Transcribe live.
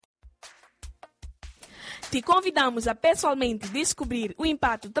Te convidamos a pessoalmente descobrir o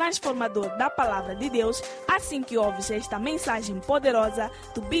impacto transformador da Palavra de Deus assim que ouves esta mensagem poderosa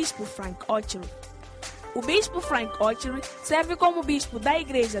do Bispo Frank Ochery. O Bispo Frank Ochery serve como Bispo da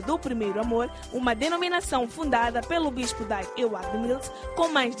Igreja do Primeiro Amor, uma denominação fundada pelo Bispo Dag Heward-Mills, com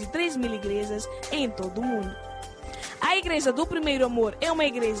mais de 3.000 igrejas em todo o mundo. A Igreja do Primeiro Amor é uma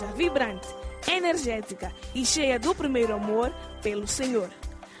igreja vibrante, energética e cheia do primeiro amor pelo Senhor.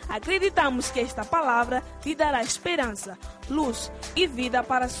 Acreditamos que esta palavra te dará esperança, luz e vida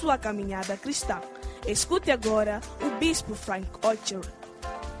para a sua caminhada cristã. Escute agora o Bispo Frank Ochery.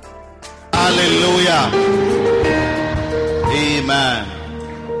 Hallelujah. Amen.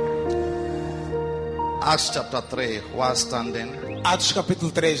 Acts chapter 3, while standing. Atos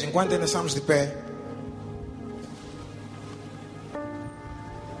capítulo 3, enquanto ainda estamos de pé.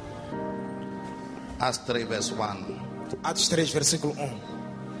 Acts 3 verse 1. Atos 3, versículo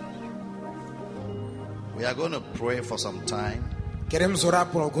 1. We are going to pray for some time Queremos orar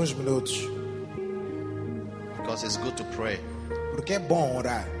por alguns minutos, because it's good to pray. porque é bom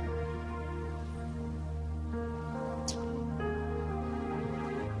orar.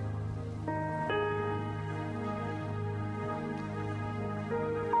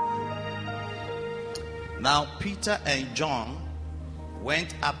 Now Peter and John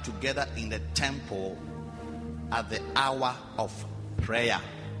went up together in the temple at the hour of prayer.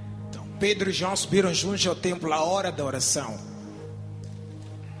 Então, Pedro e João subiram juntos ao templo à hora da oração.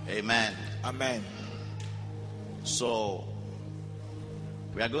 Amen. Amém. So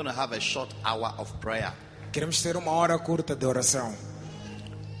we are going to have a short hour of prayer, Queremos ter uma hora curta de oração.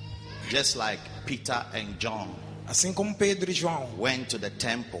 just like Peter and John Assim como Pedro e João went to the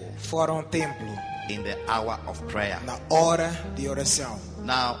temple foram ao templo in the hour of prayer. na hora de oração.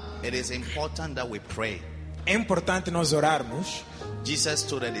 Now it is important that we pray. É importante nós orarmos. Jesus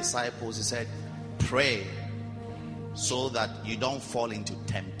told the disciples, he said, pray so that you don't fall into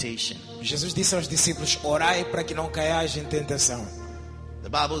temptation. Jesus disse aos discípulos: orai para que não caiais em tentação. The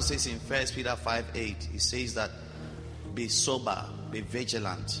Bible says in 1 Peter 5:8, it says that be sober, be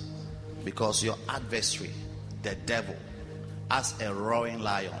vigilant, because your adversary, the devil, as a roaring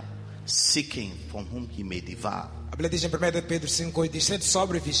lion, seeking from whom he may devour. A Bíblia diz em 1 Pedro 5:8, diz: sede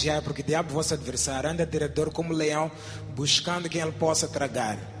sobre e vigiai, porque o diabo, vosso adversário, anda diretor como leão, buscando quem ele possa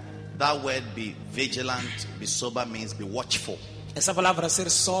tragar. That word be vigilant, be sober means be watchful. Essa palavra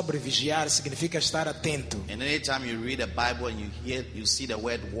ser sobre e vigiar significa estar atento. And anytime you read a Bible and you see the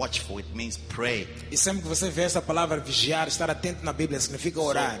word watchful, it means pray. E sempre que você vê essa palavra vigiar, estar atento na Bíblia significa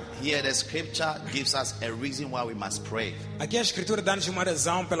orar. So here the scripture gives us a reason why we must pray, Aqui a Escritura dá-nos uma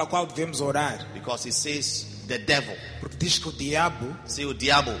razão pela qual devemos orar. because it says the devil, Porque diz que o diabo, say o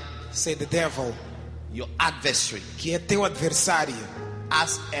diabo, say the devil, your adversary, que é teu adversário,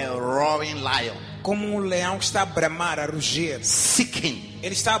 as a roaring lion, como um leão que está a bramar, a rugir. seeking.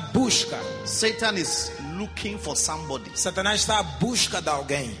 Ele está à busca. Satan is looking for somebody Satanás está à busca de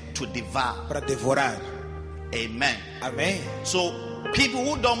alguém to devour. para devorar. Amen. Amém? So people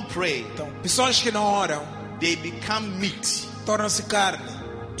who don't pray, Então, pessoas que não oram they become meat tornam-se carne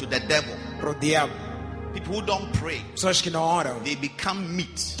to the devil. para o diabo. People who don't pray, Pessoas que não oram they become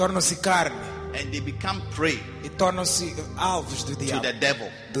meat tornam-se carne and they become prey e tornam-se alvos do to diabo. the devil.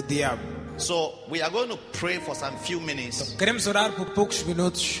 Do diabo. So we are going to pray for some few minutes Queremos orar por poucos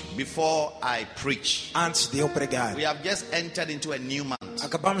minutos before I preach. antes de eu pregar. We have just entered into a new month,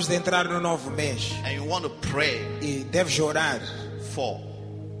 Acabamos de entrar no novo mês and you want to pray e deves orar for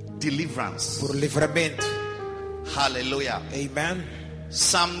deliverance. por livramento. Hallelujah. Amen.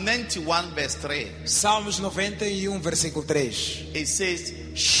 Psalm 91 verse 3. Salmos 91, versículo 3. It says,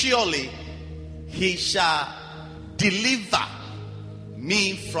 surely he shall deliver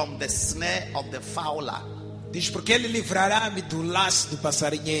me from the snare of the fowler Diz: porque ele livrará-me do laço do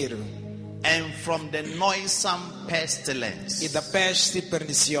passarinheiro and from the noisome pestilence. e da peste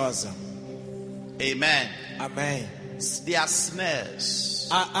perniciosa. Amen. Amém. There are snares.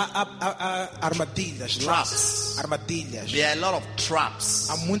 Há armadilhas, laços, armadilhas. There are a lot of traps.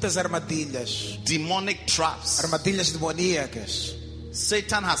 Há muitas armadilhas, Demonic traps. armadilhas demoníacas.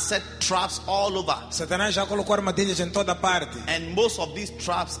 Satan has set traps all over. Satanás já colocou armadilhas em toda parte. And most of these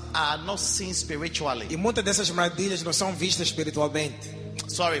traps are not seen spiritually. E muitas dessas armadilhas não são vistas espiritualmente.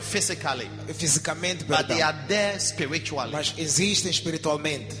 Sorry, physically. Fisicamente, But they perdão. are there spiritually. Mas existem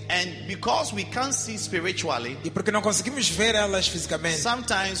espiritualmente. And because we can't see spiritually, E porque não conseguimos ver elas fisicamente,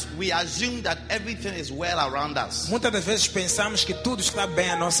 sometimes we assume that everything is well around us. muitas das vezes pensamos que tudo está bem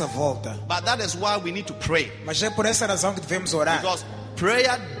à nossa volta. But that is why we need to pray. Mas é por essa razão que devemos orar. Because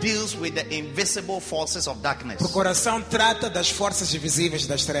Prayer deals with the invisible forces of darkness. Porque a oração trata das forças invisíveis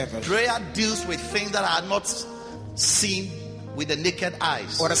das trevas. Prayer deals with things that are not seen with the naked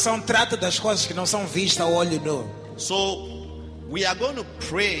eyes. A oração trata das coisas que não são vistas ao olho nu. So we are going to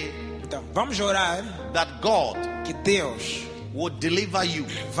pray Então, vamos orar that God que Deus will deliver you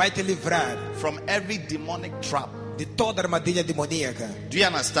vai te livrar from every demonic trap. de toda armadilha demoníaca. Do you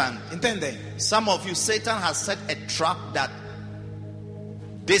understand? Entendem? Some of you, Satan has set a trap that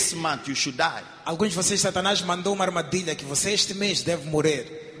this month you should die. Alguns de vocês, Satanás mandou uma armadilha que você este mês deve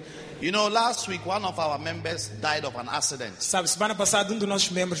morrer. You know, last week one of our members died of an accident. Sabe, semana passada dos nossos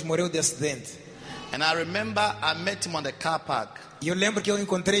membros morreu de acidente. And I remember I met him on the car park. E eu lembro que eu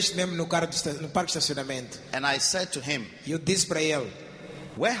encontrei este membro no parque de estacionamento. And I said to him, E eu disse para ele: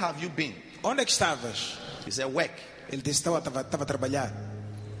 where have you been? onde é que estavas? He said, work. Ele disse: estava a trabalhar.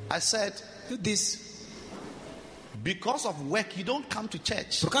 I said, Eu disse: because of work you don't come to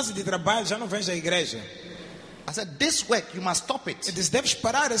church. por causa de trabalho já não vens à igreja. I said, this work you must stop Ele it. disse: deves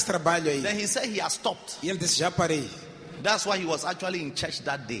parar esse trabalho aí. Then he said he has stopped. E ele disse: já parei. That's why he was actually in church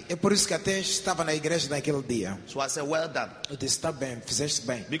that day. É por isso que até estava na igreja naquele dia. So I said, well done. Eu disse: está bem, fizeste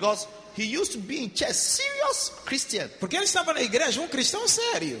bem. Because he used to be in church, serious Christian. Porque ele estava na igreja, um cristão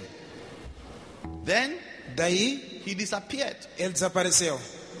sério. Then Daí he disappeared. ele desapareceu.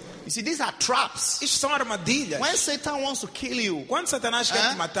 You see, these are traps. Isto são armadilhas. When Satan wants to kill you, Quando Satanás quer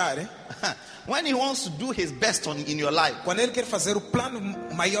te matar, when he wants to do his best in your life, quando ele quer fazer o plano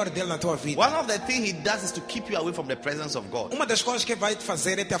maior dele na tua vida, one of the things he does is to keep you away from the presence of God. uma das coisas que vai te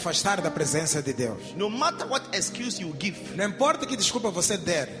fazer é te afastar da presença de Deus. No matter what excuse you give, Não importa que desculpa você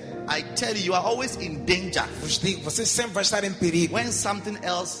der, I tell you, you are always in danger vos digo, você sempre vai estar em perigo when something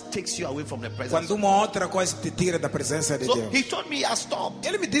else takes you away from the presence. quando uma outra coisa te tira da presença de So Deus. he told me he has stopped,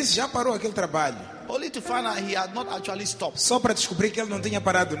 Ele me disse: já parou aquele trabalho. only to find out he had not actually stopped. Só para descobrir que ele não tinha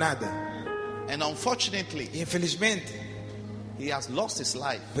parado nada. And unfortunately, E infelizmente, he has lost his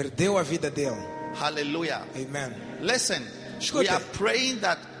life. perdeu a vida dele. Hallelujah. Amen. Listen, Escute. we are praying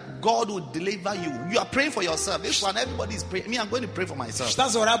that God will deliver you. You are praying for yourself. This one, everybody is praying. Me, I'm going to pray for myself.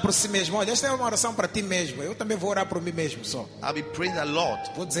 Estás a orar por si mesmo. Olha, esta é uma oração para ti mesmo. Eu também vou orar por mim mesmo só. I'll be praying the Lord,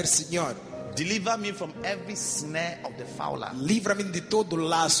 Vou dizer: Senhor, deliver me from every snare of the fowler. livra-me de todo o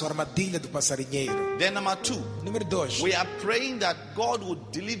laço, armadilha do passarinheiro. Then number 2, Número 2. we are praying that God will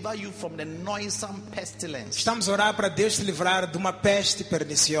deliver you from the noisome pestilence. Estamos a orar para Deus te livrar de uma peste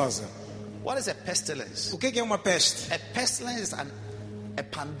perniciosa. What is a pestilence? O que é uma peste? A pestilence is a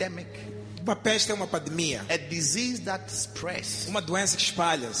pandemic, Uma peste é uma pandemia. a disease that spreads. Uma doença que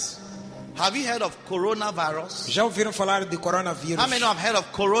espalha-se. Have you heard of coronavirus? Já ouviram falar de coronavírus? How many have heard of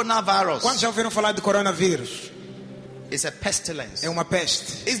coronavirus? Quantos já ouviram falar de coronavírus? It's a pestilence. É uma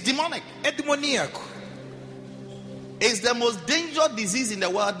peste. It's demonic. É demoníaco. It's the most dangerous disease in the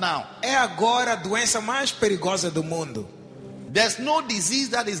world now. É agora a doença mais perigosa do mundo. There's no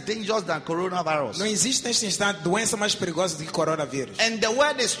disease that is dangerous than Não coronavirus. existe neste instante doença mais perigosa do que coronavírus. And the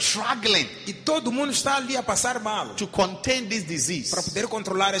world is struggling E todo mundo está ali a passar mal to contain this disease. para poder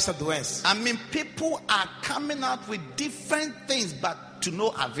controlar esta doença. I mean, people are coming out with different things, but to no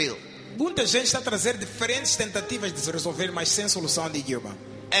avail. Muita gente está a trazer diferentes tentativas de se resolver, mas sem solução nenhuma.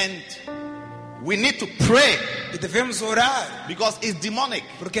 And we need to pray E devemos orar, because it's demonic.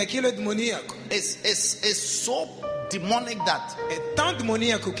 porque aquilo é demoníaco. It's so demonic that É tão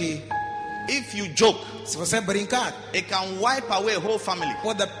demoníaco que, if you joke, se você brincar, it can wipe away a whole family.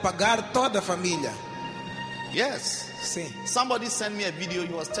 pode apagar toda a família. Yes. Sim. Somebody sent me a video.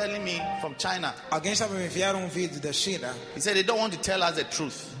 He was telling me from China. Alguém estava a me enviar um vídeo da China. He said they don't want to tell us the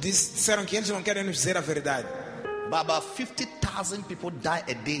truth, Disseram que eles não querem nos dizer a verdade. but about 50,000 people die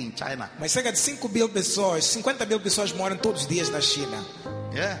a day in China. Mas cerca de 5.000 pessoas, 50.000 pessoas moram todos os dias na China.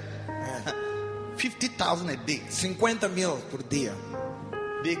 Yeah. É, 50,000 a day. 50.000 por dia.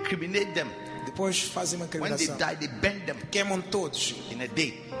 They criminate them. Depois fazem uma When they incriminação. die, they burn them Queimam todos in a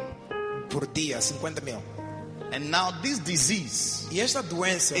day. por dia, 50.000. And now this disease E esta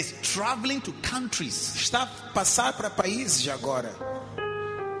doença is traveling to countries. está a passar para países agora.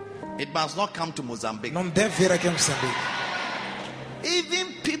 It must not come to Mozambique. Não deve vir aqui em Moçambique. Even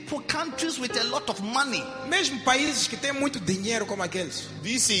people, countries with a lot of money, Mesmo países que têm muito dinheiro como aqueles, do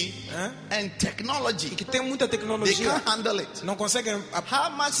you see, and e technology, que têm muita they tecnologia, can't handle it. não conseguem How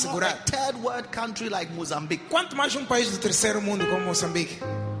much more a segurar. third world country like Mozambique? Quanto mais um país do terceiro mundo como Moçambique.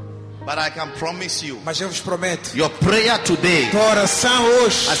 But I can promise you, Mas eu vos prometo, your prayer today, tua oração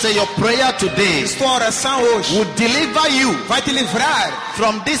hoje, I say your prayer today tua oração hoje will deliver you vai te livrar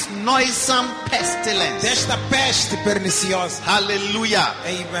from this noisome pestilence. desta peste perniciosa. Hallelujah.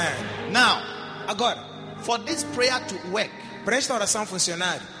 Amen. Now, Agora, for this prayer to work, Para esta oração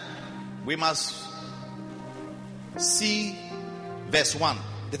funcionar, we must see verse 1.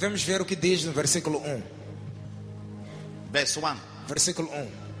 devemos ver o que diz no versículo 1. Verse 1. Versículo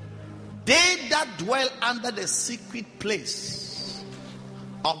 1. They that dwell under the secret place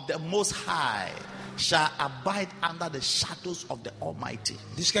of the Most High shall abide under the shadows of the Almighty.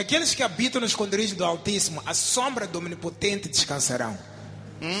 Diz que aqueles que habitam no esconderijo do Altíssimo, a sombra do Onipotente descansarão.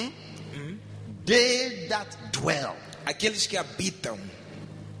 They that dwell Aqueles que habitam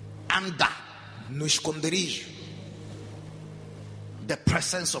under no esconderijo the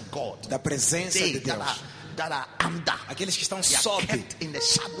presence of God. da presença They de that Deus. are under. Aqueles que estão They are sob, kept in the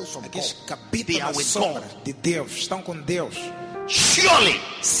shadows of aqueles God. que habitam They are na with sombra God. de Deus, estão com Deus. Surely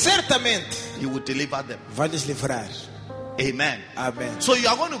Certamente He will deliver them. vai lhes livrar. Amen. Amém. So you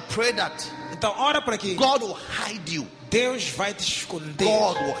are going to pray that Então ora para que God will hide you. Deus vai te esconder.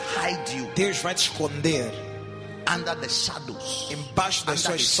 God will hide you Deus vai te esconder under the shadows. embaixo das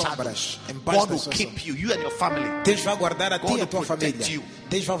Under suas the sombras. shadows. Embaixo God das will suas keep sombras. you and your family. Deus vai guardar a ti God e a tua will protect família. you.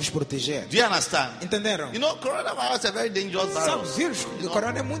 Deus vai vos proteger. Do you understand? Entenderam? You know, coronavirus is a very dangerous Sabe, o virus. vírus do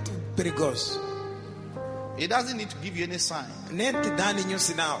corona é muito perigoso. It doesn't need to give you any sign. Nem te dá nenhum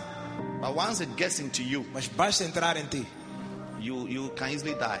sinal. But once it gets into you, Mas basta entrar em ti. you can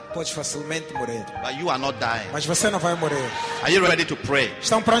easily die. Podes facilmente morrer. But you are not dying. Mas você não vai morrer. Are you ready to pray?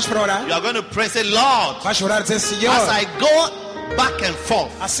 Estão prontos para orar? You are going to pray. Say, Lord, Vais orar e dizer, Senhor, as I go back and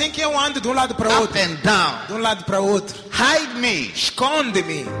forth, assim que eu ando de um lado para up outro, and down, de um lado para outro, hide me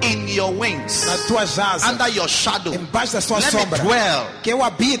esconde-me in your wings, nas tuas asas, under your shadow. embaixo da sua Let me sombra, dwell que eu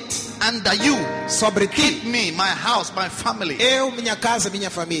habite under you. sobre Keep ti, me, my house, my family, eu, minha casa, minha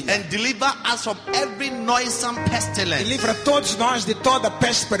família. and deliver us from every noisome E pestilence, livra todos nós de toda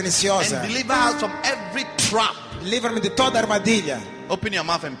peste perniciosa. and deliver us from every trap. Livra-me de toda armadilha. Open your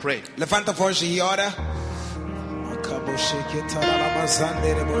mouth and pray. Levanta a voz e ora.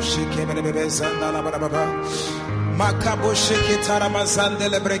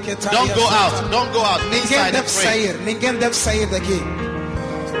 Don't go out. Don't go out. Ninguém Inside deve and pray. sair. Ninguém deve sair daqui.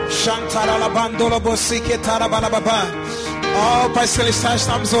 Oh, Pai Celestial,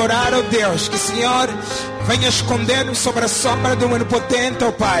 estamos a orar, oh Deus, que o Senhor venha esconder-nos sobre a sombra do Onipotente,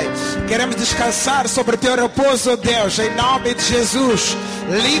 oh Pai. Queremos descansar sobre o teu repouso, oh Deus, em nome de Jesus.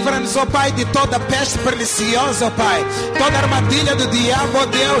 Livra-nos, oh Pai, de toda peste perniciosa, oh Pai. Toda armadilha do diabo, oh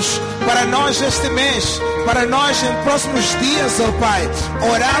Deus, para nós este mês, para nós em próximos dias, oh Pai.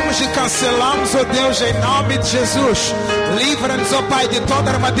 Oramos e cancelamos, oh Deus, em nome de Jesus. Livra-nos, oh Pai, de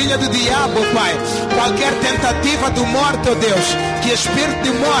toda armadilha do diabo, oh Pai. Qualquer tentativa do morte, oh Deus, que espírito de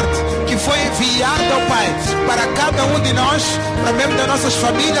morte que foi enviado, oh Pai, para cada um de nós, para mesmo das nossas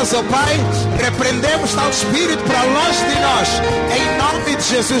famílias, oh Pai, repreendemos tal espírito para longe de nós, em nome de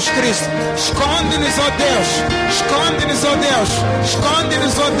Jesus Cristo. Esconde-nos, oh Deus, esconde-nos, oh Deus,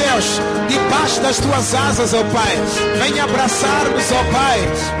 esconde-nos, oh Deus, debaixo das tuas asas, oh Pai. Venha abraçar-nos, oh Pai,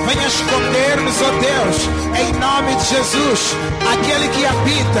 venha esconder-nos, oh Deus, em nome de Jesus. Aquele que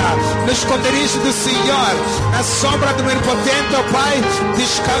habita no esconderijo do Senhor, na sombra do Onipotente, oh Pai,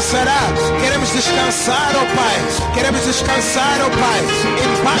 descansará. Queremos descansar, oh Pai, queremos descansar, oh Pai,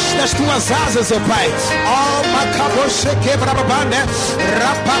 embaixo das tuas asas, oh Pai. Oh, macaboche quebra-babanda,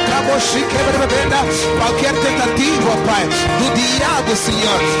 rapacaboche quebra-babanda. Qualquer tentativa, oh Pai, do diabo,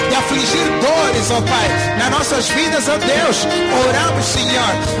 Senhor, de afligir dores, oh Pai, nas nossas vidas, oh Deus, oramos,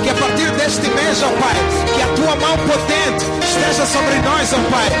 Senhor, que a partir deste mês, oh Pai, que a tua mão potente esteja sobre nós,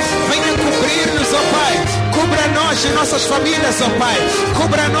 oh Pai. Venha cobrir-nos, oh Pai. Cubra nós e nossas famílias, ó Pai.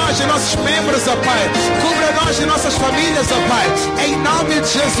 Cubra nós e nossos membros, ó Pai. Cubra nós e nossas famílias, ó Pai. Em nome de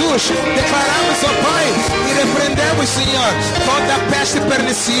Jesus, declaramos, ó Pai, e repreendemos, Senhor, toda peste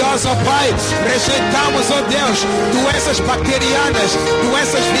perniciosa, ó Pai. Rejeitamos, ó Deus, doenças bacterianas,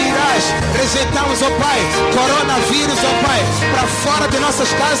 doenças virais. Rejeitamos, ó Pai, coronavírus, ó Pai, para fora de nossas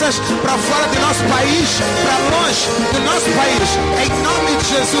casas, para fora de nosso país, para longe do nosso país. Em nome de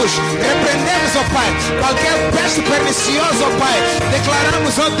Jesus, repreendemos, ó Pai, qualquer peste perniciosa, ó Pai.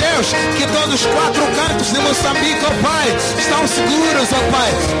 Declaramos, ó Deus, que todos os quatro cantos de Moçambique, ó Pai, estão seguros, ó Pai.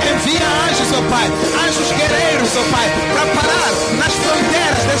 Envia anjos, ó Pai, anjos guerreiros, ó Pai, para parar nas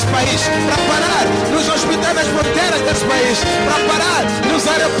fronteiras desse país, para parar nos hospitais das fronteiras desse país, para parar nos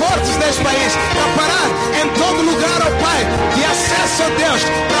aeroportos desse país, para parar em todo lugar, ó Pai, de acesso, ó Deus,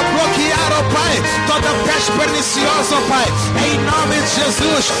 para bloquear, ó Pai, toda peste perniciosa, ó Pai. Em nome de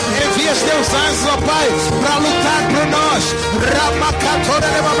Jesus, envia os teus anjos, ó Pai, para lutar por nós. Ramacatora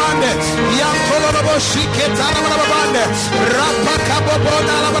de babande, Yantolorobochiquetana babande,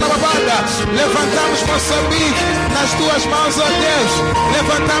 Rapacabobona babanda. Levantamos Moçambique nas tuas mãos, ó Deus.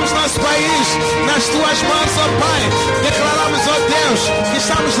 Levantamos nosso país nas tuas mãos, ó Pai. Declaramos, ó Deus, que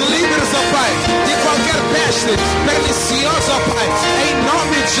estamos livres, ó Pai, de qualquer peste perniciosa, ó Pai. Em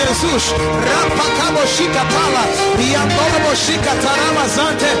nome de Jesus. Rapacabochicatala,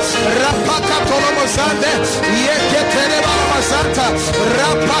 Yantolobochicatarabazante, Rapacatolomozante, Yeketerebamazanta,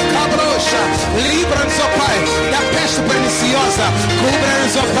 Rapacabrocha. Livra-nos, ó Pai, da peste perniciosa.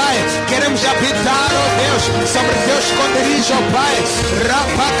 Cubra-nos, ó Pai. Queremos habitar, ó Deus, sobre teu esconderijo, ó Pai.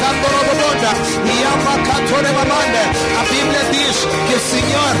 Rapacandorobobonda, Yamacatorebamanda. A Bíblia diz que o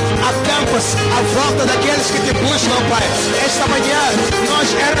Senhor acampa-se à volta daqueles que te buscam, ó Pai. Esta manhã, nós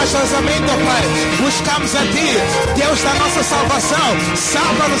earnestosamente, ó Pai, buscamos a Ti, Deus da nossa salvação.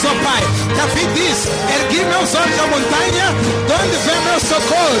 Salva-nos, ó Pai. Davi diz: ergui meus olhos à montanha, de onde vem meu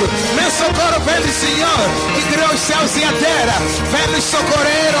socorro? Meu socorro vem do Senhor, que criou os céus e a terra. Vem nos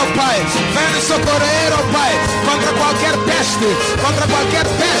socorrer, ó Pai. Vem nos socorrer, ó Pai, contra qualquer peste, contra qualquer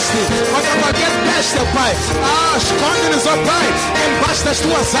peste, contra qualquer peste, ó Pai. Esconde-nos, ó Pai, embaixo das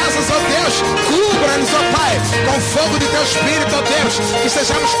tuas asas, ó Deus. Cubra-nos, ó Pai, com o fogo do teu Espírito, ó Deus. Que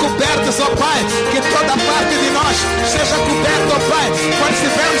sejamos cobertos, ó Pai, que toda parte de nós seja coberta, ó Pai. Quando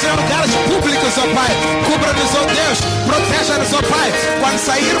estivermos em lugares públicos, ó Pai, cubra-nos, ó Deus. Proteja-nos, ó Pai, quando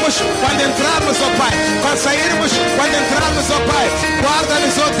sairmos, quando entrarmos, ó Pai. Quando sairmos, quando entrarmos, ó Pai.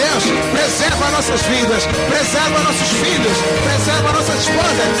 Guarda-nos, ó Deus. Preserva nossas vidas, preserva nossos filhos, preserva nossas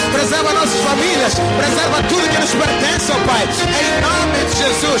esposas, preserva nossas famílias, preserva tudo que nos pertence, ó Pai. Em nome de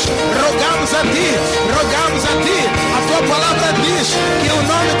Jesus, rogamos a Ti, rogamos a Ti. A Tua palavra diz que o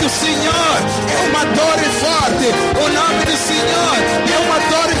nome do Senhor é uma torre forte. O nome do Senhor é uma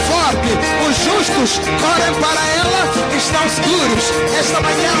torre forte. Os justos correm para ela e estão seguros. Esta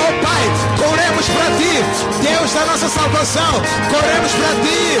manhã, ó Pai, corremos para Ti, Deus da nossa salvação. Corremos para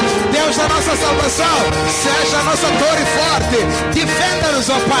Ti, Deus da nossa salvação. Seja a nossa torre forte. Defenda-nos,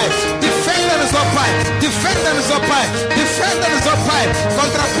 ó Pai. Defenda-nos, ó Pai. Defenda-nos, ó Pai. Defenda-nos, ó Pai,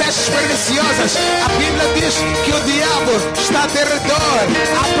 contra pestes perniciosas. A Bíblia diz que o diabo está ao redor,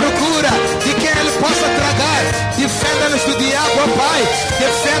 à procura de quem ele possa tragar. Defenda-nos do diabo, ó Pai.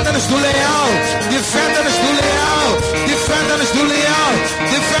 Defenda-nos do leão. Defenda-nos do leão. Defenda-nos do leão.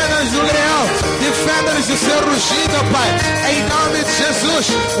 Defenda-nos do leão. Defenda-nos do seu rugido, ó Pai. Em nome de Jesus.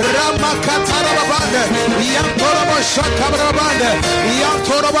 Ramacatarababanda. Yantoraboshacabrabanda.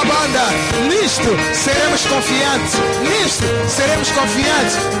 Yantorababanda. Nisto seremos confiantes. Nisto seremos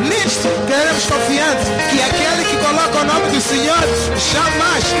confiantes. Nisto seremos confiantes. Que aquele que coloca o nome do Senhor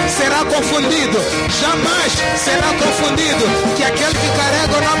jamais será confundido. Jamais será confundido. Que aquele que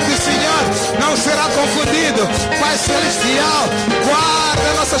carrega o nome do Senhor não será confundido. Pai Celestial,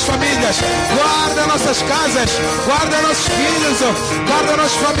 guarda nossas famílias, guarda nossas casas, guarda nossos filhos, guarda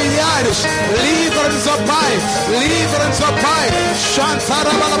nossos familiares. Livra-nos, ó Pai. Livra-nos, ó Pai.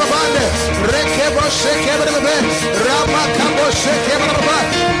 Chantarabalabalabande. Requebrochequebrababê. Ramacabochequebrababá.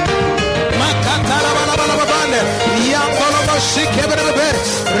 Macatarabalabalabande. Yambolobochequebrababê.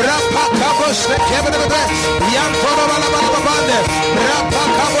 Rapacabochequebrababê. Yambolobalabalabalabande.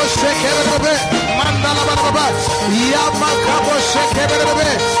 Rapacabochequebrababê. Mandalabalababá.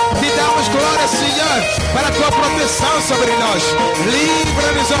 Yamacabochequebrababê. Te damos glória, Senhor, para a Tua proteção sobre nós.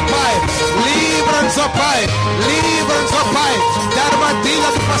 Livra-nos, ó Pai. Livra-nos, ó Pai. Livra-nos, ó Pai, da armadilha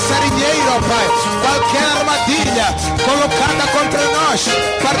do passarinheiro, ó Pai. Qualquer armadilha colocada contra nós,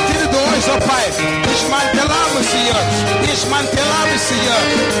 a partir de hoje, ó Pai, desmantelamos, Senhor. Desmantelamos, Senhor.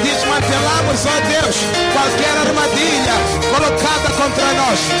 Desmantelamos, ó Deus, qualquer armadilha colocada contra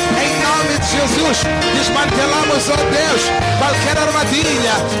nós. Em nome de Jesus, desmantelamos, ó Deus, qualquer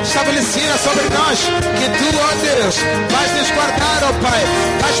armadilha estabelecida sobre nós. Que Tu, ó Deus, vais nos guardar, ó Pai.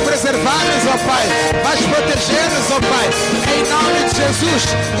 Vais preservar-nos, ó Pai. Vais proteger-nos, ó Pai. Em nome de Jesus,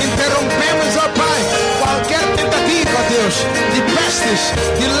 interrompemos, ó Pai, qualquer tentativa, ó Deus, de pestes,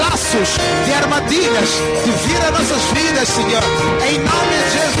 de laços, de armadilhas, de vir a nossas vidas, Senhor. Em nome de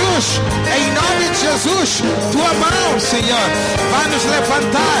Jesus, em nome de Jesus, Tua mão, Senhor, vai nos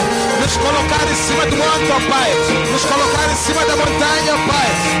levantar, nos colocar em cima do monte, ó Pai. Nos colocar em cima da montanha, ó Pai.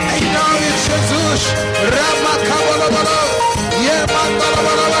 Em nome de Jesus. Ramacabolobolo.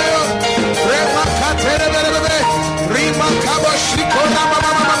 Yemandolobolo. Remacaterebelebele.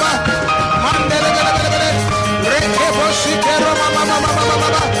 Rimacaboshikoramamamamama. Mandelebelebele.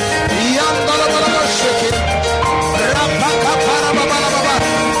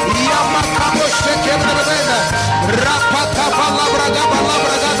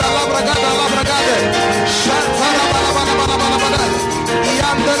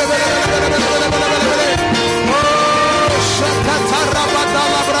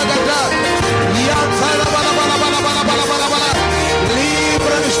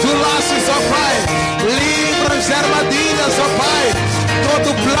 armadilhas, ó Pai.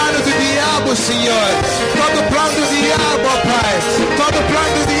 Todo plano do diabo, Senhor. Todo plano do diabo, ó Pai. Todo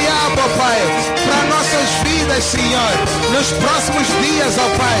plano do diabo, ó Pai. Para nossas vidas, Senhor. Nos próximos dias, ó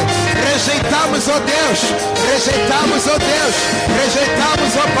Pai. Rejeitamos, ó Deus. Rejeitamos, ó Deus.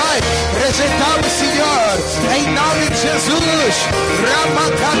 Rejeitamos, ó Pai. Rejeitamos, Senhor. Em nome de Jesus.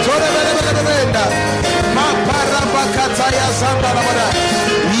 Ramacatora Vereda. Maparabacataia Zambarabara.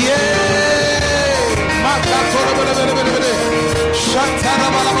 Macatora Vereda. Shantara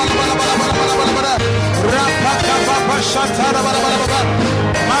bala bala bala bala bala bala bala bala. Rapaka papa shantara bala bala bala.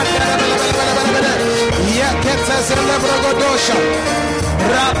 Mandara bala bala bala bala bala. Yaketa zelebro godosha.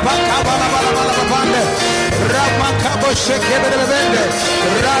 Rapaka bala bala bala bala. Rapaka bosheke bala bala.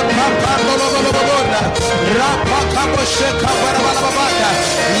 Rapaka bala bala bala. Rapaka bosheka bala bala bala.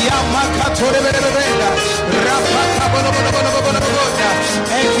 Yamaka tore bala bala. Rapaka bala bala bala bala bala.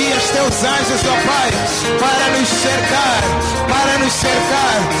 Envia os teus anjos, ó Pai, para nos cercar. Para nos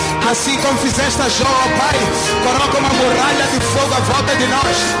cercar, assim como fizeste a Jó, ó Pai. Coloca uma muralha de fogo à volta de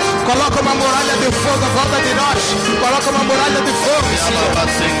nós. Coloca uma muralha de fogo à volta de nós. Coloca uma muralha de fogo, Senhor.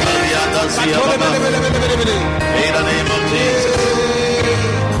 In the name of Jesus.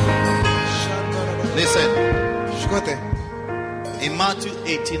 Listen. Escutem. In Matthew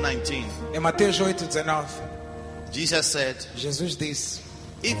 18:19, Em Mateus 8:19, Jesus said, Jesus disse: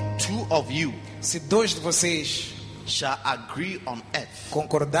 if two of you se dois de vocês shall agree on earth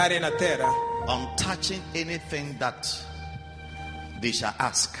concordarem na terra on touching anything that they shall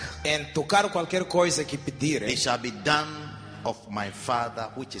ask, em tocar qualquer coisa que it pedirem, shall be done of my Father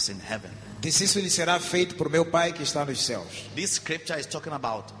which is in heaven. disse isso lhe será feito por meu Pai que está nos céus. This scripture is talking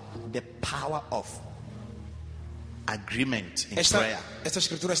about the power of agreement in prayer. Esta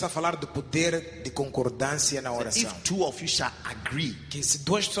escritura está a falar do poder de concordância na oração. If two of you shall agree Que se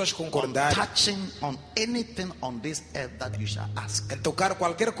duas pessoas on concordarem touching on anything on this earth that you shall ask, em tocar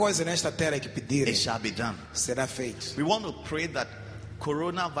qualquer coisa nesta terra que pedirem, it shall be done. será feito. We want to pray that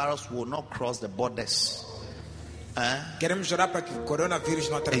coronavirus will not cross the borders Queremos orar para que o coronavírus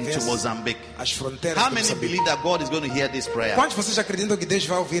não into atravesse Mozambique. as fronteiras How de many Moçambique. believe that God is going to hear this prayer? Quantos de vocês acreditam que Deus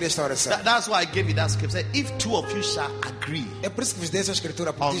vai ouvir esta oração? That's why I gave you that scripture. If two of you shall agree É por isso que vos dei essa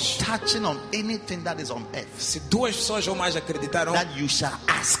escritura, porque on diz: touching on anything that is on earth se duas pessoas ou mais acreditaram, that you shall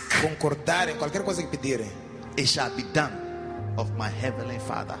ask, concordarem, qualquer coisa que pedirem, it shall be done of my heavenly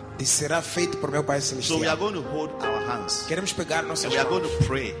Father. será feito por meu Pai So we Celestial. are going to hold our hands Queremos pegar nossas and we are going mãos to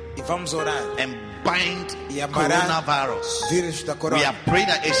pray e vamos orar. and bind E amarrar coronavirus. vírus da We corona. are praying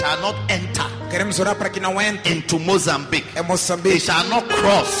that it shall not enter Queremos orar para que não entre into Mozambique. em It Moçambique. shall not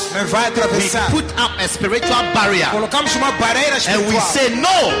cross. Não vai We atravessar. put up a spiritual barrier Colocamos uma barreira and we espiritual. say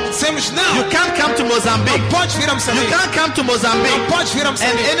no. Dissemos You não. can't come to Mozambique. Não podes vir a You Moçambique. can't come to Mozambique Não podes vir a and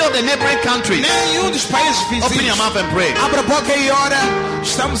Moçambique. any of the neighboring countries. Nenhum dos países Open your vizinhos. mouth and pray. Abra a boca e ora.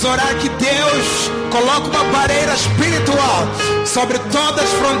 Estamos a orar que Deus coloque uma barreira espiritual sobre todas as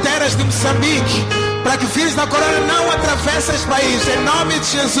fronteiras de Moçambique, para que o vírus da corona não atravesse os países. Em nome de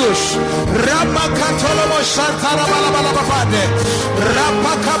Jesus.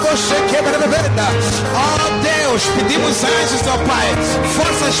 Oh Deus, pedimos anjos, ó Pai,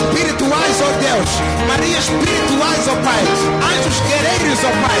 forças espirituais, ó Deus, Maria espirituais, ó Pai, anjos guerreiros,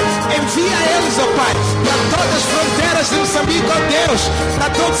 ó Pai, envia eles, ó Pai, para todas as fronteiras de Moçambique, ó Deus, para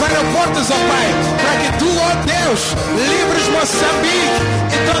todos os aeroportos, ó Pai, para que tu, ó Deus, livres Moçambique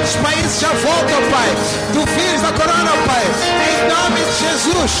e todos os países à volta, ó Pai, do vírus da corona, ó Pai, em nome de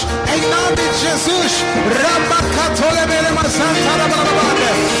Jesus, em nome de Jesus.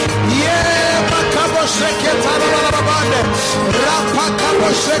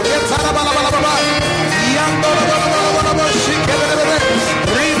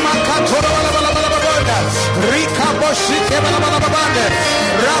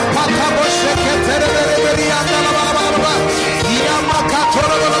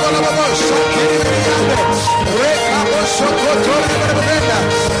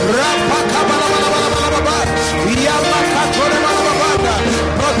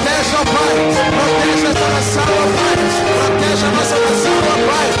 Proteja, ó Pai, proteja essa nação, ó Pai, proteja a nossa nação, ó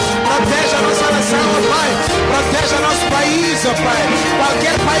Pai, proteja a nossa nação, ó Pai, proteja nosso país, ó Pai,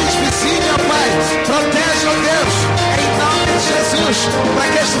 qualquer país vizinho, ó Pai, proteja, ó Deus, em nome de Jesus, para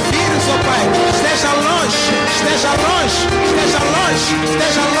que este vírus, ó Pai, esteja longe, esteja longe, esteja longe,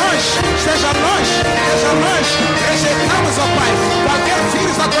 esteja longe, esteja longe, esteja longe. Rejeitamos, ó Pai, qualquer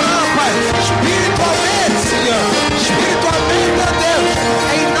vírus da corona, ó Pai, espiritualmente, Senhor, espiritualmente, ó Deus,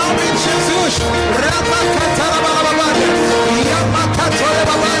 em nome de Jesus.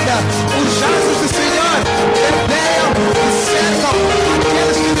 Os anjos do Senhor verdeiam e cercam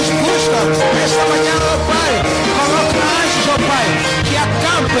aqueles que nos buscam esta manhã, ó Pai.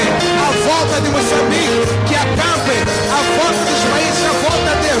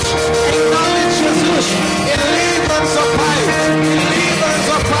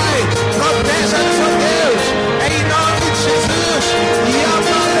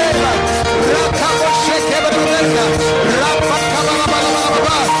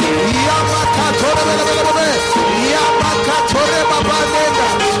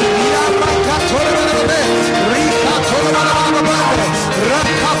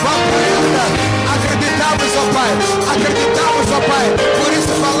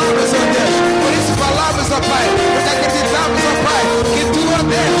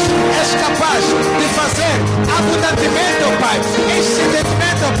 Pai.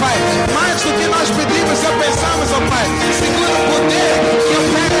 Enchimento, Pai. Mais do que nós pedimos ou pensamos, ó Pai. Segura o poder que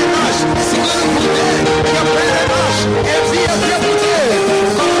opera em nós. Segura o poder que opera em nós. Envia o teu poder.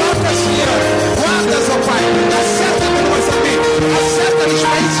 Coloca, Senhor. Guardas, ó Pai. Acerta no Moçambique. Acerta nos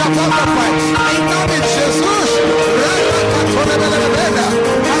países à volta, Pai. Em nome de Jesus.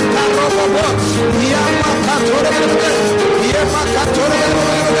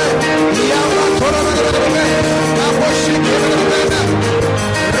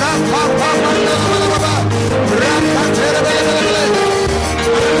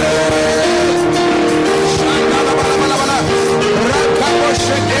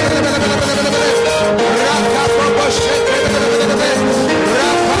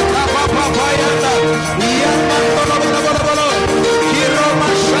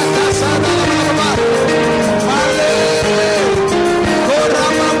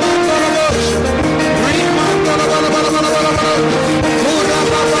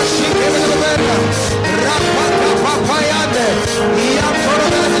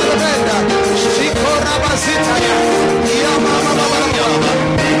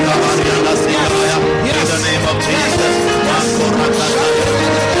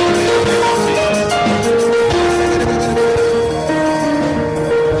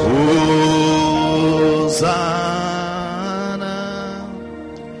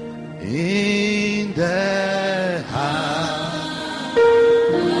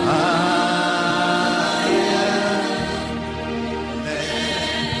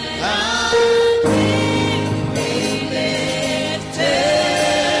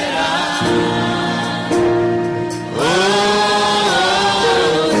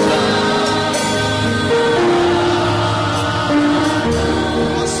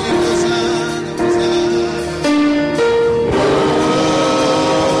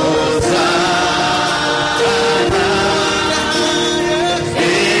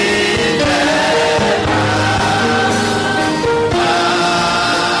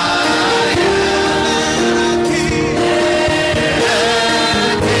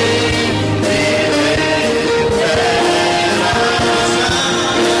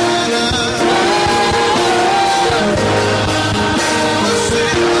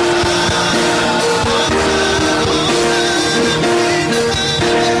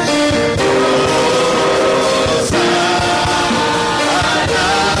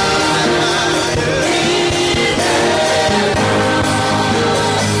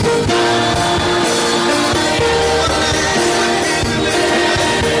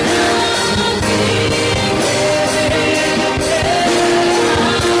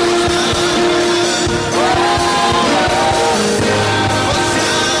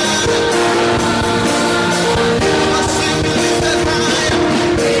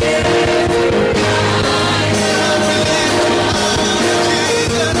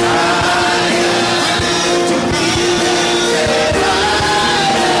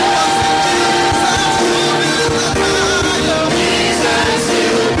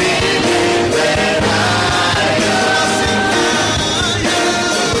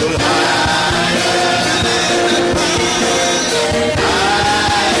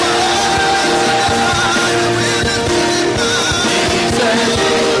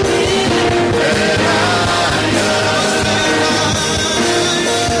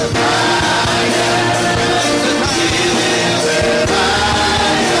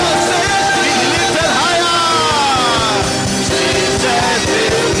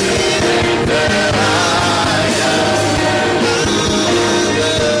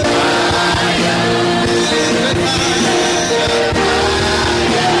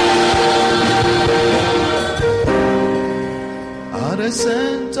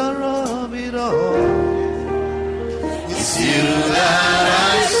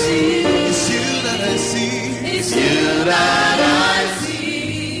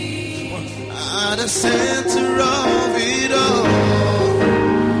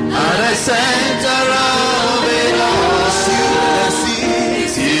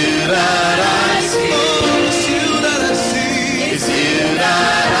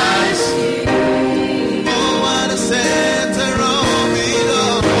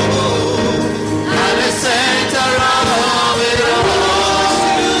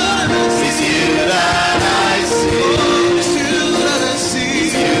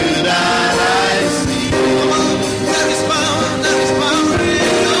 There is power in your name.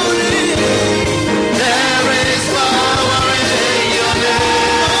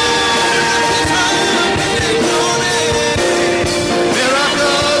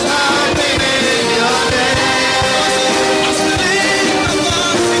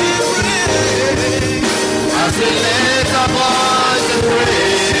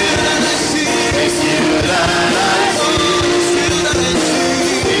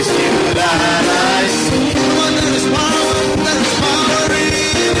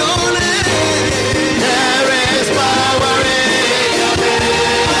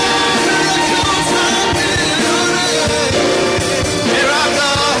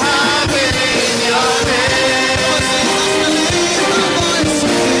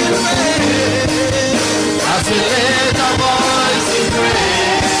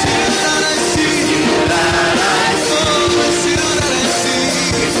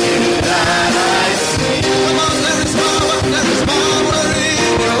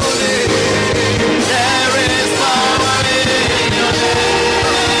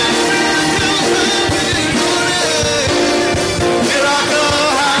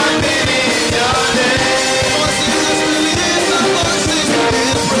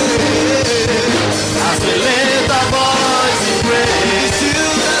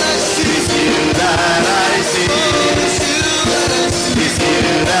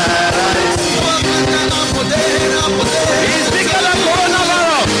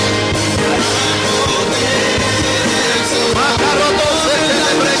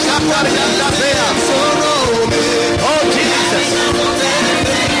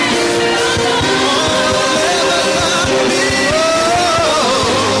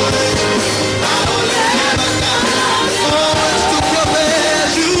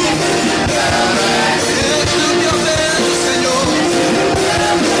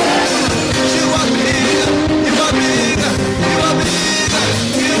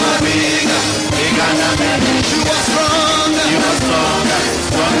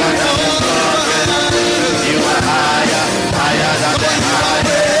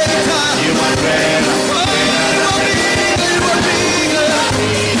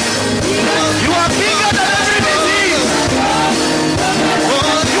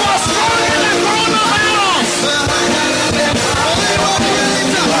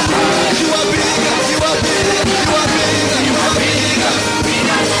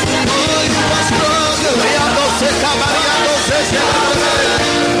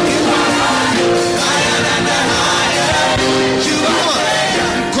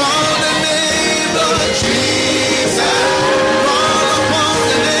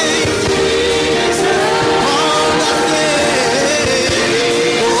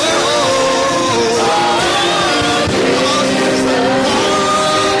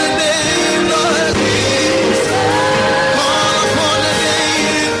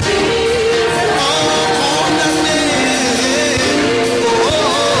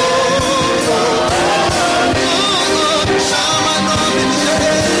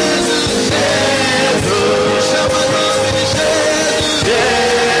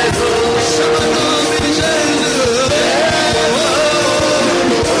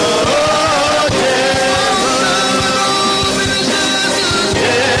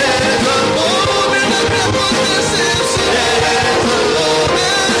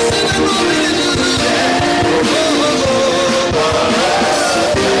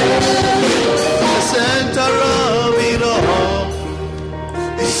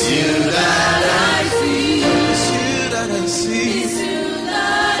 It's you that I see. It's you that I see. It's you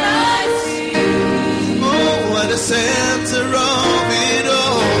that I see. Oh, at the center of it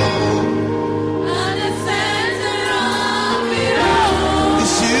all. At the center of it all.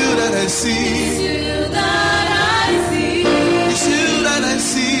 It's you that I see. It's you that I see. It's you that I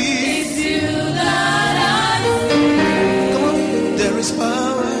see. It's you that I see. Come on. There is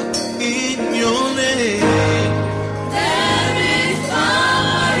power in your name. There is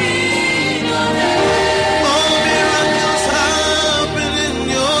power in your name. All miracles happen in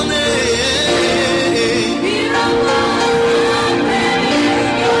your name. Miracles happen in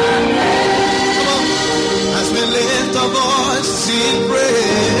your name. Come on. As we lift our voices in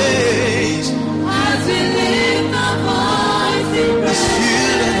praise, As we lift our voice in it's praise. you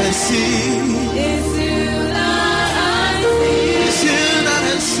that I see. It's you that I see. It's you that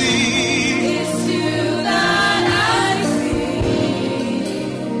I see. It's you that I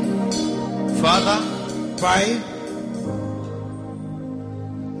see. Father, Pai,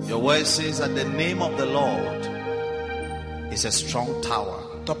 your word says that the name of the Lord is a strong tower,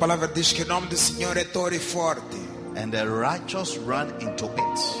 tua palavra diz que o nome do Senhor é torre forte and the righteous run into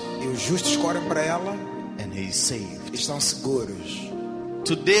it, e os justos correm para ela and he is e saved. estão seguros.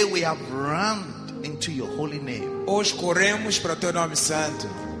 Today we have run into your holy name. Hoje corremos para o teu nome santo.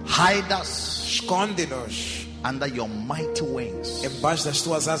 Hide us Esconde-nos under your mighty wings. embaixo das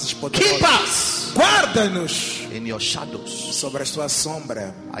tuas asas Keep poderosas. us Guarda-nos in your shadows sobre a tua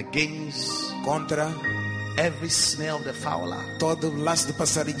sombra against contra every snare of the fowler todo o laço do and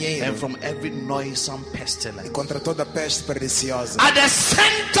passarinheiro from every noisome e pestilence. contra toda peste perniciosa. At the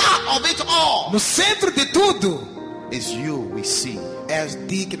center of it all No centro de tudo is you we see. é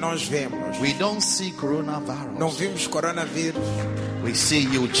ti que nós vemos. We don't see Não coronavirus. vimos coronavírus. We see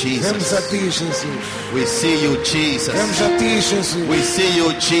you, Vemos Jesus. a ti, Jesus. We see you, Jesus. Vemos a ti, Jesus. We see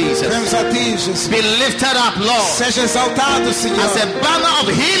you, Jesus. Vemos a ti, Jesus. Be lifted up, Lord, Seja exaltado, Senhor, as a banner of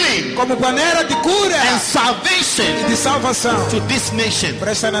healing como bandeira de cura and e salvation de salvação to this nation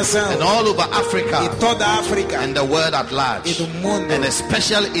para esta nação and all over e Africa toda a África and the world at e large, do mundo, and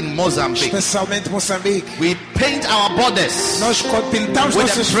especially in Mozambique. especialmente Moçambique. We paint our borders Nós pintamos with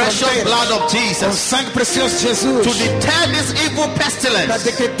nossas the precious blood fronteiras of com o Jesus sangue precioso de Jesus to deter this evil para pestilence.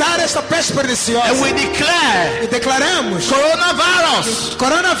 decretar esta peste perniciosa. And we declare E declaramos: coronavirus,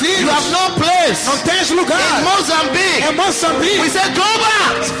 coronavírus, you have no place não tens lugar in Mozambique. em Moçambique. We say go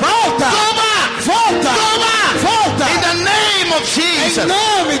back, Volta! go back, Volta! go back, Volta! in the name of Em Jesus.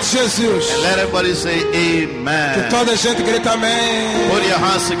 nome de Jesus. Let everybody say Que amen. toda a gente grita amém. Put your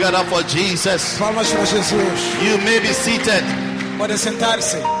hands together for Jesus. Palmas para Jesus. You may be seated. Pode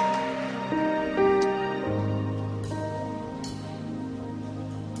sentar-se.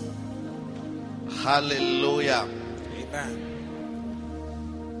 Hallelujah. Amém.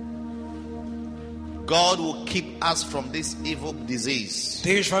 God will keep us from this evil disease.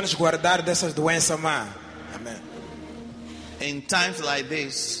 Deus vai nos guardar dessas doenças má. Amém. In times like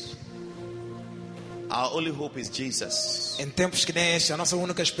this, our only hope is Jesus. Em tempos que nem este, a nossa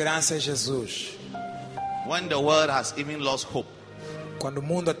única esperança é Jesus. When the world has even lost hope, Quando o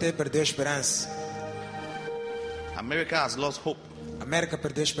mundo até perdeu a esperança, America has lost hope, a América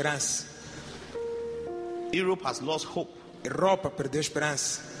perdeu a esperança, Europe has lost hope. a Europa perdeu a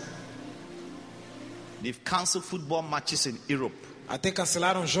esperança. They've cancelled football matches in Europe. Até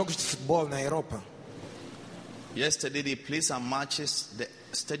cancelaram jogos de futebol na Europa. Yesterday they played some matches, the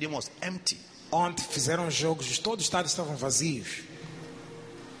stadium was empty. Ontem fizeram jogos, todos os estádios estavam vazios.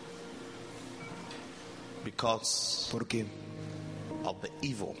 Because Por quê? of the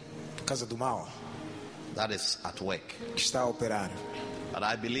evil Por causa do mal that is at work. que está a operar. But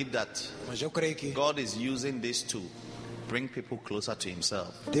I believe that Mas eu creio que God is using this to bring people closer to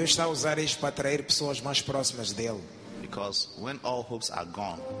Himself. Deus está a usar isto para atrair pessoas mais próximas dele. Because when all hopes are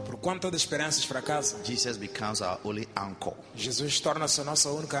gone, Por quanto todas as esperanças fracassam, Jesus becomes our only anchor. Jesus torna-se a nossa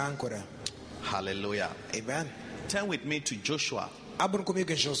única âncora. Hallelujah. Amen. Turn with me to Joshua, Abram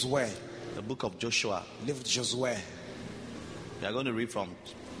comigo em Josué, the book of Joshua. livro de Josué. We are going to read from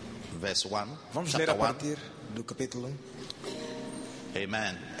verse 1, Vamos ler chapter a 1. partir do capítulo 1.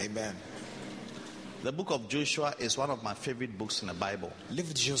 Amen. Amen. The book of Joshua is one of my favorite books in the Bible O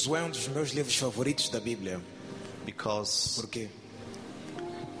livro de Josué é um dos meus livros favoritos da Bíblia. because Por quê?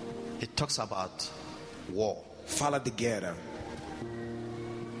 it talks about war. Fala de guerra,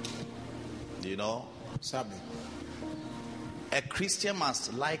 You know, sabe? a Christian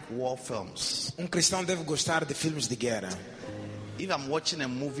must like war films. Cristão deve gostar de filmes de guerra. If I'm watching a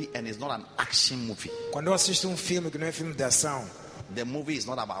movie and it's not an action movie, Quando eu assisto filme que não é filme de ação the movie is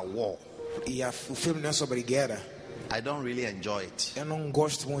not about war, e o filme não é sobre guerra, I don't really enjoy it. Eu não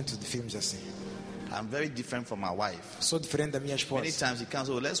gosto muito de filmes assim. I'm very different from my wife. Sou diferente da minha Many esposa. times she comes,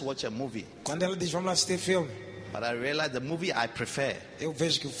 oh, let's watch a movie. Quando ela diz, vamos lá assistir filme, But I realize the movie I prefer eu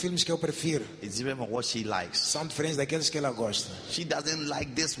vejo que os filmes que eu prefiro is different from what she likes. são diferentes daqueles que ela gosta. She doesn't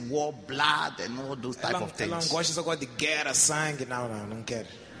like this war, blood, and all those type of Ela não things. gosta só de guerra, sangue. Não quero.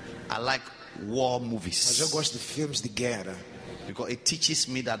 I like war Mas eu movies gosto de filmes de guerra. because it teaches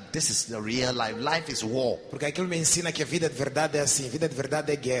me that this is the real life. Life is war. Porque aquilo me ensina que a vida de verdade é assim. A vida de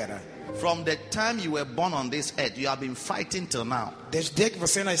verdade é guerra. From the time you were born on this earth, you have been fighting till now. Desde o dia que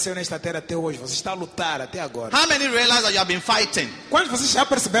você nasceu nesta terra até hoje, você está a lutar até agora. How many realize that you have been fighting? Quantos de vocês já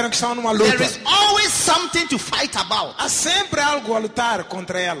perceberam que estão numa luta? There is always something to fight about. Há sempre algo a lutar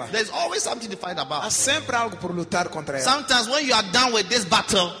contra ela. There's always something to fight Há about. sempre algo por lutar contra ela. Sometimes when you are done with this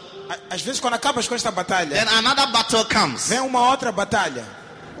battle, Às vezes quando acabas com esta batalha, then another battle comes. vem uma outra batalha.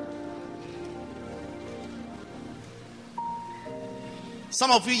 Some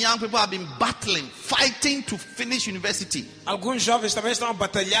of you young people have been battling, fighting to finish university. Alguns jovens também estão a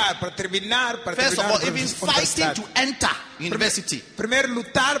batalhar para terminar, First of all, a even fighting to enter university. Primeiro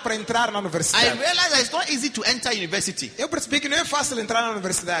lutar para entrar na I universidade. realize that it's not easy to enter university. Eu percebi que não é fácil entrar na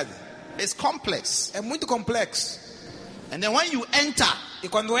universidade. It's complex. É muito complexo. And then when you enter, E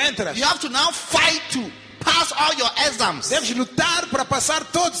quando entras, you have to now fight to pass all your exams. deves lutar para passar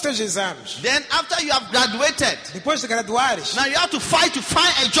todos os teus exames. Then after you have graduated, Depois de graduares, now you have to fight to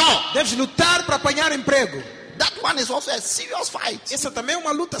find a job. deves lutar para apanhar emprego. That one is also a serious fight. Essa também é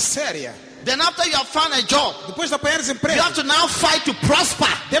uma luta séria. Then after you have found a job, Depois de apanhares you emprego, have to now fight to prosper.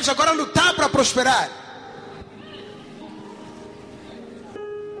 deves agora lutar para prosperar.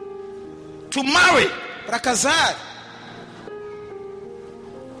 To marry, Para casar,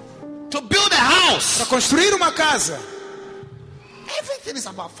 to build a house. para construir uma casa. Everything is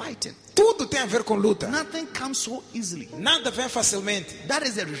about fighting. Tudo tem a ver com luta. Nothing comes so easily. Nada vem facilmente. That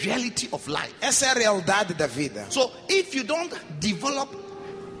is the reality of life. Essa é a realidade da vida. So if you don't develop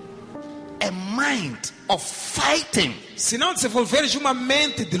a mind of fighting, Se não desenvolveres uma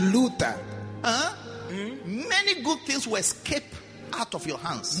mente de luta, many good things will escape out of your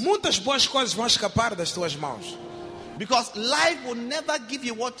hands. muitas boas coisas vão escapar das tuas mãos. Because life will never give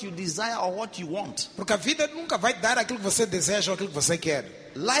you what you desire or what you want. Porque a vida nunca vai te dar aquilo que você deseja ou aquilo que você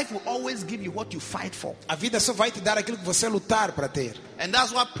quer. Life will always give you what you fight for. A vida só vai te dar aquilo que você lutar para ter. And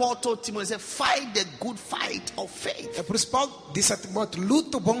that's what Paul told Timothy. He said, fight the good fight of faith. É por isso que Paulo disse a Timóteo,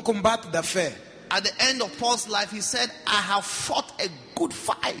 luta o bom combate da fé. At the end of Paul's life, he said, I have fought a good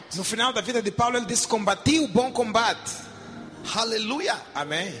fight. No final da vida de Paulo, ele disse, combati o bom combate. Hallelujah.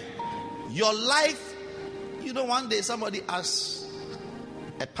 Amém. Your life, you know, one day somebody asked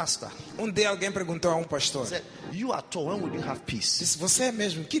a pastor, Dia alguém perguntou a pastor, said, you are told, when will you have peace? disse, você é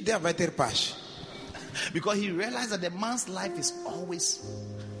mesmo, que dia vai ter paz? Because he realized that the man's life is always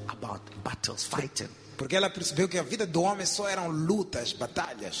about battles, fighting. Porque ela percebeu que a vida do homem só eram lutas,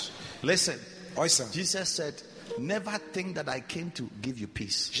 batalhas. Listen, Ouçam, Jesus said, never think that I came to give you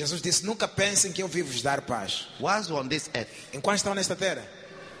peace. Jesus disse, nunca pensem que eu vim vos dar paz. Whilst on this earth, Enquanto estão nesta terra,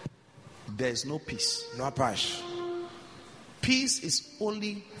 there is no peace. não há paz. Peace is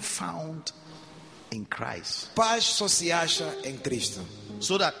only found in Christ. Paz só se acha em Cristo.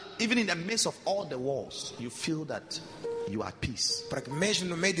 So that even in the midst of all the wars, you feel that you are at peace. Para que mesmo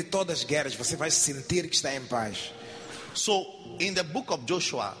no meio de todas as guerras, você vai sentir que está em paz. So in the book of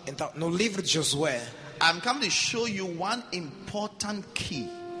Joshua, Então, no livro de Josué, I'm coming to show you one important key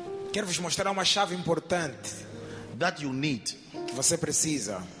quero vos mostrar uma chave importante that you need que você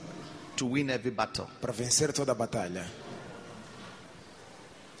precisa to win every battle. para vencer toda a batalha.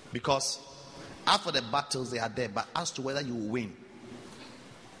 Because after the battles, they are there, but as to whether you will win,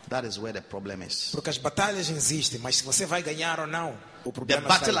 that is where the problem is. Porque as batalhas existem, mas se você vai ganhar ou não, o The problema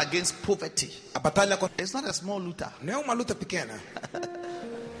battle está aí. against poverty, A batalha contra... it's not a small luta. não é uma luta pequena.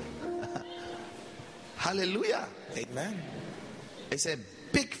 Hallelujah. Amen. It's a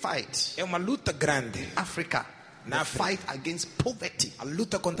big fight. É uma luta grande. Africa, Na the África. fight against poverty A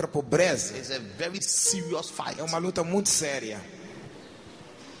luta contra a pobreza is a very serious fight. é uma luta muito séria.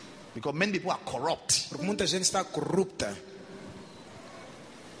 Because many people are corrupt. Porque muita gente está corrupta.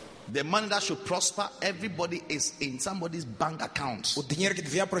 The money that should prosper, everybody is in somebody's bank account. O dinheiro que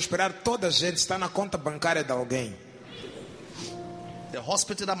devia prosperar, toda a gente está na conta bancária de alguém. The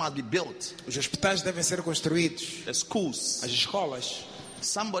hospital that must be built, Os hospitais devem ser construídos. the schools, As escolas.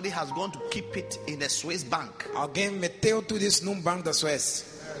 somebody has gone to keep it in the Swiss bank Alguém meteu tudo isso num banco da Suécia.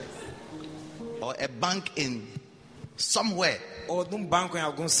 or a bank in somewhere. Ou num banco em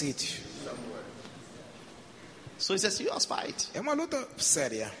algum sítio. So it's a serious fight. É uma luta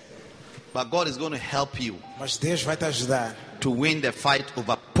séria. But God is going to help you Mas Deus vai te ajudar to win the fight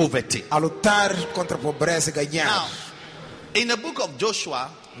over poverty. a lutar contra a pobreza e ganhar. Now, in the book of Joshua,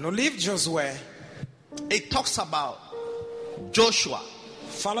 No livro de Josué, it talks about Joshua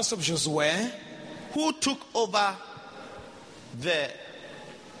fala sobre Josué, who took over the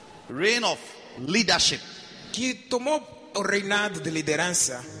reign of leadership que tomou o reinado de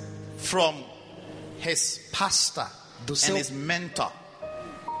liderança from his pastor Do and seu- his mentor,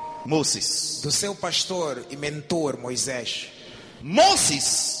 Moses. do seu pastor e mentor Moisés.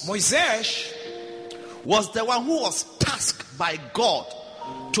 Moses Moisés was the one who was tasked by God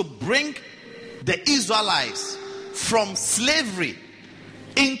to bring the Israelites from slavery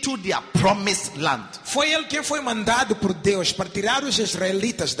into their promised land. foi ele quem foi mandado por Deus para tirar os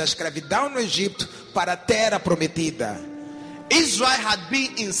israelitas da escravidão no Egito para a terra prometida. Israel had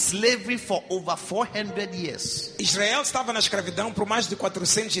been in slavery for over 400 years. Israel estava na escravidão por mais de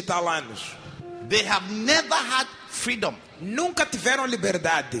 400 e tal anos. They have never had freedom Nunca tiveram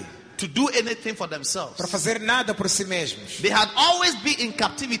liberdade to do anything for para themselves. fazer nada por si mesmos. They had always been in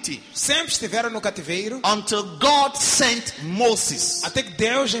captivity Sempre estiveram no cativeiro, until God sent Moses até que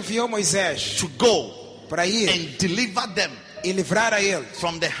Deus enviou Moisés to go para ir and deliver them e livrar a eles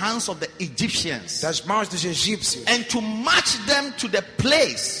from the hands of the Egyptians das mãos dos egípcios and to march them to the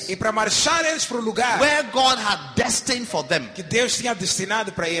place e para marchar eles para o lugar where God had destined for them. que Deus tinha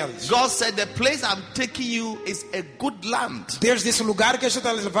destinado para eles. God said, the place I'm taking you is a good land, Deus disse: o lugar que eu estou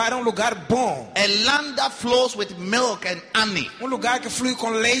a levar é um lugar bom, a land that flows with milk and honey. lugar que flui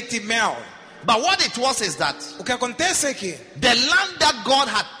com leite e mel. But what it was is that O que acontece é que the land that God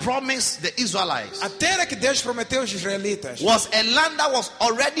had promised the Israelites a terra que Deus prometeu aos israelitas was a land that was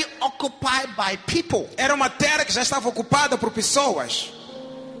already occupied by people. era uma terra que já estava ocupada por pessoas.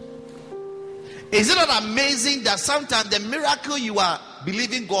 Is it not amazing that sometimes the miracle you are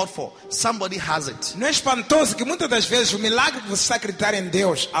believing God for, somebody has it? Não é espantoso que muitas das vezes o milagre que você está acreditando em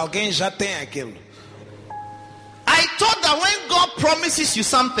Deus, alguém já tem aquilo? I thought that when God promises you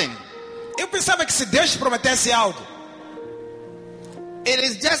something, Eu pensava que se Deus te prometesse algo, it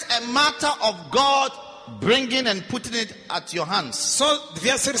is just a matter of God bringing and putting it at your hands. só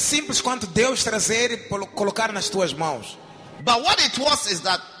devia ser simples quanto Deus trazer e colocar nas tuas mãos. But what it was is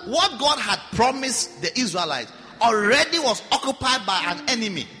that what God had promised the Israelites already was occupied by an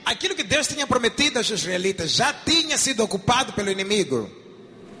enemy. Aquilo que Deus tinha prometido aos israelitas já tinha sido ocupado pelo inimigo.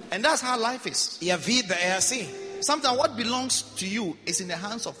 And that's how life is. E a vida é assim. Sometimes what belongs to you is in the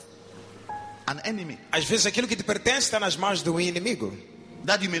hands of an enemy Às vezes aquilo que te pertence está nas mãos do inimigo,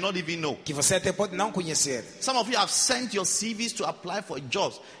 that you may not even know. que você até pode não conhecer. Some of you have sent your CVs to apply for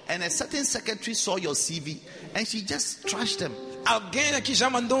jobs, and a certain secretary saw your CV and she just trashed them. Alguém aqui já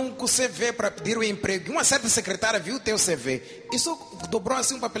mandou um CV para pedir um emprego. E uma certa secretária viu o teu CV e só dobrou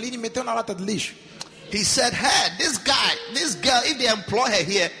assim um papelinho e meteu na lata de lixo. He said, hey, this girl, if they employ her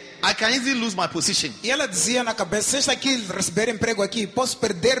here, I can easily lose my position. E ela dizia na cabeça: se esta aqui receber emprego aqui, posso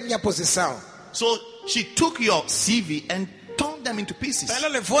perder minha posição. So she took your CV and torn them into pieces. Então ela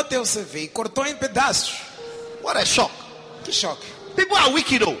levou teu CV e cortou em pedaços. What a shock. Que choque. People are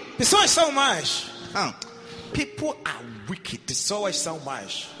wicked, though. Pessoas são más. People are wicked. Pessoas são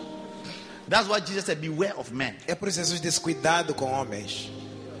más. That's why Jesus said, beware of men. É por isso que Jesus disse: cuidado com homens.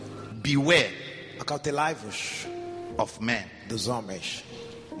 Beware Acautelai-vos of men. dos homens.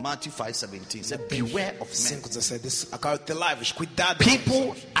 Matthew 5:17 said, beware of men. 5:17 diz: acautelai-vos, cuidado com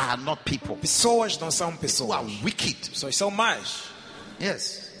People pessoas. are not people. Pessoas não são People are pessoas. wicked. Pessoas são más.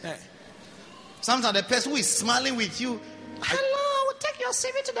 Yes. É. Sometimes the person who is smiling with you, hello, we'll take your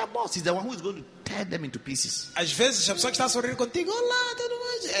CV to the boss, is the one who is going to tear them into pieces. Às vezes a pessoa que está a sorrir contigo: olá, tudo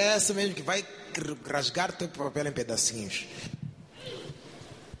mais, é essa mesmo que vai rasgar teu papel em pedacinhos.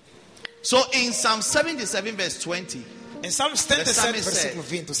 So in Psalm 77 verse 20, Em Salmo 77, psalmist versículo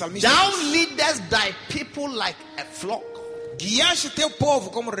said, 20, o salmista thou diz: leadest thy people like a flock guiaste teu povo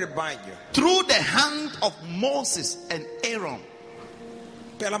como rebanho, through the hand of Moses and Aaron.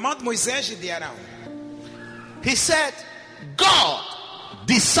 pela mão de Moisés e de Arão. He said, God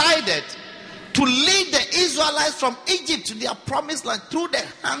decided to lead the Israelites from Egypt to their promised land through the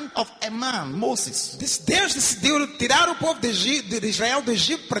hand of a man, Moses. Deus decidiu tirar o povo de Israel do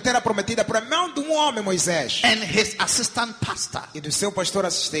Egito para a terra prometida por mão de um homem, Moisés, And his assistant pastor. e do seu pastor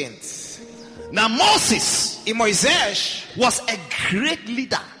assistente. Now Moses E Moisés was a great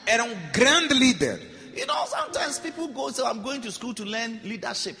leader. era um grande líder. You know, sometimes people go say, I'm going to school to learn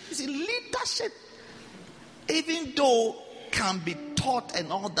leadership. You see, leadership, even though can be taught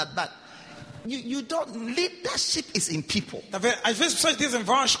and all that, but You don't. Leadership is in people. Tá vendo? Às vezes as pessoas dizem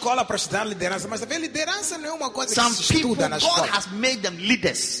vão à escola para estudar liderança, mas tá vendo? Liderança não é uma coisa Some que se people, estuda na God escola. has made them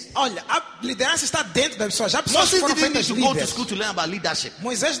leaders. Olha, a liderança está dentro das pessoas. Já pessoas Moses foram didn't need feitas to go to líderes. school to learn about leadership.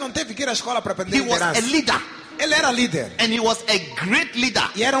 Moisés não teve que ir à escola para aprender He was a liderança. leader, Ele era líder. and he was a great leader.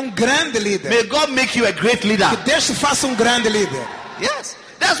 E era um grande líder. May God make you a great leader. Que Deus te faça um grande líder. Yes,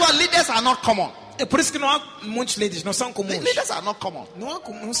 that's why leaders are not common. É por isso que não há muitos líderes, não são comuns. Leaders are not common.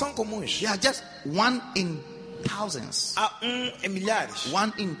 Não são comuns. They are just one in thousands. Há em milhares.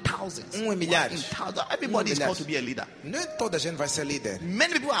 One in thousands. Em milhares. One in thousands. Everybody is called to be a leader. Não é toda a gente vai ser líder.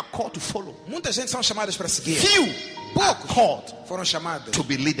 Many people are called to follow. Muita gente são chamadas para seguir. Few Poucos called foram chamados to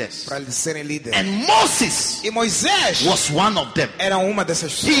be leaders. para serem líderes. And Moses E Moisés was one of them. era uma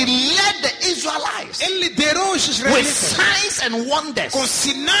dessas pessoas. He led the Israelites Ele liderou os with israelitas signs and wonders com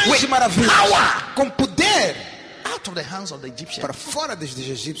sinais with de maravilhas, power com poder out of the hands of the Egyptians. para fora dos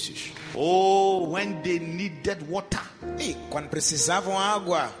egípcios. Oh, when they needed water, E quando precisavam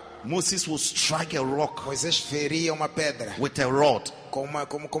água, Moses would strike a rock Moisés feria uma pedra with a rod, com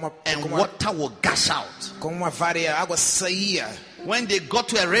and water would gush out. uma vara, a água saía. When they got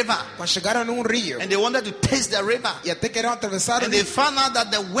to a river Quando chegaram num rio and they wanted to taste the river, e até queriam atravessar o and they rio, found out that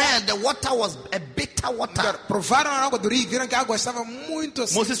the water was a bitter water, provaram a água do rio e viram que a água estava muito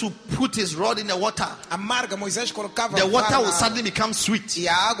assim, Moses would put his rod in the water. amarga. Moisés colocava The a water vara would na água, suddenly become sweet. e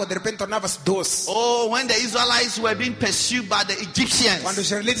a água de repente tornava-se doce. Oh, when the Israelites were being pursued by the Egyptians Quando os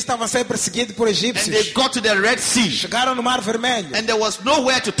israelitas estavam sendo perseguidos por and they egípcios, got to the Red Sea chegaram no Mar Vermelho and there was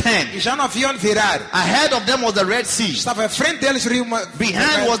nowhere to turn. e já não havia onde virar. Ahead of them was the Red Sea. Estava à frente deles o rio Behind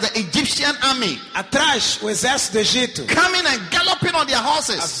Vermelho. was the Egyptian army Atrás o exército do Egito, coming and galloping on their a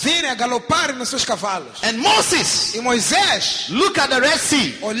horses. virem a galopar nos seus cavalos. And Moses E Moisés looked at the Red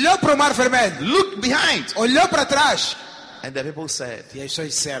Sea, olhou para o Mar Vermelho, looked behind, olhou para trás, and the people said, e as pessoas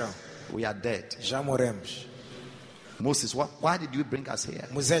disseram: "We are dead." já morremos. Moses, why did you bring us here?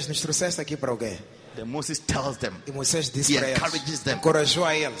 Moisés, nos trouxeste aqui para alguém. Then Moses tells them, E Moisés disse he para encourages eles, them. encorajou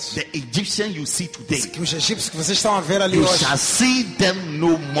a eles, The Egyptian you see today, que os egípcios que vocês estão a ver ali you hoje, shall see them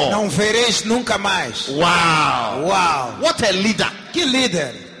no more. não vereis nunca mais. Wow. Uau! What a leader. Que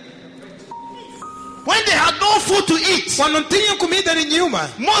líder! When they had no food to eat, Quando não tinham comida nenhuma,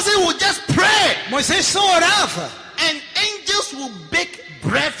 Moses would just pray, Moisés só orava. and angels would bake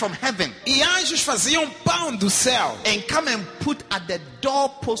bread from heaven E anjos faziam pão do céu. and come and put at the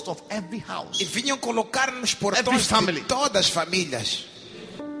doorpost of every house. E vinham colocar nos Every portões family. de todas as famílias.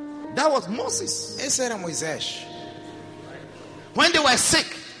 That was Moses. Esse era Moisés. When they were sick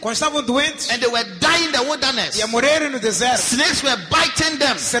Quando estavam doentes and they were dying in the wilderness, e a morrerem no deserto, snakes were biting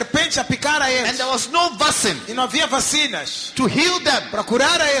them, serpentes a picar a and eles, there was no vaccine e não havia vacinas to heal them. para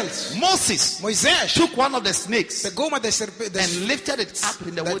curar a eles. Moses Moisés took one of the snakes pegou uma das serpentes and lifted it up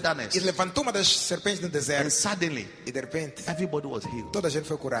in the wilderness, e levantou uma das serpentes no and deserto, suddenly e de repente everybody was healed. toda a gente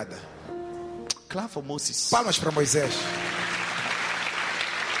foi curada. Clap for Moses. Palmas para Moisés.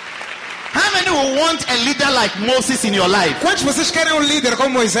 How many will want a leader like Moses in your life? Quantos de vocês querem um líder como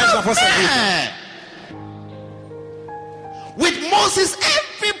Moisés na vossa vida? Yeah. With Moses,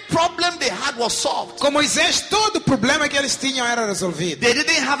 every problem they had was solved. Com Moisés, todo o problema que eles tinham era resolvido. They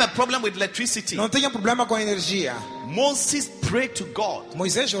didn't have a problem with electricity. Não tinham problema com a energia. Moses prayed to God,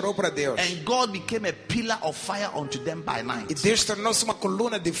 Moisés orou para Deus. and God became a pillar of fire unto them by E night. Deus tornou-se uma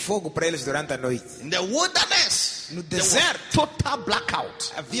coluna de fogo para eles durante a noite. In the wilderness, No there was deserto. total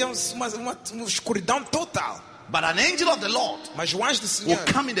blackout. Havia uma escuridão total. But an angel of the Lord Mas o anjo do will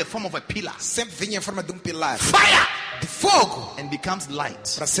Senhor come in the form of a pillar, sempre vinha em forma de pilar fire, de fogo and becomes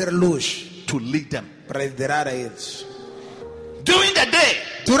light para ser luz, to lead them. para liderar a eles. During the day,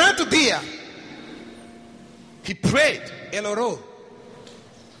 Durante o dia, he prayed, ele orou.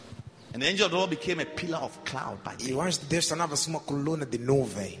 and the angel of the Lord became a pillar of cloud by E day o anjo de Deus tornava-se uma coluna de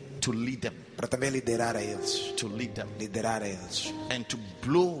nuvem to lead them, para também liderar a eles. to lead them, Liderar a eles. and to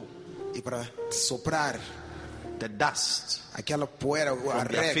blow E para soprar the dust aquela poeira, a from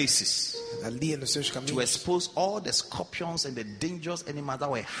their rega, faces, ali nos seus to caminhos. expose all the scorpions and the dangerous animals that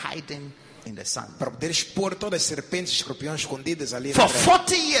were hiding in the sun. Para poder expor todas as serpentes e escorpiões escondidas ali For na terra.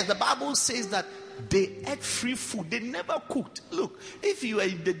 40 years, the Bible says that they ate free food. They never cooked. Look, if you were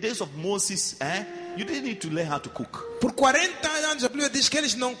in the days of Moses, you didn't need to learn how to cook. Por 40 anos a Bíblia diz que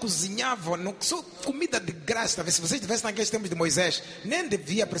eles não cozinhavam, só comida de graça. Talvez se vocês estivessem naqueles tempos de Moisés,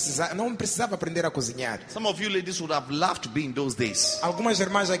 não precisava aprender a cozinhar. Some of you ladies would have loved to be in those days. Algumas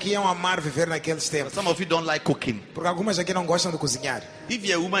irmãs aqui iam amar viver naqueles tempos, Some of you don't like cooking. porque algumas aqui não gostam de cozinhar. If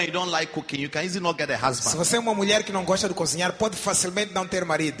you're a woman, you don't like cooking, you can easily not get a Se husband. você é uma mulher que não gosta de cozinhar, pode facilmente não ter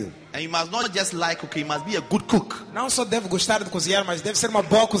marido. And you must not just like cooking, you must be a good cook. Não só deve gostar de cozinhar, mas deve ser uma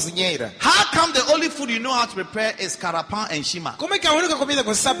boa cozinheira. How come the only food you know how to prepare is karapan and shima? Como é que a única comida que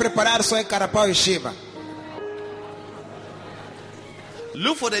você sabe preparar só é carapau e chiba?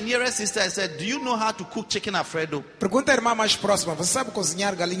 Look for the nearest sister and say, do you know how to cook chicken Alfredo? Pergunta à irmã mais próxima, você sabe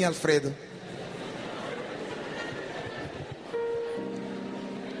cozinhar galinha Alfredo?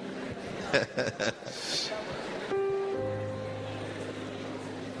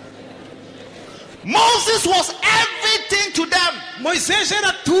 Moses was everything to them. Moisés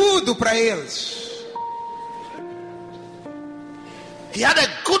era tudo para eles. He had a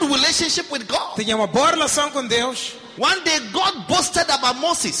good relationship with God. Tinha uma boa relação com Deus. One day God boasted about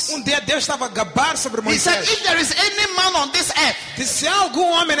Moses. Dia Deus estava a gabar sobre He said, Moisés. if there is any man on this earth Disse, se há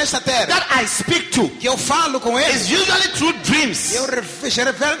algum homem nesta terra that I speak to, que eu falo com ele, it's usually through dreams, eu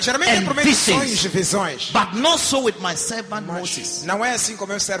geralmente And prometo visions. sonhos e visões. but not so with my servant Mas Moses. não é assim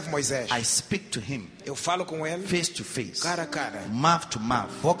como eu servo Moisés. I speak to him Eu falo com ele face to face, cara a cara, mouth to mouth,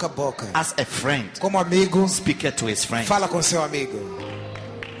 boca a boca. as a friend Como amigo, speaker to his friend. fala com seu amigo.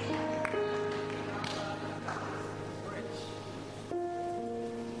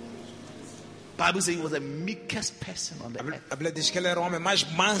 Bible says he was the meekest person on the earth. A Bíblia diz que ele era o homem mais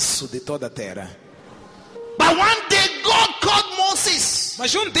manso de toda a terra. But one day God called Moses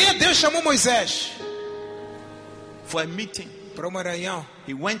Mas dia Deus chamou Moisés for a meeting. para uma reunião.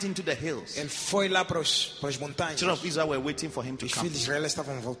 He went into the hills. Ele foi lá para as montanhas. Children of Israel were waiting for him to Os come. filhos de Israel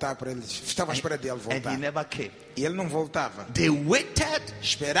estavam a voltar para ele. Estavam à espera dele And voltar. he never came. E ele não voltava. They waited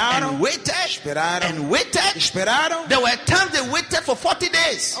Esperaram, and waited esperaram, and waited. esperaram. There were times they waited for 40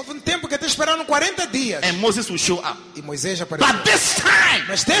 days Houve tempo que até esperaram 40 dias. and Moses would show up. E Moisés apareceu. But this time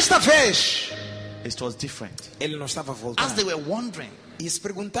Mas desta vez, it was different. ele não estava As voltando. they were wondering, E se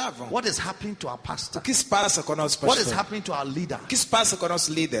perguntavam, what is happening to our o pastor? que se passa com o nosso What is pastor? happening to our leader? O que se passa com o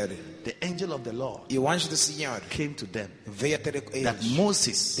nosso líder? The angel of the Lord E o anjo do Senhor came to them veio a ter that eles.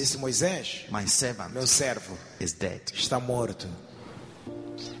 Moses, Disse, Moisés, my servant, meu servo, is dead. está morto.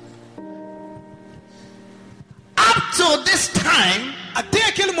 Up to this time, Até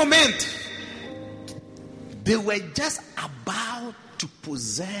aquele momento, they were just about to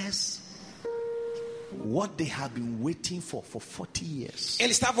possess what they have been waiting for 40 years.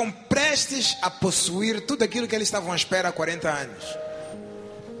 eles estavam prestes a possuir tudo aquilo que eles estavam à espera há 40 anos.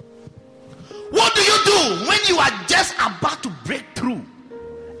 What do you do when you are just about to break through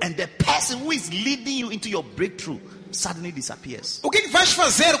and the person who is leading you into your breakthrough suddenly disappears? O que vais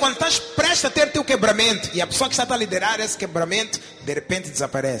fazer quando estás prestes a ter teu quebramento e a pessoa que está a liderar esse quebramento de repente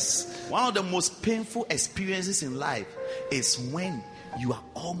desaparece? One of the most painful experiences in life is when you are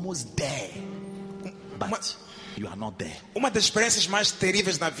almost there, but you are not there. Uma das experiências mais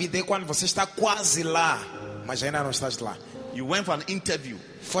terríveis na vida é quando você está quase lá, mas ainda não estás lá. You went for an interview.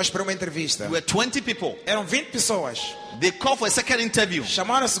 Foste para uma entrevista. There were 20 people. Eram 20 pessoas. They called for a second interview.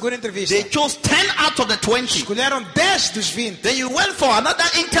 Chamaram a segunda entrevista. They chose 10 out of the 20. Escolheram 10 dos 20. Then you went for another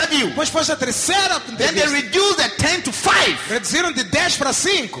interview. Depois foste a terceira Then they entrevista. reduced the 10 to 5. Reduziram de 10 para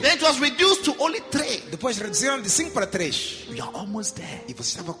 5. Then it was reduced to only 3. Depois reduziram de 5 para 3. You are almost there. E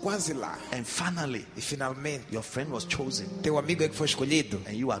você estava quase lá. And finally, E finalmente, your friend was chosen teu amigo é que foi escolhido.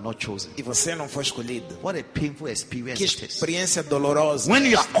 and you are not chosen. E você não foi escolhido. What a painful experience Que it is. experiência dolorosa. When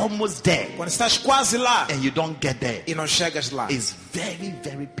you are almost there Quando estás quase lá and you don't get there, e não chegas lá. it's very,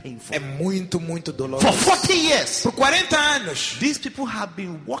 very painful. É muito, muito For doloroso. 40 years, Por 40 anos, these people have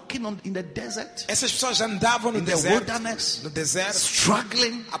been walking in the desert, essas pessoas andavam no in the deserto, wilderness, no deserto,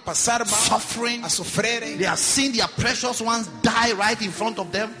 struggling, a passar mal, suffering. a sofrerem. They have seen their precious ones die right in front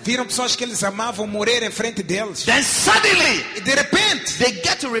of them. Viram pessoas que eles amavam morrer em frente deles. Then suddenly, E de repente, they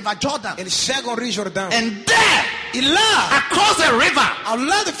get to River Jordan. eles chegam ao Rio Jordão. And there, E lá, across the river, ao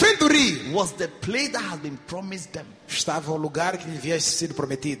lado de frente do rio, was the place that has been promised them. estava o lugar que lhe havia sido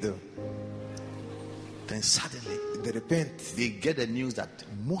prometido. Then suddenly, E de repente, they get the news that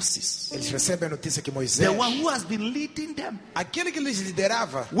Moses, eles recebem a notícia que Moisés, the one who has been leading them aquele que lhes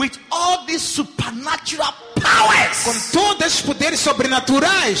liderava, with all these supernatural powers, com todos esses poderes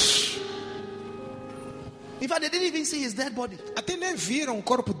sobrenaturais, in fact, they didn't even see his dead body. até nem viram o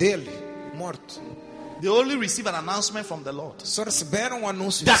corpo dele morto. They only received an announcement from the Lord Só receberam o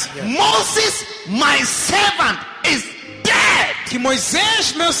anúncio do that Senhor. Moses, my servant, is dead. Que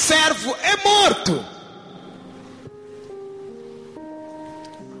Moisés, meu servo, é morto.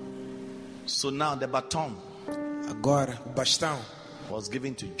 So now the baton Agora, o bastão was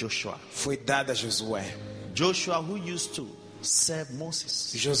given to Joshua. foi dado a Josué. Joshua, who used to serve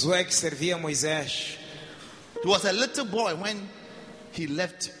Moses. Josué que servia a Moisés. He was a little boy when he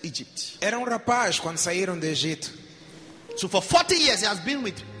left Egypt. Era rapaz quando saíram do Egito. So for 40 years he has been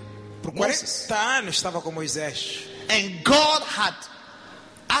with Por Moses. 40 anos estava com Moisés. And God had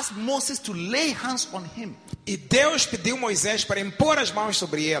asked Moses to lay hands on him E Deus pediu Moisés para impor as mãos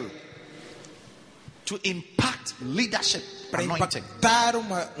sobre ele, to impact leadership, para anointing. impactar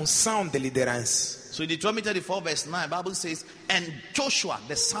uma unção de liderança. So in Deuteronomy 34 verse 9, Bible says, and Joshua,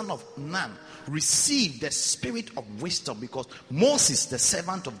 the son of Nun, received the spirit of wisdom because Moses, the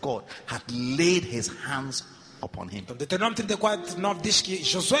servant of God, had laid his hands upon him. Então, Deuteronômio 34, 9 diz que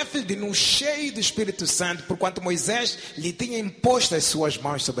Josué, filho de Nun, cheio do Espírito Santo, porquanto Moisés lhe tinha imposto as suas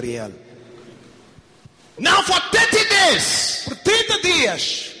mãos sobre ele. Now for 30 days, Por 30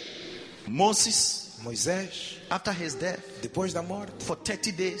 dias, Moses, Moisés, after his death, depois da morte, for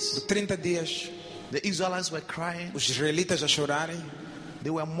 30 days, por 30 dias, the Israelites were crying, os israelitas a chorarem,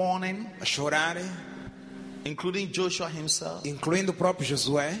 they were mourning, including Joshua himself, incluindo o próprio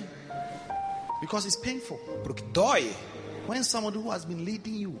Josué, because it's painful. porque dói When somebody who has been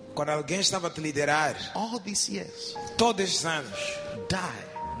leading you quando alguém estava a te liderar all these years todos estes anos,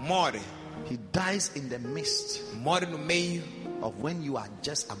 die, morre dies in the midst no meio of when you are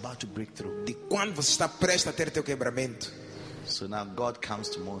just about to break through. de quando você está prestes a ter teu quebramento. So now God comes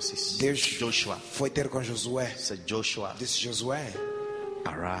to Moses. Deus Joshua foi ter com Josué, said, Joshua, disse: Josué,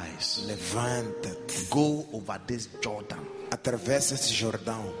 arise, levanta-te, go over this Jordan. atravessa esse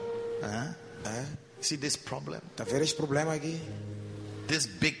Jordão. Huh? Hã? See this problem? Tá vendo este problema aqui? This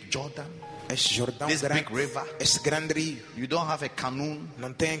big Jordan. Este Jordão This grande, big river. este grande rio, You don't have a canoe.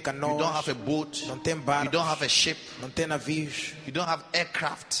 não tem You canoas, don't have a boat. não tem You barcos, don't have a ship. não tem navios, You don't have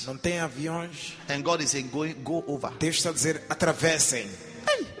aircraft. não tem aviões. And God is saying, go over. Deus está a dizer: atravessem.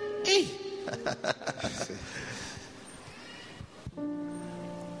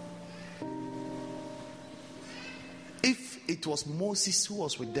 If it was Moses who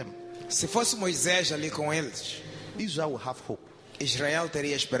was with them, Se fosse Moisés ali com eles, Israel will have hope. Israel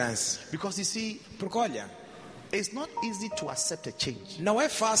teria esperança. Because you see, Porque olha, it's not easy to accept a change. não é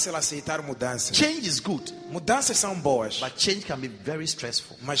fácil aceitar mudanças. Change is good, Mudanças são boas, but change can be very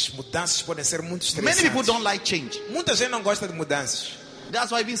stressful. mas mudanças podem ser muito Many people estressantes. don't like change. Muita gente não gosta de mudanças. That's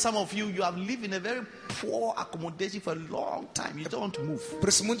why even some of you have lived in a very poor accommodation for a long time. You don't want to move. Por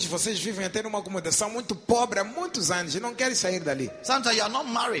isso muitos de vocês vivem a ter uma acomodação muito pobre há muitos anos e não querem sair dali. Sometimes you are not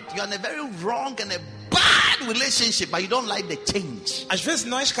married. You are in a very wrong and a bad relationship, but you don't like the change. Às vezes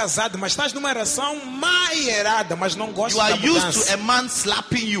não és casado, mas estás numa relação má e errada, mas não You gostas da are used to mudança. a man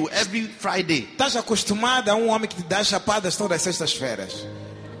slapping you every Friday. Estás acostumado a um homem que te dá chapadas todas as sextas-feiras.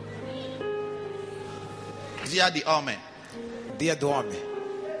 Dia de homem. Dia do homem.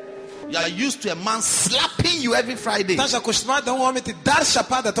 You are used to a man slapping you every Friday. Estás acostumado a um homem te dar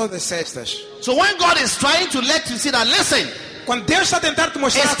chapada todas as sextas. So when God is trying to let you see that, listen, Quando Deus está a tentar te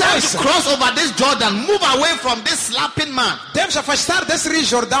mostrar it's a time to coisa, cross over this Jordan, move away from this slapping man, deves afastar desse Rio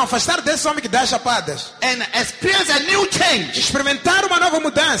Jordão, afastar desse homem que dá chapadas. and experience a new change. Experimentar uma nova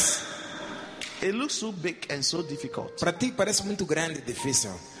mudança. It looks so big and so difficult. Para ti parece muito grande e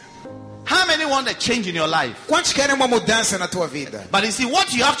difícil. How many want a change in your life? Quantos querem uma mudança na tua vida? But you see,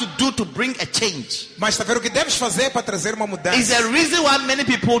 what you have to do to bring a change Mas está a ver o que deves fazer para trazer uma is mudança. the reason why many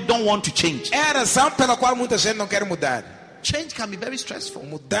people don't want to change. É a razão pela qual muita gente não quer mudar. Change can be very stressful.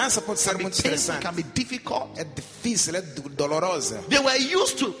 Mudança pode ser muito Painful, estressante. can be difficult. É difícil, é dolorosa. They were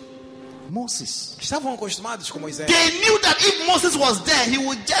used to Moses. Estavam acostumados com Moisés. They knew that if Moses was there, he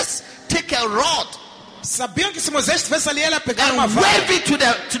would just take a rod Sabiam que se Moisés estivesse ali, ele ia pegar uma and vara wave it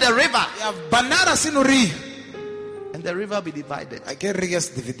to the river, e abanar assim no rio. and the river be divided, Aquele rio ia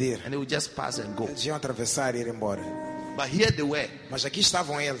se dividir. and they would just pass and go. Eles iam atravessar e ir embora. But here they were. Mas aqui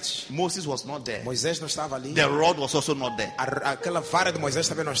estavam eles. Moses was not there. Moisés não estava ali. The rod was also not there. Aquela vara de Moisés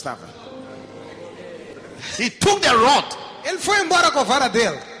também não estava. He took the rod Ele foi embora com a vara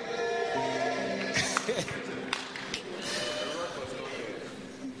dele.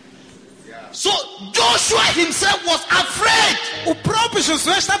 So Joshua himself was afraid. O próprio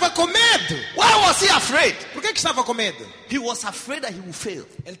Josué estava com medo. Why was he afraid? Por que estava com medo? He was afraid that he would fail.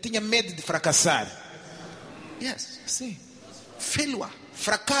 Ele tinha medo de fracassar. Yes. Sim. Failure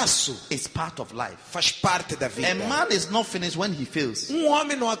Fracasso is part of life. faz parte da vida. A man is not finished when he fails.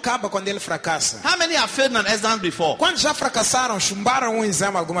 Homem não acaba quando ele fracassa. How many have failed an exam before? Quantos já fracassaram, chumbaram um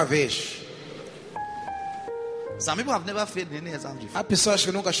exame alguma vez? Some people have never failed in any exam before. Há pessoas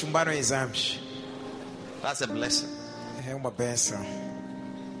que nunca chumbaram exames. That's a blessing. É uma bênção.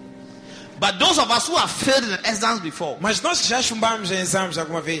 But those of us who have failed in exams before, Mas nós que já chumbamos em exames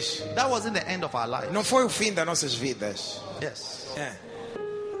alguma vez, that wasn't the end of our life. não foi o fim das nossas vidas. Yes. É.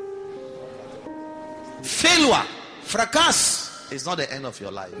 Failure Fracasso It's not the end of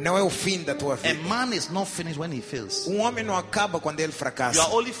your life. não é o fim da tua A vida. man is not finished when he fails. Homem não acaba quando ele You fracassa.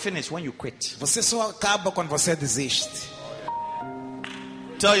 are only finished when you quit. Você só acaba quando você desiste.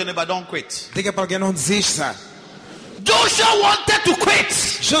 Tell your neighbor, don't quit. Diga para alguém, não desista. Joshua wanted to quit.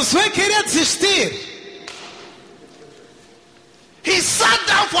 Josué queria desistir. He sat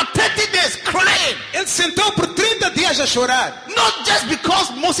down for 30 days crying. Ele sentou por 30 dias a chorar. Not just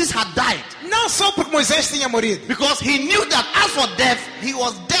because Moses had died. Não só porque Moisés tinha morrido. Because he knew that as for death, he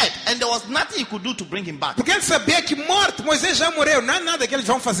was dead. And there was nothing he could do to bring him back. Porque ele sabia que morto, Moisés já morreu. Não há nada que eles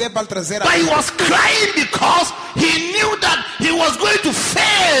vão fazer para trazer a But he was crying because he knew that he was going to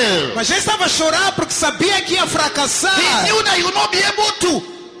fail. Mas ele estava a chorar porque sabia que ia fracassar. He knew that he would not be able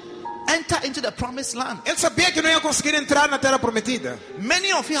to enter into the promised land. Ele sabia que não ia conseguir entrar na terra prometida.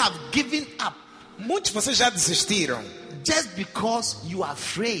 Many of you have given up Muitos de vocês já desistiram. just because you are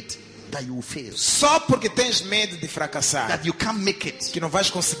afraid that you will fail, Só porque tens medo de fracassar. that you can't make it, Que não vais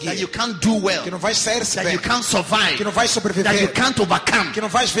that conseguir. you can't do well, Que não vais sair-se that bem. you can't survive, Que não vais that you sobreviver. can't overcome. Que não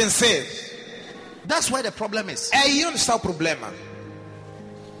vais vencer. That's where the problem is. É aí onde está o problema.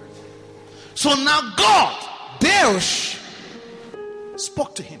 So now God Deus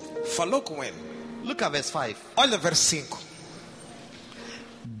spoke to him. falou com ele. Look at verse 5. Olha verso 5.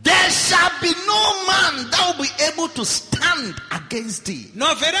 There shall be no man that will be able to stand against thee. Não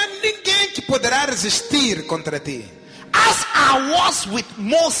haverá ninguém que poderá resistir contra ti. As I was with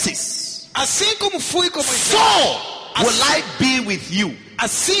Moses, Assim como fui com Moisés, so will I be with you.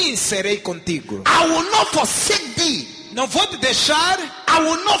 assim serei contigo. I will not forsake thee. Não vou te deixar, I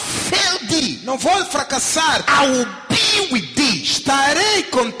will not fail thee. não vou fracassar. I will be with thee. Estarei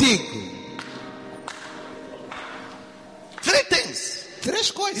contigo. Three things. Três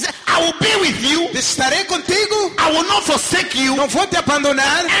He coisas. said, I will be with you. Estarei contigo, I will not forsake you. não vou te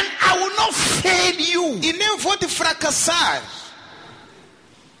abandonar And I will not fail you. e nem vou te fracassar.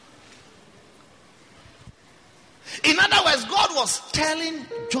 In other words, God was telling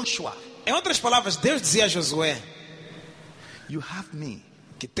Joshua, Em outras palavras, Deus dizia a Josué you have me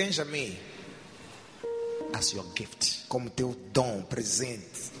que tens a mim as your gift. como teu dom,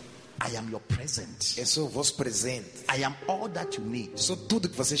 presente. I am your present. Eu sou o vosso presente. I am all that you need. Sou tudo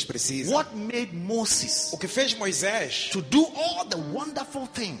que vocês precisam. What made Moses O que fez Moisés to do all the wonderful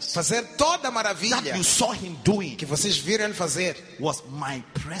things fazer toda a that maravilha you saw him doing que vocês viram ele fazer was my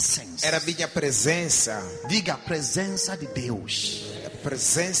presence. era a minha presença. Diga, presença de Deus. A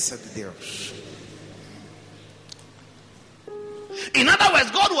presença de Deus. In other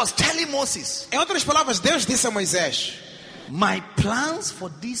words, God was telling Moses, Em outras palavras, Deus disse a Moisés: my plans for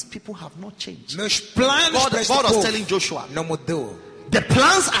these people have not changed. meus planos para este God was povo telling Joshua, não mudou. the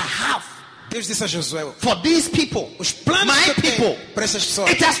plans I have Deus disse a Josué: for these people, os planos my que eu people, tenho para essas pessoas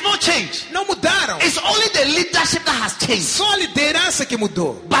it has not changed. não mudaram. It's only the leadership that has changed. Só a liderança que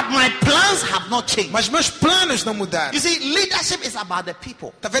mudou. But my plans have not changed. Mas meus planos não mudaram. You see, leadership is about the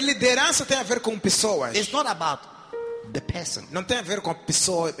people. Tá vendo? Liderança tem a ver com pessoas. It's not about the person. Não tem a ver com a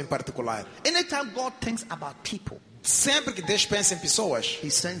pessoa em particular. Anytime God thinks about people, Sempre que Deus pensa em pessoas,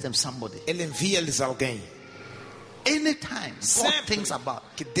 He sends them somebody. Ele envia-lhes alguém. Anytime God Sempre thinks about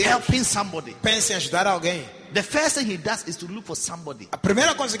que Deus helping somebody, pensa em ajudar alguém, the first thing He does is to look for somebody a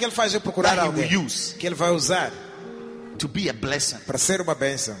primeira coisa que Ele faz é procurar that He alguém will use que Ele vai usar to be a blessing para ser uma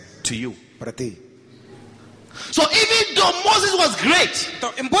bênção to you. para ti. So even though Moses was great,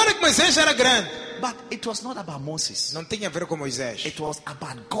 Então, embora que Moisés era grande, but it was not about Moses. não tinha a ver com Moisés. It was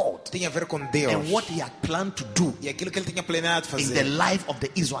about God Tinha a ver com Deus. and what He had planned to do E aquilo que Ele tinha planeado in the fazer life of the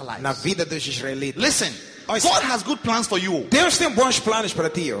na Israelites. vida dos israelitas. Listen, Listen. God has good plans for you. Deus tem bons planos para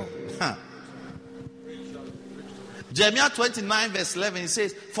ti. Huh. Jeremiah 29 verse 11, it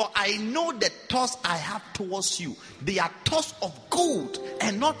says, for I know the thoughts I have towards you. They are thoughts of good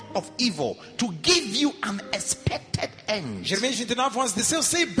and not of evil, to give you an expected end. Jeremias 29:11 diz: eu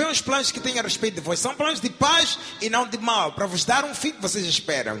sei bem os planos que tenho a respeito de vós. São planos de paz e não de mal, para vos dar um fim que vocês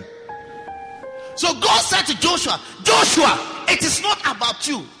esperam. So God said to Joshua, Joshua, it is not about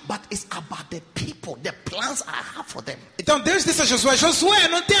you, but it's about the people, the plans I have for them. Então Deus disse a Josué: Josué,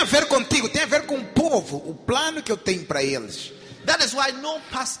 não tem a ver contigo, tem a ver com o povo, o plano que eu tenho para eles. That is why no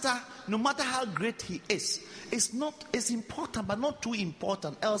pastor, no matter how great he is, it's important, but not too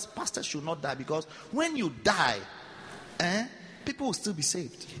important. Else, pastors should not die, because when you die, people will still be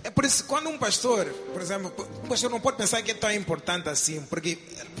saved. É por isso que quando um pastor, por exemplo, um pastor não pode pensar que é tão importante assim, porque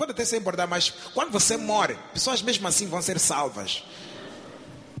pode até ser importante, mas quando você morre, pessoas mesmo assim vão ser salvas.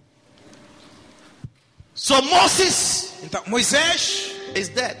 So Moses Então Moisés is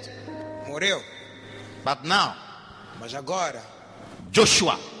dead, morreu, but now mas agora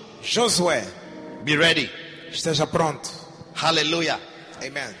Joshua, Josué, be ready. esteja pronto. Hallelujah.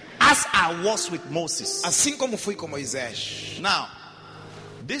 Amen. As I was with Moses. Assim como fui com Moisés. Now,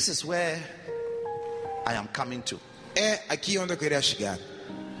 this is where I am coming to. É aqui onde eu queria chegar.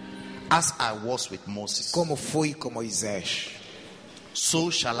 As I was with Moses, Como fui com Moisés, so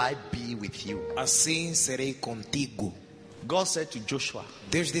shall I be with you. assim serei contigo. God said to Joshua,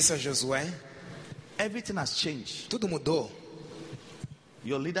 Deus disse a Josué, everything has changed. tudo mudou.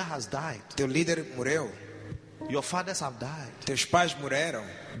 Your leader has died. Teu líder morreu. Your fathers have died. Teus pais morreram.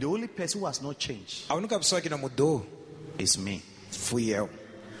 The only person who has not changed A única pessoa que não mudou is me. fui eu.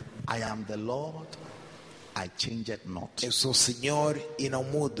 I am the Lord, I changed not. Eu sou o Senhor e não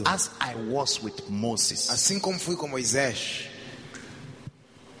mudo. As I was with Moses, Assim como fui com Moisés,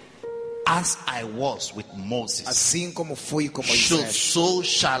 as I was with Moses, assim como fui com so, Moisés, so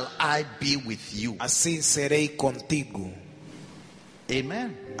shall I be with you. assim serei contigo.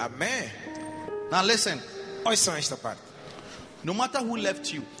 Amen. Amém? Now listen, Ouçam esta parte. no matter who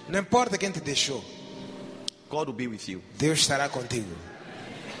left you, Não importa quem te deixou, God will be with you. Deus estará contigo.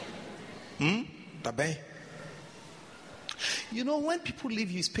 Tá bem? You know, when people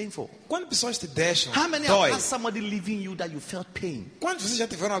leave you, it's painful. Quando pessoas te deixam, How many have dói. had somebody leaving you that you felt pain? Quantos vocês já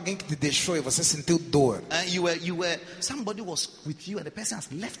tiveram alguém que te deixou e você sentiu dor? Somebody was with you and the person has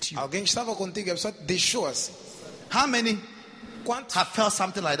left you. Alguém estava contigo e a pessoa te deixou assim. How many Quantos have felt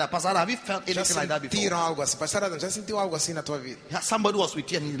something like that? Pastor, have you felt já anything like that sentiram before? algo assim? Pastor Adam, já sentiu algo assim na tua vida? Somebody was with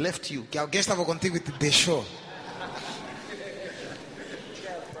you and he left you. Que alguém estava contigo e te deixou?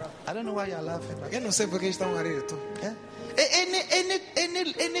 I don't know why you're laughing. But Eu não sei por que estão a rir. yeah.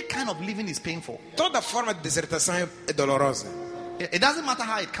 Any kind of living is painful. Toda forma de desertação é dolorosa. It doesn't matter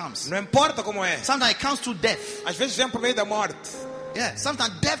how it comes. Não importa como é. Sometimes it comes through death. Às vezes vem por meio da morte. Yeah.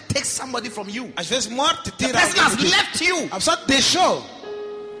 Sometimes death takes somebody from you. Às vezes morte The tira person alguém has de ti. left you. A pessoa te deixou.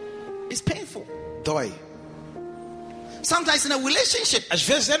 It's painful. Dói. Sometimes in a relationship, Às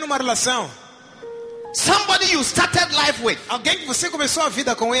vezes é numa relação. somebody you started life with, Alguém que você começou a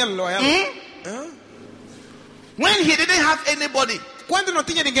vida com ele ou ela. Hã? when he didn't have anybody, Quando não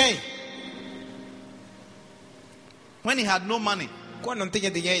tinha ninguém. when he had no money, Quando não tinha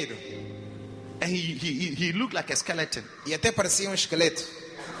dinheiro. and he looked like a skeleton, E até parecia um esqueleto.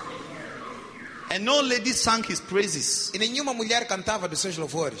 and no lady sang his praises. E nenhuma mulher cantava dos seus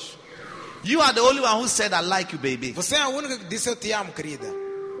louvores. You are the only one who said, I like you, baby. Você é a única que disse eu te amo, querida.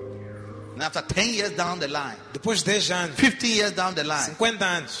 And after 10 years down the line, Depois de 10 anos, 15 years down the line, 50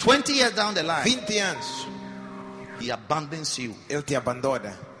 anos, 20 years down the line, 20 anos, he abandons you ele te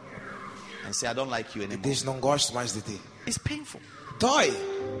abandona. and say, I don't like you E anymore. diz, não gosto mais de ti. It's painful. Dói.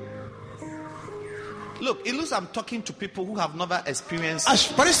 Look, it looks I'm talking to people who have never experienced.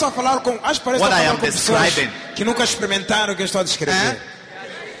 Parece estar a falar com, What I falar am com pessoas describing. que nunca experimentaram o que eu estou a descrever.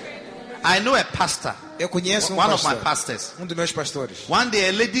 I know a pastor, Eu conheço one of pastor, my pastors. dos meus pastores. One day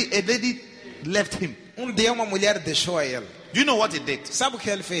a lady left him. Dia uma mulher deixou a ele. Do you know what he did? Sabe o que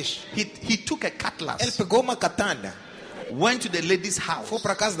ele fez? He took a Ele cutlass, pegou uma katana, went to the lady's house foi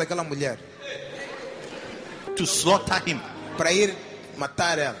para a casa daquela mulher to slaughter him. para ir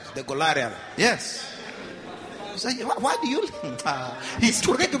matar ela, degolar ela. Yes. So, why do you? He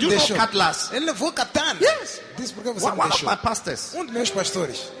Por took que que do me you know deixou? cutlass. Ele levou a katana. Yes. Disse por que você One me of deixou? my pastors. Dos meus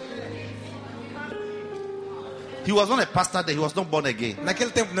pastores. He was not a pastor then. He was not born again. Naquele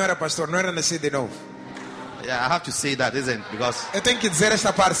tempo não era pastor, não era nascido de novo. Yeah, I have to say that, isn't it? Because Eu tenho que dizer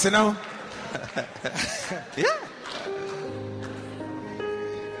esta parte, senão yeah.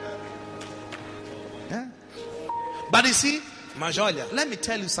 Yeah. But you see, mas olha, let me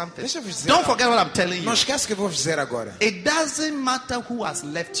tell you something. deixa eu vos dizer. Don't algo. forget what I'm telling you. Não esquece o que eu vou vos dizer agora. It doesn't matter who has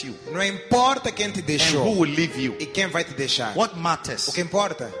left you Não importa quem te and who deixou will leave you. e quem vai te deixar. What matters O que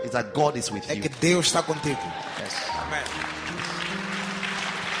importa is that God is with é you. que Deus está contigo. Yes. Amém.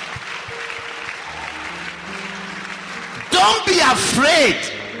 Don't be afraid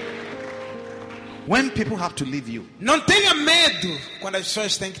when people have to leave you. Não tenha medo quando as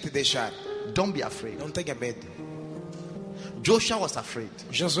pessoas têm que te deixar. Don't be afraid. Não tenha medo. Joshua was afraid.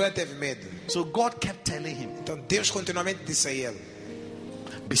 Josué teve medo. So God kept telling him, Então Deus continuamente disse a ele: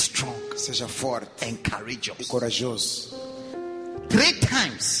 be strong seja forte and e courageous. corajoso. 3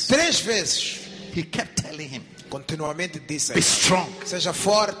 times 3 vezes he kept telling him, continuamente disse a be ele: strong, seja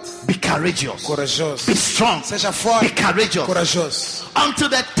forte, be courageous. corajoso. Be strong, Seja forte, be courageous. corajoso. Until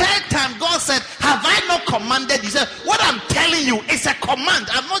the 3rd time, God said, have I not commanded? He said, what I'm telling you is a command.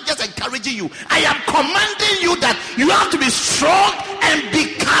 I'm not just encouraging you. I am commanding you that you have to be strong and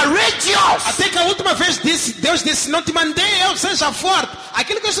be courageous. Até que a última vez Deus disse: não te mandei eu, seja forte.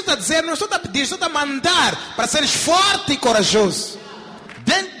 Aquilo que eu estou a dizer, não estou a pedir, estou a mandar para seres forte e corajoso.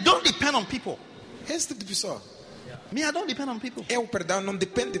 Then don't depend on people. Esse tipo de pessoa. Me, I don't depend on people. O perdão não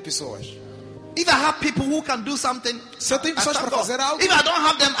depende de pessoas. If I have people who can do something, Se eu tenho I pessoas thank para God. fazer algo, If I don't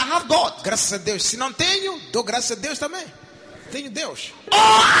have them, I have God. graças a Deus. Se não tenho, dou graças a Deus também. Tenho Deus.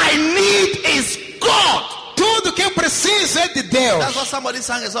 All I need is God. Tudo que eu preciso é de Deus. That's what somebody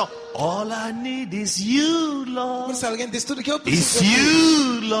sang a song. All I need is you, Lord. Se alguém diz tudo que eu It's preciso.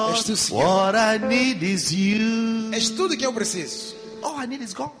 you, Lord. És tu, Senhor. What I need is you. És tudo que eu preciso. All I need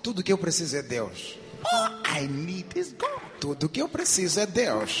is God. Tudo que eu preciso é Deus. All I need is God. Tudo que eu preciso é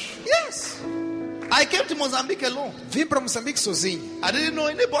Deus. Yes. I came to Mozambique alone. Vim para Moçambique sozinho. I didn't know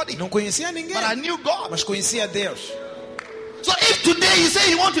anybody, Não conhecia ninguém, but I knew God. mas conhecia Deus. So if today you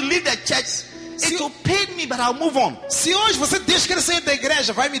say you want to leave the church, it will pain me, but I'll move on. Se hoje você diz que quer sair da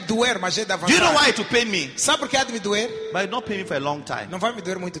igreja, vai me doer, mas é da Do you know vontade. why it will pain me? Sabe por que há de me doer? But it will not pain me for a long time. Não vai me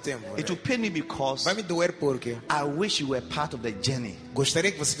doer muito tempo. It will pain me because Vai me doer porque I wish you were part of the journey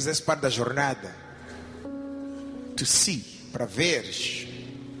gostaria que você fizesse parte da jornada to see para ver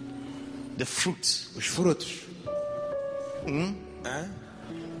the fruits os frutos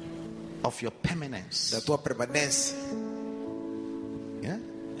of your permanence. da tua permanência. Yeah?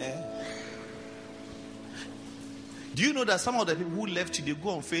 É. Do you know that some of the people who left you, they go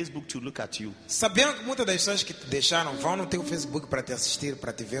on Facebook to look at you? Sabiam que muitas das pessoas que te deixaram vão no teu Facebook para te assistir,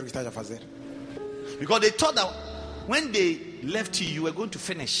 para te ver o que estás a fazer? Because they thought that when they left you, you were going to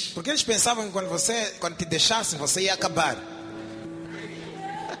finish. Porque eles pensavam que quando te deixassem, você ia acabar.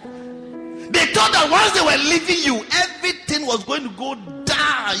 They thought that once they were leaving you, everything was going to go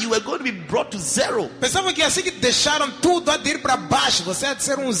down. You were going to be brought to zero. Pensavam que assim que te deixaram, tudo há de ir para baixo, você há de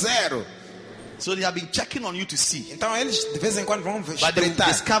ser um zero. So they have been checking on you to see. Então eles de vez em quando vão But they espreitar,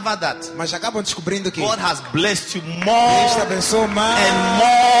 discover that mas acabam descobrindo que God has blessed you Deus te more abençoou mais and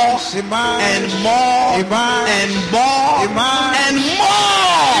more e mais and more e mais and more e mais and e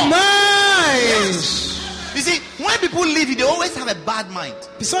more. mais. You see, when people leave you, they always have a bad mind.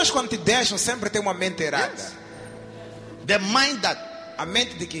 Pessoas quando te deixam sempre têm uma mente errada. Yes. The mind that A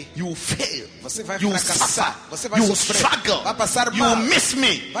mente de que you will fail, você vai you will fracassar, suffer, você vai you will sofrer, struggle, vai passar you will mal, miss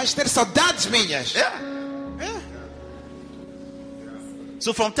me. vais ter saudades minhas. Yeah. É.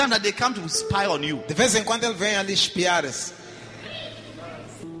 So from time that they come to spy on you, De vez em quando ele vem ali espiar-se.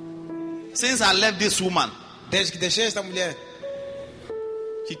 since I left this woman, Desde que deixei esta mulher,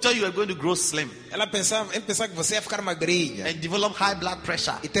 she thought you were going to grow slim ele pensava que você ia ficar magrinha and develop high blood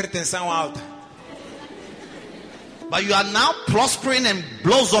pressure. e ter tensão alta. But you are now prospering and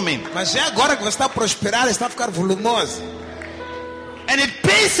blossoming. Mas é agora que você está a prosperar, está a ficar volumosa. And it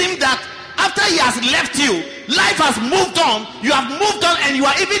pains him that after he has left you, life has moved on. You have moved on and you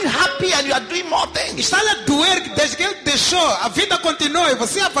are even happy and you are doing more things. Está-lhe a doer que desde que ele te deixou, a vida continua e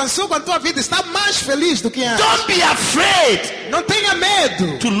você avançou com a tua vida, está mais feliz do que antes. Don't be afraid Não tenha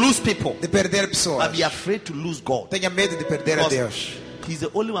medo to lose people, de perder pessoas. but be afraid to lose God. Tenha medo de perder a Because Deus. He's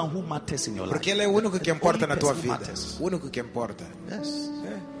the only one who matters in your life. Porque Ele é o único que importa na tua person who vida. matters. O único que importa. Yes.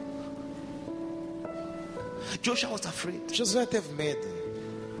 Joshua was afraid Josué teve medo,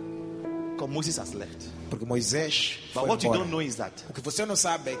 because Moses has left. porque Moisés But foi what you embora. don't know is that O que você não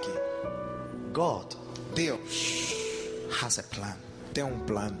sabe é que God Deus has a plan tem um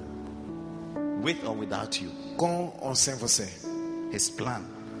plano, with or without you. com ou sem você. His plan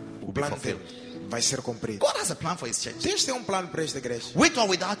will O be plano dele fulfilled. vai ser cumprido. God has a plan for his church. Deus tem um plano para esta igreja. With or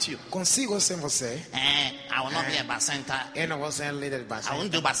without you. Consigo ou sem você. I will not be a bacenta. Eu não vou ser líder de I bastante. won't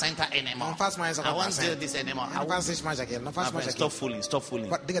do bacenta anymore. Não faço mais I essa won't do coisa. this anymore. Eu não faço isso mais aquilo. Não faço mais aquilo. Stop fooling. Stop fooling.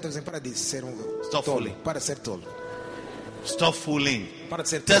 Diga a Deus, para de ser um Stop tolo. fooling. Para de ser tolo. Stop fooling. Para de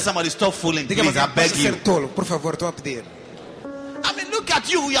ser Tell tolo. somebody stop fooling, Diga please. I para para beg de you. ser tolo. Por favor, estou a pedir. I mean, look at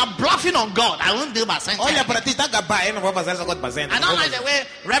you. You are bluffing on God. I won't do bacenta. Olha para ti, está a gabar. Eu não vou fazer essa coisa de bastante. I don't like the way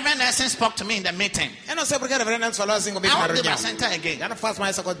Reverend Nelson spoke to me in the meeting. Eu não sei porque a Reverendo Nelson falou assim comigo I na won't do reunião. bacenta again. Eu não faço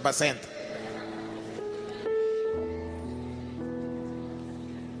mais essa coisa de bastante.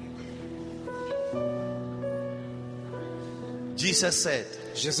 Jesus said,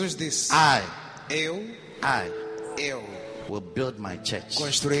 Jesus disse: Eu I will build my church.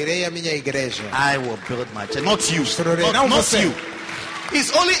 construirei a minha igreja. I will build my church. Not you. Construirei, Not, não not você. you.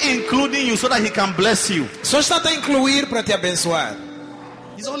 He's only including you so that he can bless you. Só está a incluir para te abençoar.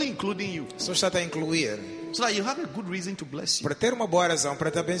 He's only including you Só está a incluir so that you have a good reason to bless you. para ter uma boa razão para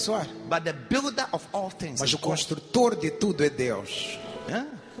te abençoar. But the builder of all things Mas is o God. construtor de tudo é Deus. Yeah.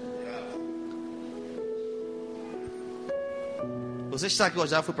 Você está aqui ou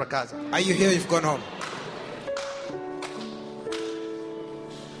já foi para casa? Are you here? You've gone home.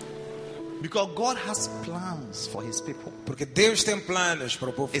 Because God has plans for his people. Porque Deus tem planos para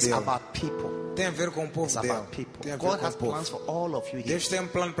o povo It's dele. about people. Tem a ver com o povo It's dele. about people. Tem a ver God com has o povo. plans for all of you here. Deus tem um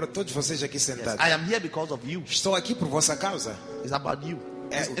plano para todos vocês aqui Yes, sentados. I am here because of you. Estou aqui por vossa causa. It's about you.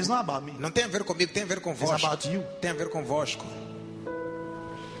 É, It's not about me. Não tem a ver comigo, tem a ver convosco. It's about you. Tem a ver convosco.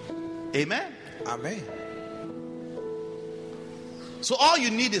 Amen. Amém. So all you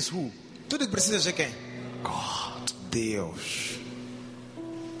need is who? Tudo que precisas é quem? God. Deus.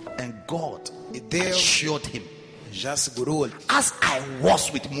 And God E Deus assured him, já segurou ele. as I was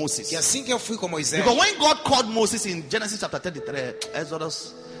with Moses. E assim que eu fui com Moisés. Because when God called Moses in Genesis chapter 33,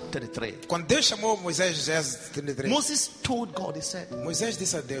 Exodus 33, Quando Deus chamou Moisés em Gênesis 33, Moses told God, he said, Moisés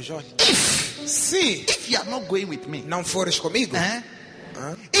disse a Deus, olha, if you are not going with me, não fores comigo,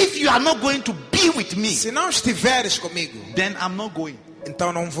 if you are not going to be with me, se não estiveres comigo, then I'm not going.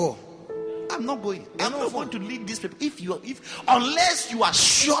 então não vou. I'm not going. I'm not going to lead these people unless you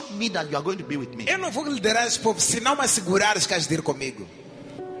assured me that you are going to be with me. Eu não vou liderar esse povo se não me assegurares que has de ir comigo.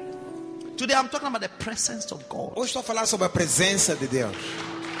 Today I'm talking about the presence of God. Hoje estou a falar sobre a presença de Deus.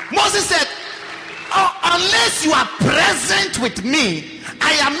 Moses said, unless you are present with me,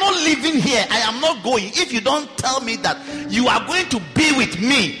 I am not living here. I am not going. If you don't tell me that you are going to be with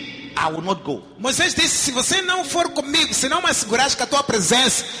me, I will not go. Moisés disse, se você não for comigo, se não me assegurares que a tua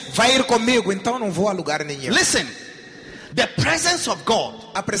presença vai ir comigo, então não vou a lugar nenhum. Listen, the presence of God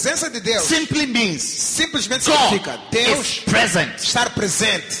A presença de Deus simply means simplesmente God significa Deus is present. estar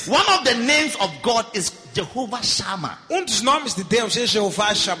presente. One of the names of God is Jehovah Shammah. Dos nomes de Deus é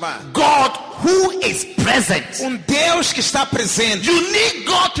Jeová Shammah. God who is present. Deus que está presente. You need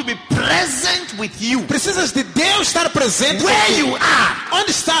God to be present with you. Precisas de Deus estar presente. Where contigo. you are,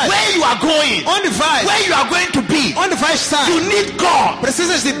 Onde estás? where you are going, Onde vais? where you are going to be. Onde vais estar? You need God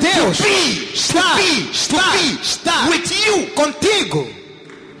Precisas de Deus to be estar with you. contigo.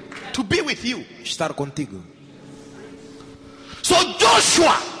 To be with you. Estar contigo. So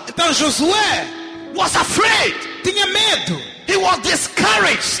Joshua Então Josué was afraid. tinha medo. He was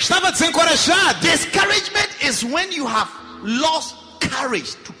discouraged. Estava desencorajado. Discouragement is when you have lost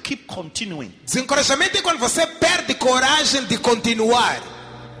courage to keep continuing. Desencorajamento é quando você perde coragem de continuar.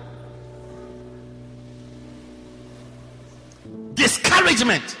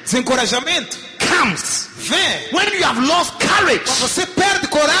 Discouragement Desencorajamento comes vem when you have lost courage quando você perde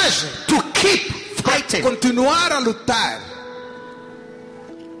coragem to keep fighting. continuar a lutar.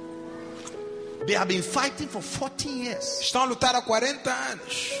 They have been fighting for 40 years. Estão a lutar há 40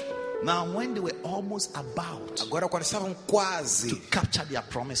 anos. Now, when they were almost about Agora, quando estavam to quase capture their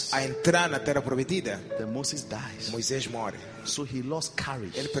promise, a entrar na terra prometida, then Moses dies. Moisés morre. So he lost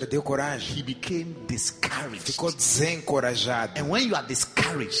courage. Ele perdeu coragem. He became discouraged. Ficou desencorajado. And when you are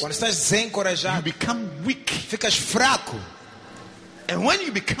discouraged, Quando estás you desencorajado, become weak. ficas fraco. And when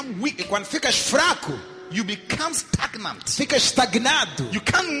you become E weak, quando ficas fraco, you become stagnant. ficas estagnado. You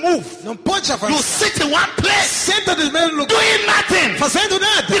can't move. Não podes You avançar. sit in one place Senta no mesmo lugar, doing nothing fazendo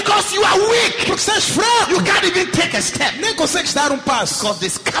nada. because you are weak. Porque estás fraco. You can't even take a step Nem consegues dar passo. because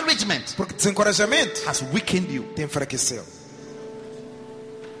discouragement Porque desencorajamento has weakened you. te enfraqueceu.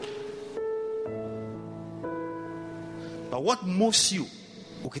 But what moves you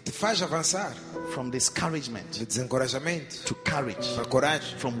O que te faz avançar from discouragement de desencorajamento to courage, para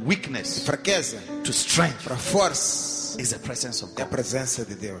coragem, from weakness fraqueza to strength, para força is the presence of é a God. presença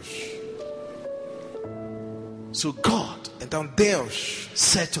de Deus. So God Então Deus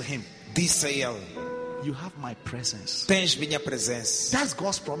said to him, disse a ele: you have my presence. tens minha presença. That's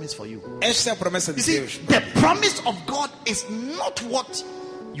God's promise for you. Esta é a promessa You de see, Deus. the promise of God is not what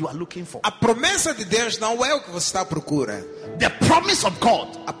you are looking for. A promessa de Deus não é o que você está à procura. The promise of God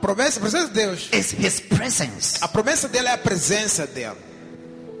A presença de Deus, is his presence. a promessa dele é a presença dele.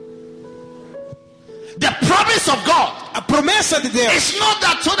 The promise of God A promessa de Deus is not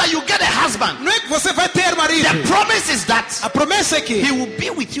that so that you get a husband. não é que você vai ter marido. The promise is that A promessa é que he will be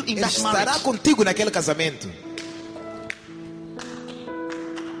with you in ele that estará marriage. contigo naquele casamento.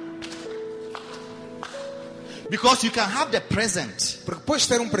 Because you can have the present Porque podes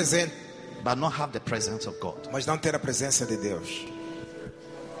ter presente, but not have the presence of God. mas não ter a presença de Deus.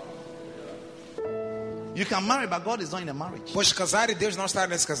 You can marry but God is not in the marriage. Podes casar e Deus não estar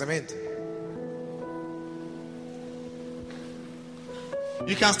nesse casamento.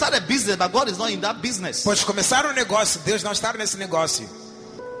 You can start a business but God is not in that business. Podes começar um negócio, Deus não estar nesse negócio.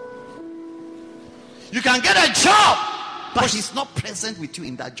 You can get a job but he's not present with you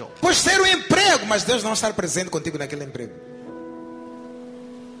in that job. Podes ter um emprego, mas Deus não estar presente contigo naquele emprego.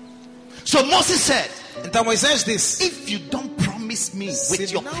 So Moses said, Então Moisés disse: if you don't promise promise me Se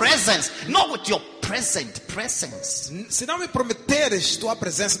with your não- presence, not with your presence. Se não me prometeres tua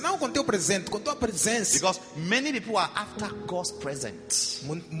presença, não com teu presente, com tua presença. Because many people are after God's presence,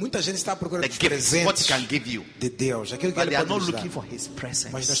 Muita gente está à procura the dos gift, what presentes He can give you, de Deus, aquilo que but Ele they are pode not nos dar. looking for His Mas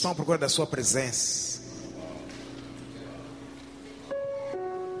não presence. estão à procura da sua presença.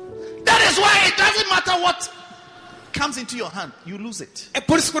 That is why it doesn't matter what comes into your hand, you lose it. É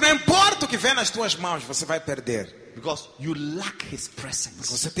por isso que não importa o que vem nas tuas mãos, você vai perder. Because you lack His presence.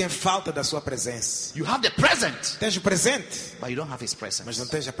 Você tem falta da sua presença. You have the present, Tens o presente, but you don't have His mas não presence.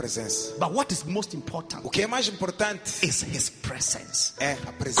 tens a presença. But what is most important O que é mais importante is His presence. é a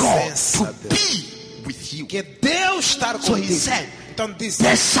God presença to de be with you. que é Deus estar So He contigo. said, Então disse,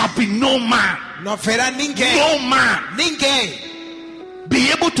 there shall be no man, não haverá ninguém, no man ninguém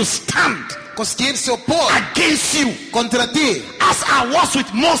be able to stand conseguir se opor against you contra ti. as I was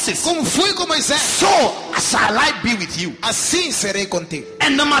with Moses. Como fui com Moisés, So shall I be with you. assim serei contigo.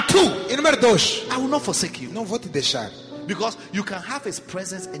 And number 2, E número 2, I will not forsake you. não vou te deixar. Because you can have His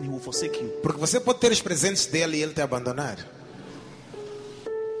presence and He will forsake you. Porque você pode ter os presentes dele e ele te abandonar.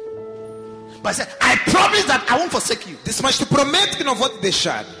 But I said, I promise that I won't forsake you. Disse, mas te prometo que não vou te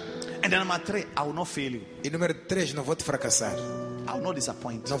deixar. And then number 3, I will not fail you. E número 3, não vou te fracassar. I will not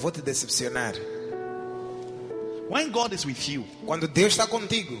disappoint you. Não vou te decepcionar. When God is with you, Quando Deus está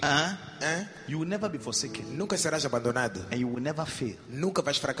contigo, uh-huh, you will never be forsaken nunca serás abandonado. and you will never fail. Nunca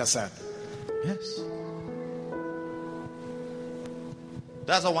vais fracassar. Yes.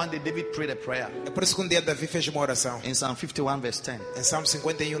 That's why one day David prayed a prayer É por isso que um dia Davi fez uma oração. in Psalm 51 verse 10. Em Salmo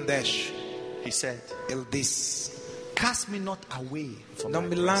 51, 10, He said, ele disse, cast me not away from não thy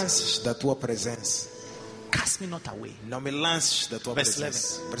me presence. lances da tua presença. Cast me not away. Não me lances da tua Verse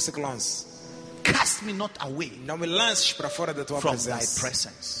presença. Versículo 11. Cast me not away Não me lances para fora da tua from thy presença.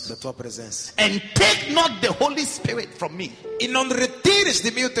 presence. Da tua presença. And take not the Holy Spirit from me. E não retires de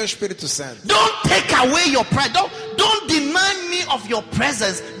mim o teu Espírito Santo. Don't take away your presence. Don't deny me of your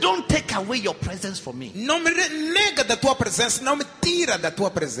presence. Don't take away your presence from me. Não me nega da tua presença. Não me tira da tua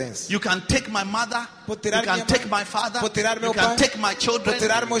presença. You can take my mother. Pode You tirar can minha take mãe. my father. Pode tirar You meu can pai. take my children. Pode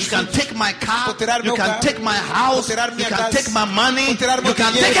tirar meus You can filhos. take my car. Pode tirar You meu can carro. take my house. Pode tirar You minha can casa. take my money. Pode tirar meu You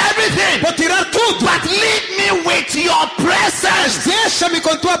can dinheiro. take everything. Pode tirar tudo. But leave me with your presence. Deixa-me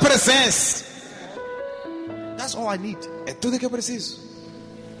com tua presença. That's all I need. É tudo que eu preciso.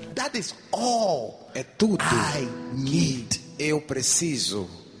 That is all É tudo I need. que eu preciso.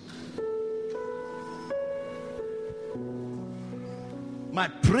 My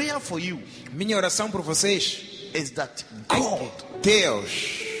prayer for you Minha oração por vocês is that é God que Deus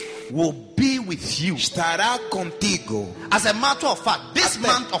will be with you. estará contigo. As a matter of fact, this Até-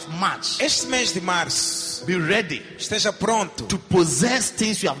 month of March, Este mês de março, be ready esteja pronto to possess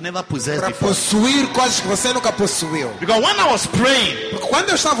things you have never possessed para before. possuir coisas que você nunca possuiu. Because when I was praying, Porque quando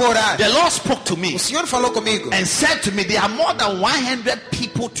eu estava a orar, the Lord spoke to me o Senhor falou comigo. and said to me, there are more than 100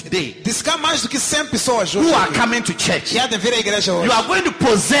 people today Disse que há mais do que 100 pessoas who hoje are aqui coming to church. que há de vir à igreja hoje. You are going to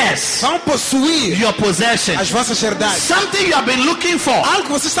possess Vão possuir your possession. as vossas herdades. Something you have been looking for. Algo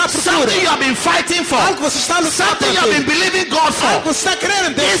que você está à procura. Something you have been fighting for. Algo que você está lutando Something you para have been ter. believing God Algo for. que você está querendo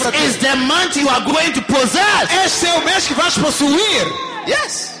em Deus This para is ter. the month you are going to possess. Este é o mês que vais possuir.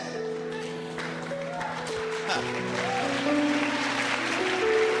 Yes.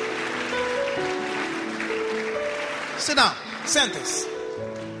 Sit down. Senta-se.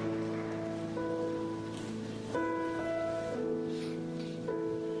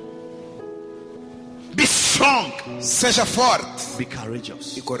 Be strong. Seja forte Be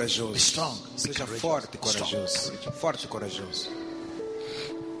courageous. e corajoso. Be strong. Be Seja courageous. forte e Strong, corajoso. courageous. Forte e corajoso.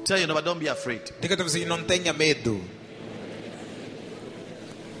 Tell your neighbor, don't be afraid. Diga a você, não tenha medo.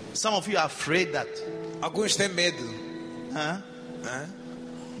 Some of you are afraid that Alguns têm medo huh, hein,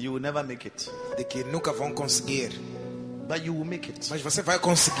 you will never make it. de que nunca vão conseguir. But you will make it. Mas você vai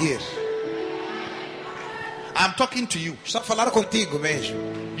conseguir. I'm talking to you. Estou a falar contigo mesmo.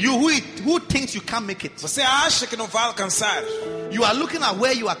 You who thinks you can't make it. Você acha que não vai alcançar? You are looking at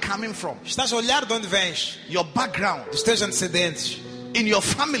where you are coming from. Estás a olhar de onde vens, Your background. dos teus antecedentes, In your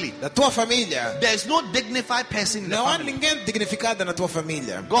family. da tua família. There is no dignified person in the Não há family. ninguém dignificado na tua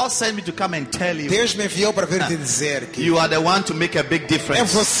família. God sent me to come and tell you. Deus me enviou para vir te dizer que You are the one to make a big é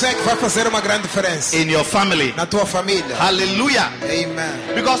difference você que vai fazer uma grande diferença in your family. na tua família. Hallelujah.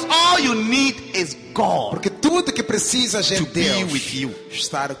 Amen. Because all you need is God Porque tudo que precisas é to be Deus with you.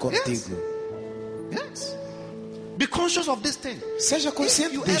 estar contigo. Yes. Be conscious of this thing. Seja If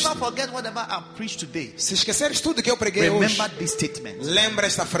consciente you disto. ever forget whatever I preached today, Se esqueceres tudo que eu preguei hoje, remember this statement. lembra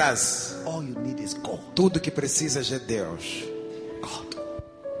esta frase. All you need is God. Tudo que precisas é Deus. God.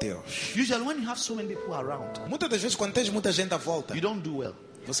 Deus. Usually when you have so many people around, Muitas das vezes quando tens muita gente à volta, you don't do well.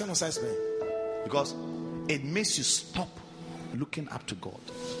 você não sai bem. Because it makes you stop looking up to God.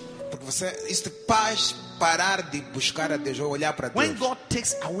 Porque isso te faz parar de buscar a Deus ou olhar para When Deus. God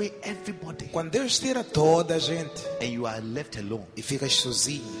takes away everybody Quando Deus tira toda a gente and you are left alone, e ficas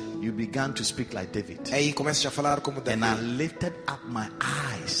sozinho, you began to speak like David. aí começas a falar como And I Davi. lifted up my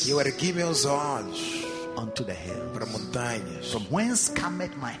eyes Eu ergui meus olhos unto the hills. para montanhas. From whence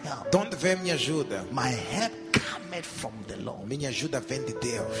cometh my help? De onde vem minha ajuda? My help cometh from the Lord. Minha ajuda vem de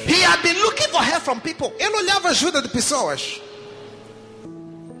Deus. He had been looking for help from people. Ele olhava a ajuda de pessoas.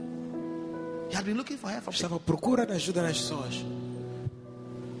 He had been looking for help from people. Estava procurando ajuda nas pessoas.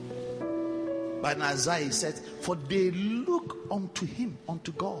 But in Isaiah he said, for they look unto him,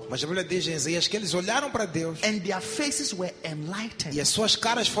 unto God, Mas a Bíblia diz em Isaías que eles olharam para Deus and their faces were enlightened, e as suas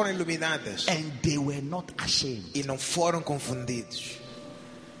caras foram iluminadas and they were not ashamed. e não foram confundidos.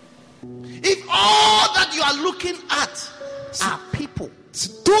 If all that you are looking at are people, Se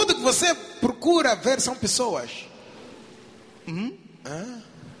tudo que você procura ver são pessoas,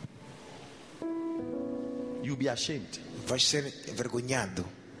 you'll be ashamed. vais ser envergonhado,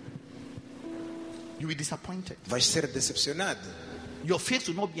 You'll be disappointed. vais ser decepcionado. Your face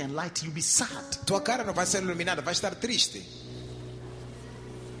will not be enlightened. You'll be sad. Tua cara não vai ser iluminada, vai estar triste.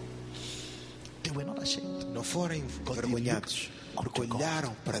 They were not ashamed. Não foram envergonhados porque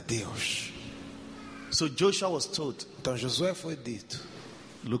olharam para Deus. So Joshua was told, Então Josué foi dito: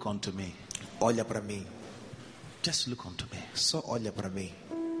 look unto me. olha para mim, Just look unto me. só olha para mim,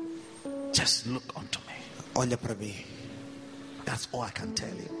 Just look unto me. olha para mim. That's all I can tell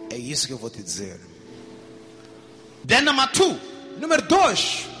you. É isso que eu vou te dizer. Then number 2, Número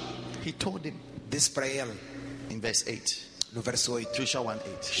 2, he told him disse para ele in verse 8, no verso 8, Joshua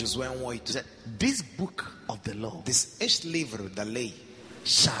 1:8. Josué He 1:8, said, this book of the law diz: este livro da lei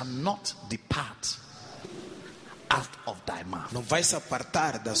shall not depart out of thy mouth, não vai se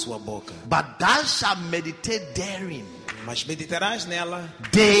apartar da sua boca, but thou shalt meditate therein mas meditarás nela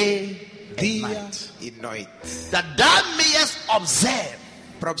day and dia night, e noite, that thou mayest observe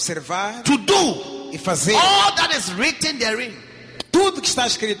para observar to do e fazer all that is written therein. tudo que está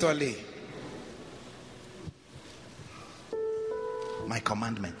escrito ali. My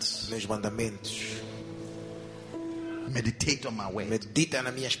commandments. Meus mandamentos. Meditate on my word. Medita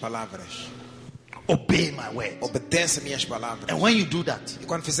nas minhas palavras. Obey my word. Obedece as minhas palavras. And when you do that, E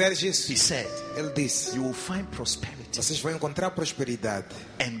quando fizeres isso, he said, ele disse: you will find prosperity vocês vão encontrar prosperidade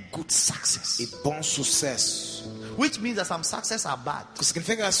and good success. e bom sucesso. Which means that some success are bad. O que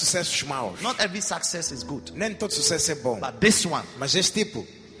significa sucessos maus. Not every success is good. Nem todo sucesso é bom. But this one, Mas este tipo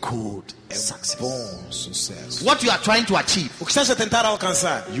good é success. bom sucesso. What you are trying to achieve, O que estás a tentar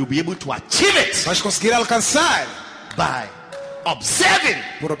alcançar, you'll be able to achieve it vais conseguir alcançar by observing,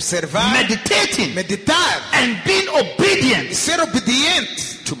 por observar, meditating, meditar and being e obedient ser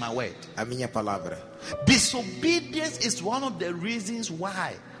obediente to my word. à minha palavra. Disobedience is one of the reasons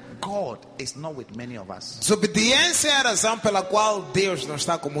why God is not with many of us. Desobediência é a razão pela qual Deus não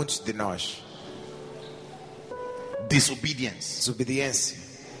está com muitos de nós. Disobedience. Desobediência.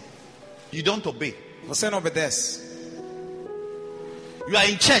 You don't obey. Você não obedece. You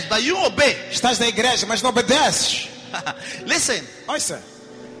are in church, but you obey. Estás na igreja, mas não obedeces. Listen, Ouça,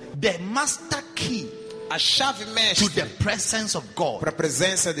 the master key a chave to mestre the presence of God para a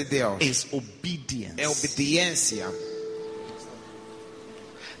presença de Deus is obedience. é obediência.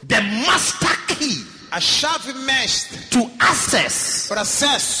 The master key A chave mestre to access para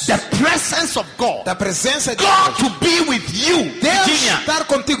acesso the presence of God, da presença de God Deus, to be with you, Deus Virginia, estar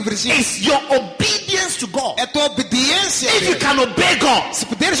contigo, Virgínia, is your obedience to God. é tua obediência a If you Deus. can obey God, Se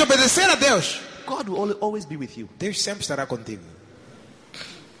puderes obedecer a Deus, God will always be with you. Deus sempre estará contigo.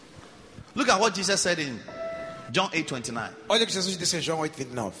 Look at what Jesus said in John 8:29. Olha o que Jesus disse em João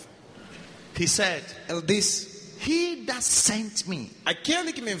 8:29. He said, Ele disse: he that sent me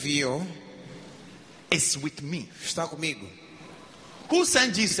aquele que me enviou is with me. está comigo. Who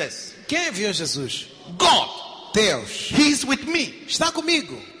sent Jesus? Quem enviou Jesus? God. Deus. He is with me. Está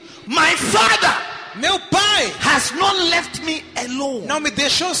comigo. My Father Meu Pai has not left me alone. não me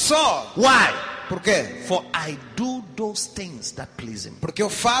deixou só. Why? Por quê? For I do those things that please him. Porque eu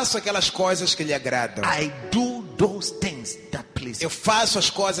faço aquelas coisas que lhe agradam. I do those things that please Eu him. faço as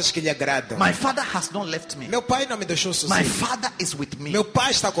coisas que lhe agradam. My Father has not left me. Meu Pai não me deixou My sozinho. Father is with me. Meu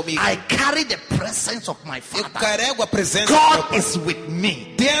Pai está comigo. I carry the presence of my Eu Father. carrego a presença do meu God Pai. is with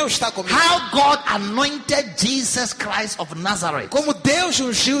me. Deus está comigo. How God anointed Jesus Christ of Nazareth Como Deus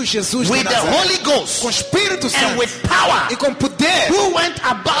ungiu Jesus de with the Nazaré, Holy Ghost com Espírito and Santo with power, e com poder, who went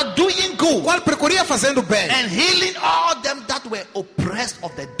about doing good qual percorria fazendo bem and healing all them that were oppressed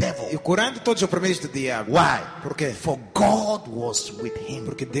of the devil. E curando todos os oprimidos do diabo. Why? Por quê? For God was with him.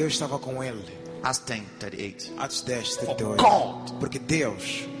 Porque Deus estava com ele. Acts 10:38. Atos 10, For 38. God Porque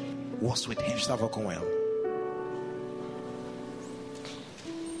Deus was with him. estava com ele.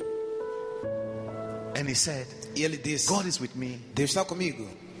 And he said, E ele disse: God is with me Deus está comigo.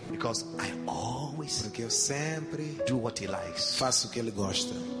 because I always Porque eu sempre do what he likes. faço o que ele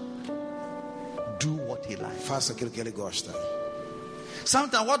gosta. Do what he likes. Faço aquilo que ele gosta.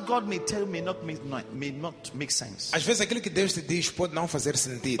 Sometimes what God may tell may not make sense. Às vezes aquilo que Deus te diz pode não fazer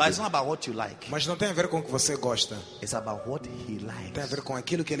sentido. But it's not about what you like. Mas não tem a ver com o que você gosta. It's about what he likes. Tem a ver com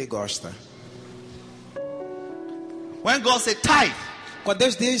aquilo que ele gosta. When God said tithe, Quando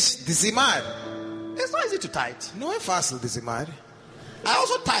Deus diz dizimar, it's not easy to tithe. não é fácil dizimar. I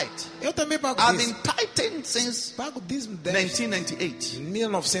also tithe. Eu também pago I've been dízimo. tithing since Pago dízimo desde 1998.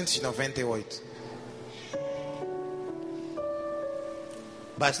 1998.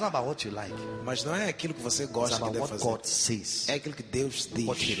 But it's not about what you like. Mas não é aquilo que você It's gosta que about deve what fazer. God says. É aquilo que Deus diz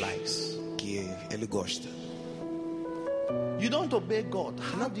What he likes. que ele gosta. You don't obey God.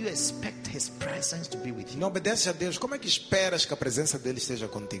 How do you expect his presence to be with you? Não obedeces a Deus, como é que esperas que a presença dele esteja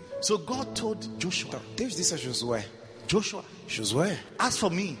contigo? So God told Joshua, Então, Deus disse a Josué: Joshua, Josué, as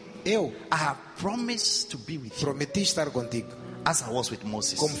for me, eu I have promised to be with you prometi estar contigo, as I was with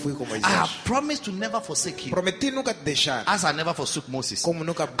Moses. como fui com I Moisés. have promised to never forsake you Prometi nunca te deixar, as I never forsook Moses. como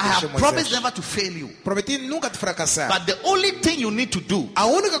nunca I deixei have promised Moisés. never to fail you. Prometi nunca te fracassar. But the only thing you need to do A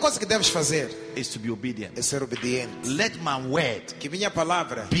única coisa que deves fazer is to be obedient. é ser obediente. Let my word Que minha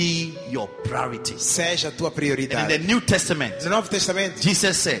palavra be your priority. seja a tua And in prioridade. the New Testament, No Novo Testamento,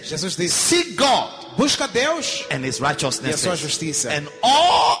 Jesus said, Jesus disse: seek God busca Deus and his e a righteousness, sua justiça, and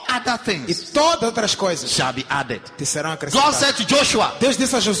all other e things todas outras coisas shall be added. te serão God acrescentadas. said to Joshua, Deus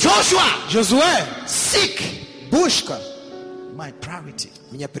disse a Josué: Joshua, Josué, seek busca my priority,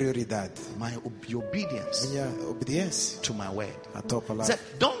 minha prioridade, my obedience minha obediência to my word. à tua He palavra. said,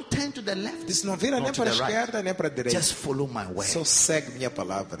 don't turn to the left, Disse: não vira nem not to para a the right. esquerda nem para a direita. Just follow my word, Só segue minha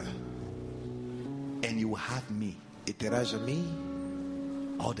palavra and you will have me e terás a mim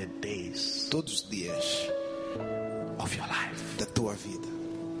all the days todos os dias of your life. da tua vida.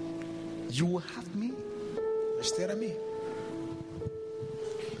 You will have me. Mas ter a mim.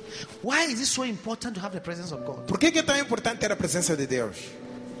 Why is it so important to have the presence of God? Por que é tão importante ter a presença de Deus?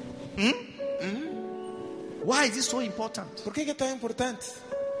 Why is it so important? Por que é tão importante?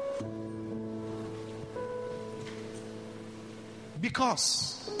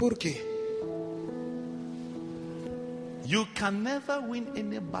 Because Por quê? you can never win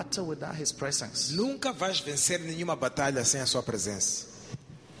any battle without his presence. Nunca vais vencer nenhuma batalha sem a sua presença.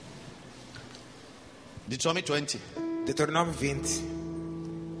 Deuteronomy 20, Deuteronômio 20,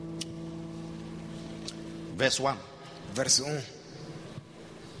 verse 1. verso 1.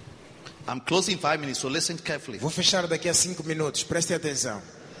 I'm closing 5 minutes, so listen carefully. Vou fechar daqui a 5 minutos. Preste atenção.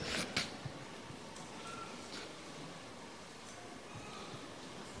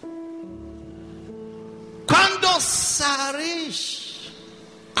 Quando Sarish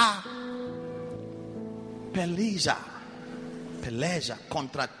a peleja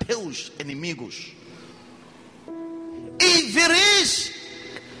contra teus inimigos e viris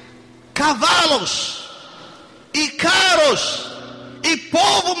cavalos e carros e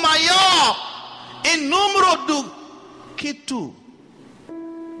povo maior em número do que tu,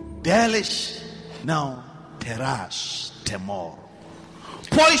 deles não terás temor,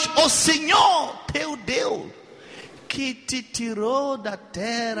 pois o Senhor teu Deus que te tirou da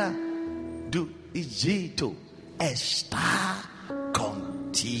terra do Egito está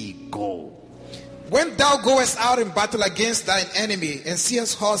contigo. When thou goest out in battle against thine enemy, and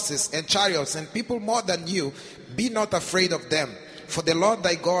seest horses and chariots and people more than you, be not afraid of them. For the Lord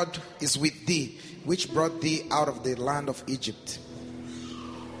thy God is with thee, which brought thee out of the land of Egypt.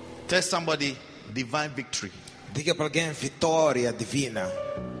 Tell somebody divine victory. Diga para alguém: vitória divina.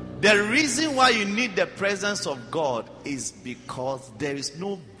 The reason why you need the presence of God is because there is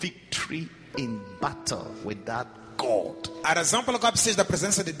no victory in battle without God. A razão pela qual precisa da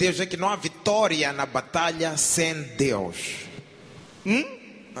presença de Deus é que não há vitória na batalha sem Deus.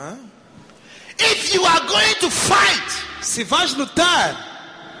 Hã? If you are going to fight, Se vais lutar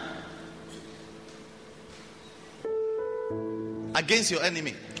against your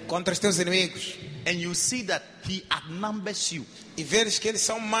enemy contra os teus inimigos and you see that he outnumbers you e veres que eles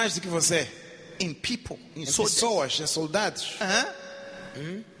são mais do que você, in people, in em soldiers, pessoas, em soldados,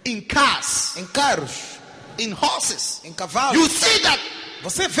 in cars, em carros, in horses, em cavalos, you see that.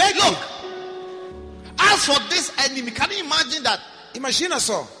 você vê que, Look, as for this enemy, can you imagine that imagina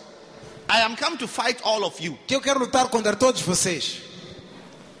só, I am come to fight all of you. Que eu quero lutar contra todos vocês.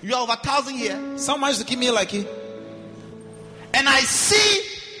 You are over 1,000 here. São mais do que 1000 aqui. And I see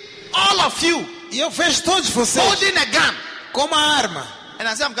all of you E eu vejo todos vocês holding a gun. com uma arma. And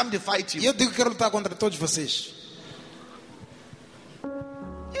I say, I'm coming to fight E you. eu digo que quero lutar contra todos vocês.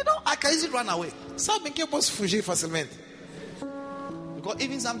 You know, I can easily run away. Sabem que eu posso fugir facilmente. Because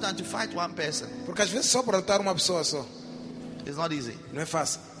even sometimes to fight one person, Porque às vezes só para lutar uma pessoa só. it's not easy. Não é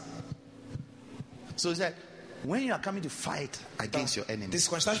fácil. So he said, when you are coming to fight against your enemy, Disse,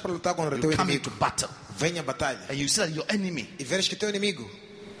 quando estás para lutar contra teu you come inimigo, into battle. venha a batalha. And you see that your enemy E veres que teu inimigo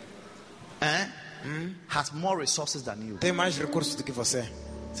has more resources than you. tem mais recursos do que você.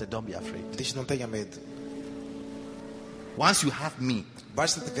 So don't be afraid. Diz, não tenha medo. Once you have me,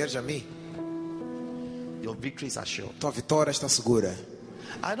 Basta te veres a mim. your victory is assured. Tua vitória está segura.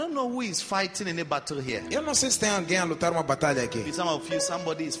 I don't know who is fighting any battle here. Eu não sei se tem alguém a lutar uma batalha aqui. Some of you,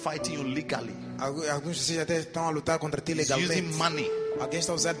 somebody is fighting you legally. Alguns de vocês até estão a lutar contra ti He's legalmente. using money Alguém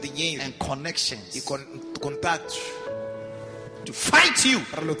está a usar dinheiro and connections e contatos to fight you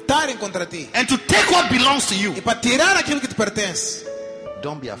para lutarem contra ti. and to take what belongs to you. E para tirar aquilo que te pertence.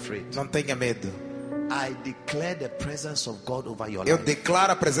 Don't be afraid. Não tenha medo. I declare the presence of God over your Eu life.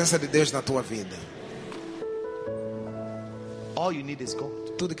 declaro a presença de Deus na tua vida. All you need is God.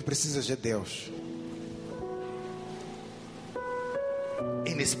 Tudo que precisas é Deus.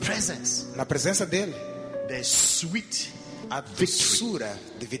 In His presence, Na presença dele, there's sweet a doçura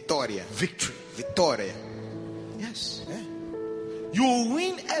de vitória. victory. Vitória. Yes. É. You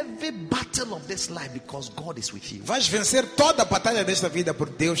win every battle of this life because God is with you. Vais vencer toda a batalha desta vida por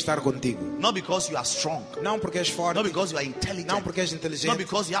Deus estar contigo. Not because you are strong. Não porque és forte. Not because you are intelligent. Não porque és Not inteligente.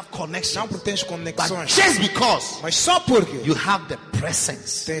 because you have connections. Não porque tens But conexões. just because Mas só porque you have the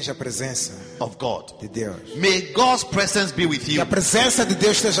presence tens a presença of God. de Deus. May God's presence be with Que you. a presença de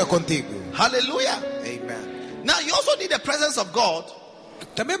Deus esteja contigo. Hallelujah. Amen. Now you also need the presence of God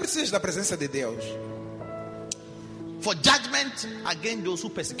Também precisas da presença de Deus for judgment against those who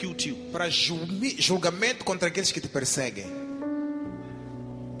persecute you. para julgamento contra aqueles que te perseguem.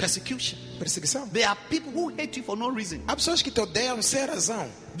 Persecution. Perseguição. There are people who hate you for no reason. Há pessoas que te odeiam sem razão.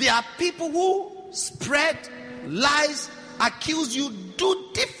 There are people who spread lies, accuse you,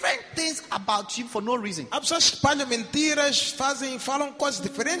 do different things about you for no reason. Há pessoas que espalham mentiras, falam coisas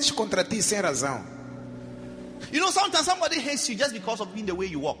diferentes contra ti sem razão. You know, sometimes somebody hates you just because of being the way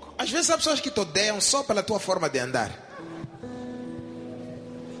you walk. Às vezes há pessoas que te odeiam só pela tua forma de andar.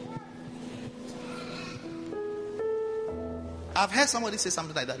 I've heard somebody say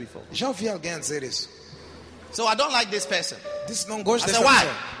something like that before. Já ouvi alguém dizer isso. So I don't like this person. Disse não gosto I dessa said, why?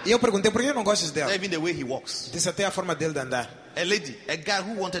 pessoa. E eu perguntei por que não gostas Not dela. even the way he walks. Disse até a forma dele de andar. A lady, a guy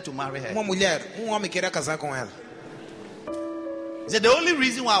who wanted to marry her. Uma mulher, homem queria casar com ela. He said, the only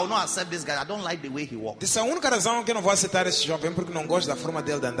reason why I will not accept this guy, I don't like the way he walks. Disse a única razão que eu não vou aceitar esse jovem é porque não gosto da forma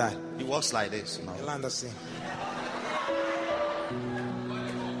dele de andar. He walks like this. No. Ele anda assim.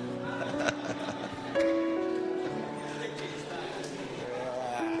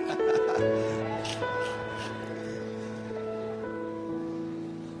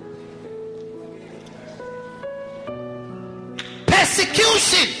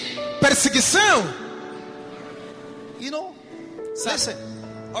 Persecution. Perseguição. You know, listen.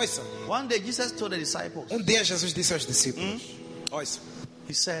 Ouça. One day Jesus told the disciples, Dia Jesus disse aos discípulos. Ouça.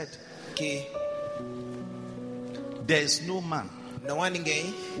 he said, Que there is no man não há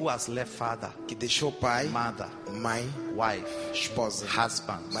ninguém who has left father, que deixou pai, mother, mãe, wife, esposa,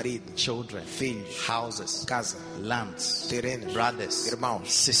 husband, marido, children, filhos, houses, casa, lands, terrenos, brothers,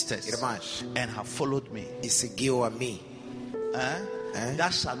 irmãos, sisters, irmãs, and have followed me. e seguiu a mim,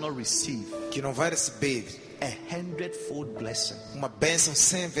 That shall not receive que não vai receber 100-fold blessing uma bênção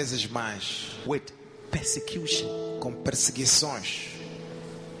 100 vezes mais, with persecution. com perseguições,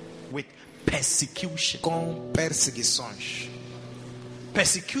 With persecution. com perseguições.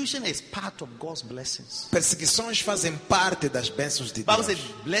 Persecution is part of God's blessings. Perseguições fazem parte das bênçãos de Bible Deus. says,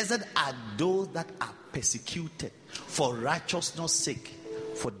 blessed are those that are persecuted for righteousness' sake,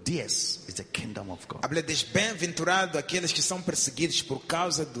 for theirs is the kingdom of God. A Bíblia diz: bem-aventurado aqueles que são perseguidos por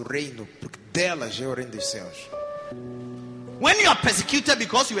causa do reino, porque delas é o reino dos céus. When you are persecuted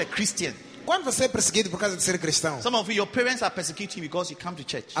because you are a Christian, Quando você é perseguido por causa de ser cristão, some of you, your parents are persecuting you because you come to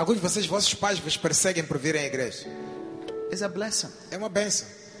church. alguns de vocês, vossos pais vos perseguem por virem à igreja. It's a blessing. É uma bênção.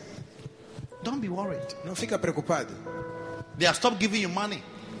 Don't be worried. Não fica preocupado. They have stopped giving you money.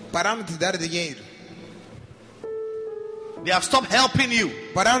 Pararam de te dar dinheiro. They have stopped helping you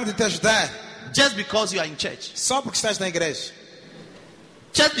Pararam de te ajudar just because you are in church. só porque estás na igreja.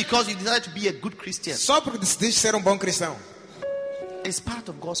 Just because you decided to be a good Christian. Só porque decidiste ser um bom cristão. It's part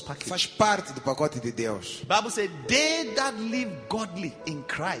of God's package. Faz parte do pacote de Deus. Bible says, they that live godly in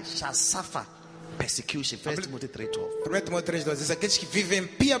Christ shall suffer persecution. 1 Timothy 3:12. 1 Timóteo 3:12 diz: aqueles que vivem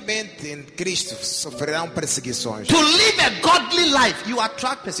piamente em Cristo sofrerão perseguições. To live a godly life, you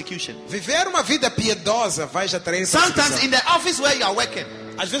attract persecution. Viver uma vida piedosa vai atrair Sometimes perseguição. in the office where you are working,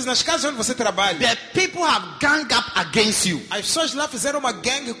 Às vezes nas casas onde você trabalha, the people have ganged up against you as pessoas lá fizeram uma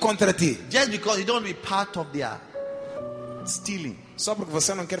gangue contra ti, just because you don't be part of their stealing. só porque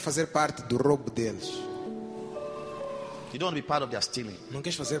você não quer fazer parte do roubo deles. You don't want to be part of their stealing Não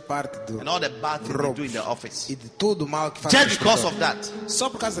quer fazer parte do and all the bad things they roubo do in the office. e de tudo o mal que fazem. Just because of that, Só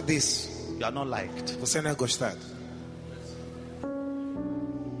por causa disso, you are not liked. você não é gostado.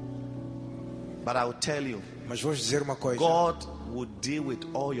 But I will tell you, Mas vou dizer uma coisa: God will deal with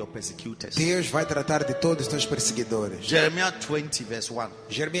all your persecutors. Deus vai tratar de todos os teus perseguidores. Jeremiah 20 verse 1.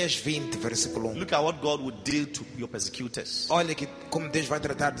 Jeremias 20, versículo 1. Look at what God will deal to your persecutors. Olha que como Deus vai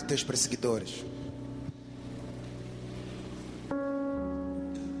tratar dos teus perseguidores.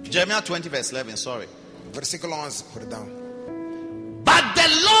 Jeremiah 20 verse 11, sorry. Versículo 11, perdão. But the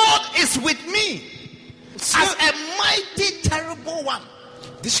Lord is with me as a mighty terrible one.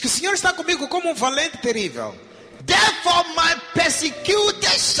 Diz que o Senhor está comigo como um valente terrível. Therefore my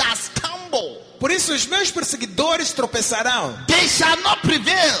persecutors shall stumble. Por isso os meus perseguidores tropeçarão. They shall not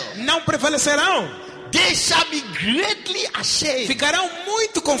prevail. Não prevalecerão. They shall be greatly ashamed. Ficarão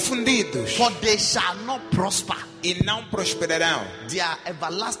muito confundidos. For they shall not prosper. E não prosperarão. Their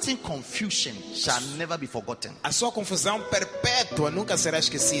everlasting confusion shall never be forgotten. A sua confusão perpétua nunca será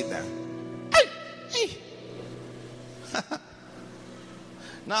esquecida.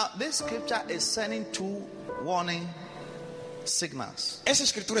 Now, this scripture is sending two warning signals Esta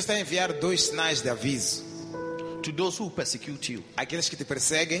escritura está a enviar 2 sinais de aviso. to those who persecute you, Aqueles que te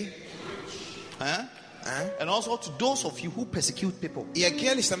perseguem, huh? And also to those of you who persecute people. e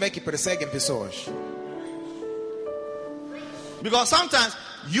aqueles também que perseguem pessoas. Because sometimes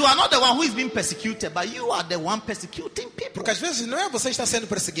you are not the one who is being persecuted, but you are the one persecuting people. Porque às vezes não é você que está sendo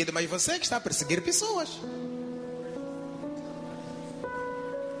perseguido, mas você que está a perseguir pessoas.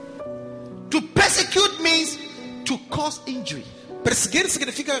 To persecute means to cause injury. Perseguir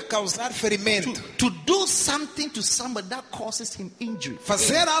significa causar ferimento. To do something to somebody that causes him injury.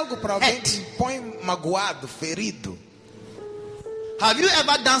 Fazer algo para alguém Hurt. que põe magoado, ferido. Have you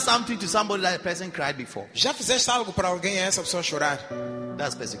ever done something to somebody that a person cried before? Já fizeste algo para alguém e essa pessoa chorar?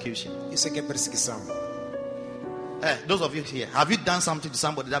 That's persecution. Isso é que é perseguição. Those of you here, have you done something to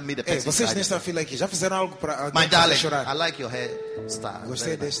somebody that made a Ei, person vocês cry? nesta fila aqui, já fizeram algo para My alguém darling, chorar? I like your hairstyle.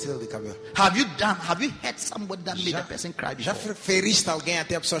 Gostei Very deste estilo de cabelo. nice. Have you hurt somebody that made a person cry Já before? feriste alguém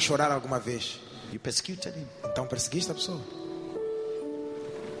até a pessoa chorar alguma vez? You persecuted him. Então perseguiste a pessoa.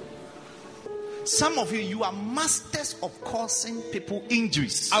 Some of you are masters of causing people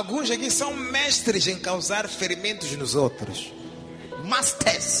injuries. Alguns aqui são mestres em causar ferimentos nos outros.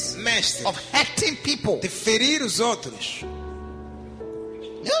 Masters Mestres of hurting people. de ferir os outros.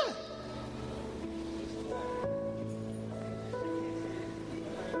 Yeah.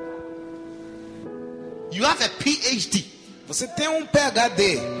 You have a PhD Você tem um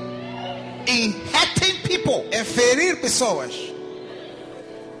PhD in hurting people, em ferir pessoas,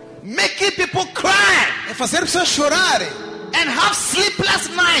 making people cry, em fazer pessoas chorarem, and have sleepless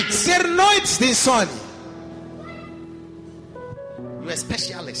nights. ter noites de insônia. You're a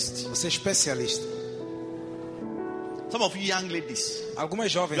specialist. Você é especialista. Some of you young ladies,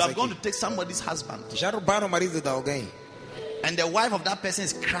 Algumas jovens you have gone aqui to take somebody's husband, já roubaram o marido de alguém and the wife of that person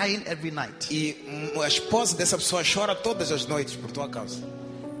is crying every night. e a esposa dessa pessoa chora todas as noites por tua causa.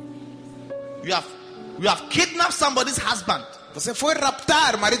 You have kidnapped somebody's husband, Você foi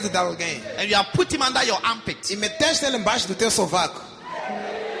raptar o marido de alguém and you have put him under your armpit. e meteste ele embaixo do teu sovaco.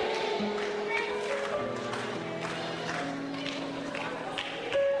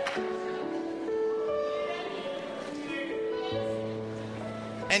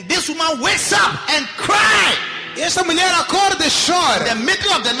 And this woman wakes up and cries E esta mulher acorda e in chora the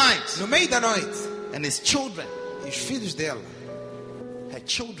middle of the night. no meio da noite. And his children, E os filhos dela, her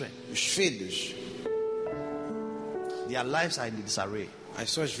children, os filhos, their lives are in disarray. as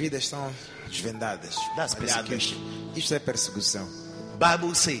suas vidas estão desvendadas. That's Malhadas. persecution. Isto é perseguição.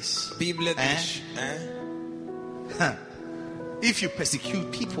 Bible says, A Bíblia diz, if you persecute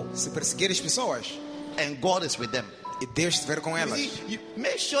people se perseguires pessoas and God is with them, e Deus estiver com elas, you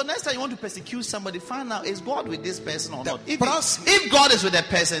make sure next time you want to persecute somebody, find out is God with this person or The not. If próximo- God is with the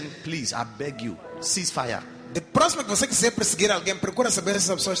person, please, I beg you, cease fire. de próxima que você quiser perseguir alguém, procura saber se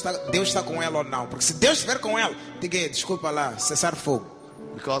essa pessoa está, Deus está com ela ou não. Porque se Deus estiver com ela, diga, desculpa lá, cessar fogo.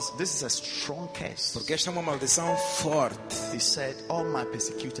 Because this is a strong curse. Porque esta é uma maldição forte. He said, all my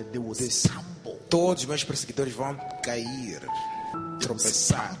persecuted, they will stumble. Todos os meus perseguidores vão cair,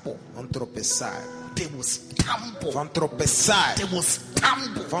 tropeçar, vão tropeçar, They will stumble. vão tropeçar, They will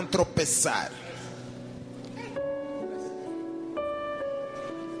stumble. vão tropeçar.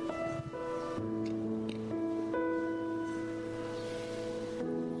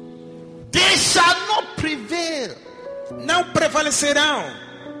 They shall not prevail. Não prevalecerão,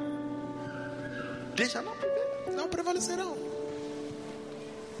 They shall not prevail. não prevalecerão,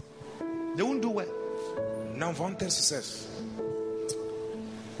 They won't do well. não vão ter sucesso.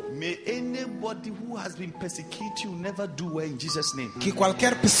 May anybody who has been persecuting you never do well in Jesus' name. Que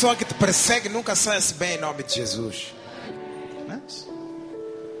qualquer pessoa que te persegue nunca saia-se bem em nome de Jesus. Yes.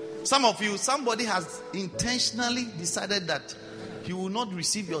 Some of you, somebody has intentionally decided that he will not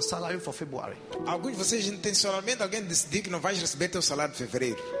receive your salary for February. Alguns de vocês intencionalmente alguém decidiu que não vais receber teu salário de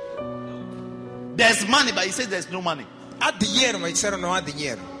fevereiro. There's money, but he says there's no money. Há dinheiro, mas disseram não há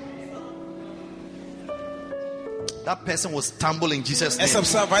dinheiro. That person will stumble in Jesus' name. Essa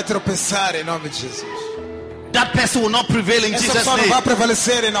pessoa vai tropeçar em nome de Jesus. That person will not prevail in Essa Jesus' pessoa não vai name.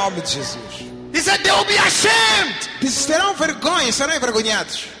 prevalecer em nome de Jesus. He said they will be ashamed. Diz, terão vergonha, serão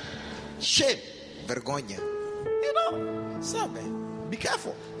envergonhados. Shame. Vergonha. You know, Sabe? be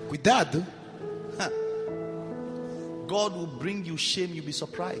careful. Cuidado. God will bring you shame, you'll be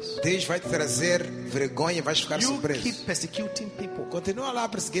surprised. Deus vai te trazer vergonha e vais ficar You surpreso. keep persecuting people. Continua lá a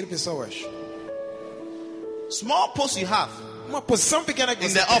perseguir pessoas. Small post you have Uma posição pequena que in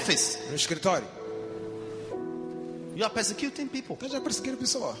você the tem office, no escritório. you are persecuting people. Estás a perseguir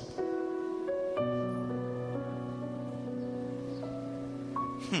pessoa.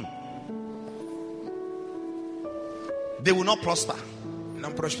 They will not prosper.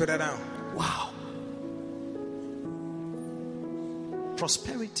 Não prosperarão. Wow.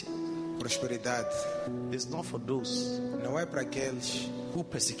 Prosperity Prosperidade is not for those não é para aqueles. who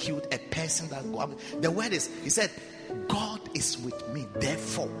persecute a person that God. The word is, he said, God is with me.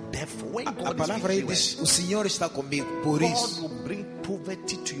 Therefore, when A God is palavra aí with diz: you, o Senhor está comigo. Por God isso, will bring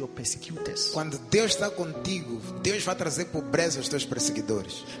poverty to your persecutors. quando Deus está contigo, Deus vai trazer pobreza aos teus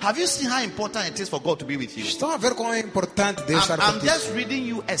perseguidores. Have you seen how important it is for God to be with you? Estão a ver como é importante Deus estar I'm contigo. just reading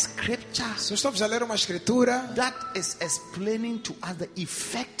you a scripture Se estamos a ler uma escritura that is explaining to us the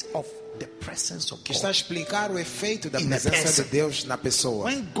effect of the presence of que está a God. explicar o efeito da In the presença person. de Deus na pessoa.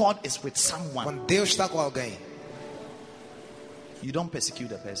 When God is with someone, Quando Deus está com alguém, you don't persecute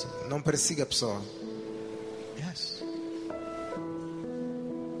the person. não persiga a pessoa. Yes.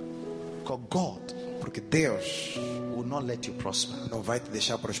 Because God Porque Deus will not let you prosper. não vai te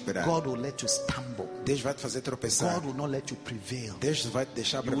deixar prosperar. God will let you stumble. Deus vai te fazer tropeçar. God will not let you prevail. Deus vai te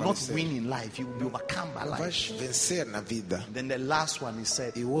deixar You will not prevalecer. win in life. You will be overcome by Não life. vais vencer na vida. Then the last one, he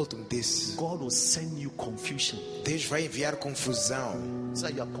said, E o último disse: God will send you confusion. Deus vai enviar confusão. So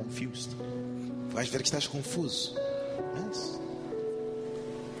you are confused. Vais ver que estás confuso. Yes.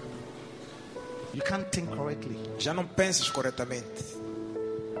 You can't think correctly. Já não pensas corretamente.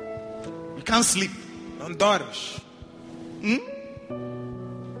 You can't sleep. Não dormes.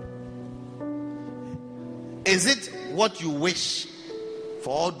 Is it what you wish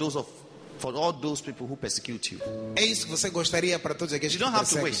for all those people who persecute you? É isso que você gostaria para todos aqueles You que te don't have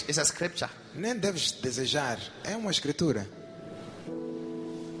to perseguem. wish. It's a scripture. Nem deves desejar. É uma escritura.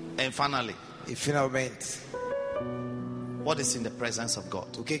 And finally, E finalmente, what is in the presence of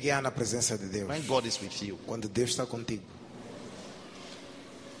God? o que é que há na presença de Deus? When God is with you, Quando Deus está contigo.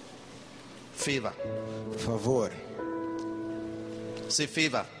 favor. Favor. Say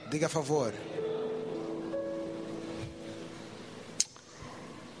favor. Diga favor.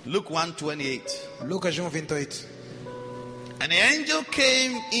 Luke 1:28. Lucas 1:28. And the angel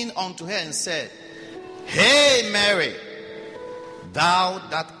came in unto her and said, Hey Mary, thou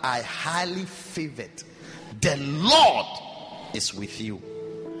that art highly favored, the Lord is with you.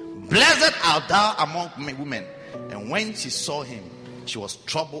 Blessed art thou among women. And when she saw him, she was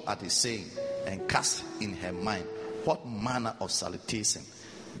troubled at his saying, and cast in her mind what manner of salutation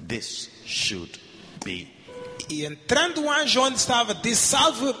this should be. E entrando o anjo onde estava, disse: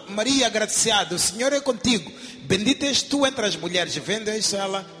 Salve Maria, agraciada, o Senhor é contigo. Bendita és tu entre as mulheres. E vendo isso,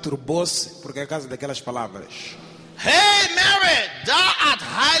 ela turbou-se, porque é a causa daquelas palavras. Hey Mary, thou art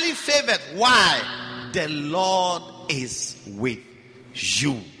highly favored. Why? The Lord is with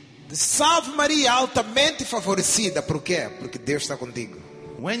you. Salve Maria, altamente favorecida. Por quê? Porque Deus está contigo.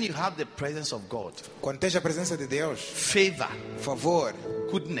 When you have the presence of God, Quando tens a presença de Deus, favor, favor,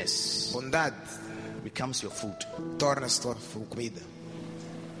 goodness bondade, becomes your food. torna-se tua comida.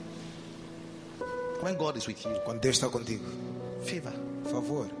 When God is with you, Quando Deus está contigo, favor.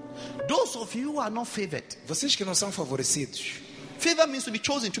 Favor. Those of you who are not favored, Vocês que não são favorecidos. favor means to be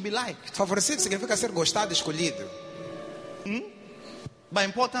chosen, to be liked Favorecido significa ser gostado, escolhido. by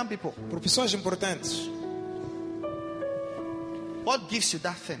important people. Por pessoas importantes. What gives you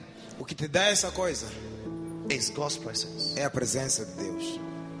that thing O que te dá essa coisa is God's presence. é a presença de Deus.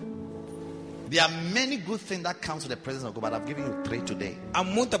 There are many good things that comes with the presence of God, but I've given you 3 today. Há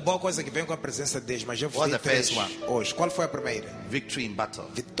muita boa coisa que vem com a presença de Deus, mas eu vou What's dar the first 3 one? hoje. Qual foi a primeira? Victory in battle.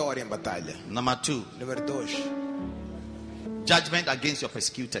 Vitória em batalha. Number 2, Número 2. judgment against your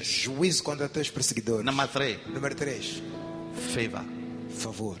persecutors. Juízo contra teus perseguidores. Number 3, Número 3. favor.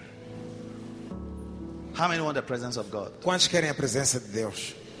 Favor. How many want the presence of God? Quantos querem a presença de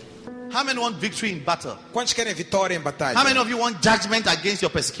Deus? How many want victory in battle? Quantos querem vitória em batalha? How many of you want judgment against your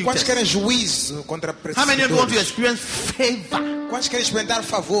persecutors? Quantos querem juízo contra How many of you want to perseguidores? experience favor? Quantos querem experimentar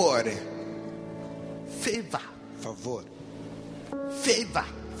favor? Favor. Favor. Favor.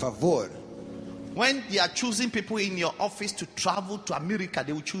 Favor. When they are choosing people in your office to travel to America,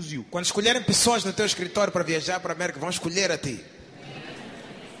 they will choose you. Quando escolherem pessoas no teu escritório para viajar para a América, vão escolher a ti.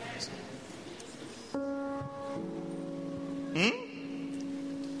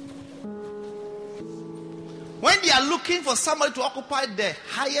 When they are looking for somebody to occupy the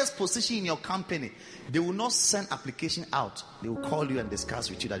highest position in your company, they will not send application out. They will call you and discuss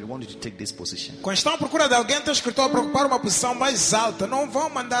with you that they want you to take this position. Quando estão à procura de alguém no teu escritório para ocupar uma posição mais alta, não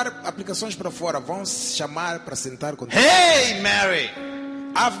vão mandar aplicações para fora, vão se chamar para sentar contigo. Hey, Mary,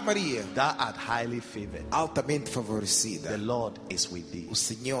 Ave Maria, thou art highly favored. altamente The favorecida. Lord is with thee. O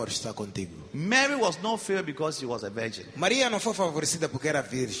Senhor está contigo. Mary was not favored because she was a virgin. Maria não foi favorecida porque era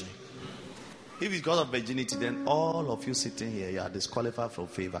virgem. If it's because of virginity, then all of you sitting here, you are disqualified from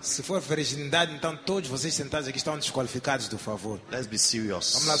favor. Se for virgindade, então todos vocês sentados aqui estão desqualificados do favor. Let's be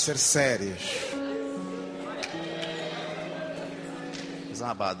serious. Vamos lá ser sérios. It's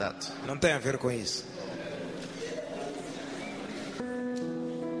not about that. Não tem a ver com isso.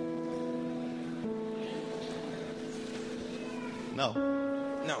 No.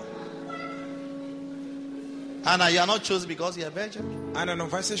 Não. Anna, you are not chosen because you are a virgin. Ana não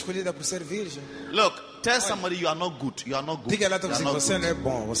vai ser escolhida por ser virgem. Look, tell somebody you are not good. You are not good. Diga lá, You are assim, not você good. não é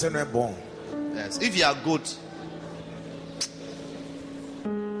bom, você não é bom. Yes. If you are good,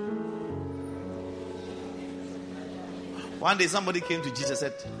 one day somebody came to Jesus and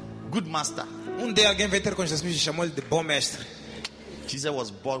said, "Good master." Dia alguém veio ter com Jesus e chamou-lhe de bom mestre. Jesus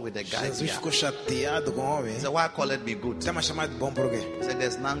was bored with the guy. Jesus here. ficou chateado com o homem. He said, "Why call it me good?" Está me chamado de bom por quê? He said,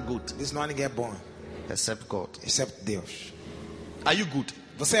 "There's none good Disse, não há ninguém bom, except God." exceto Deus. Are you good?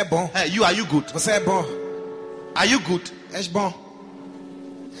 Você é bom. Hey, you, are you good? Você é bom. Are you good? És bom.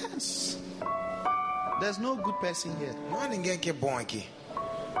 Yes. There's no good person here. Não há ninguém que é bom aqui.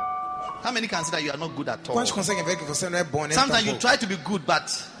 How many can say that you are not good at all? Quantos conseguem ver que você não é bom nem Sometimes you tampouco? try to be good, but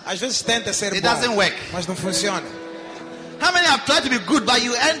Às vezes tenta ser It bom, doesn't work. mas não funciona. how many have tried to be good, but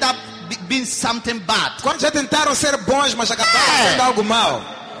you end up being something bad? Quantos já tentaram ser bons, mas acabaram É. sendo algo mal?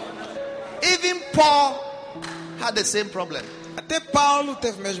 Even Paul had the same problem. Até Paulo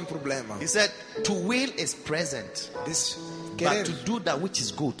teve o mesmo problema. He said, "To will is present, Disse, but querer to do that which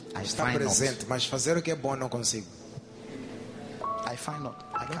is good, I está find not. presente, mas fazer o que é bom não consigo. I find not.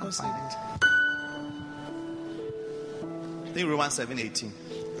 I can't consigo. find it." I think Romans 7:18.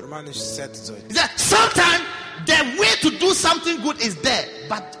 Romanos 7:18. He said, "Sometimes the way to do something good is there,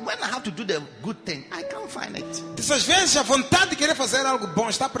 but when I have to do the good thing, I can't find it." Diz, às vezes a vontade de querer fazer algo bom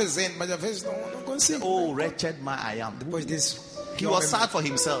está presente, mas às vezes não consigo. Oh, wretched man I am. Depois disso, He was sad for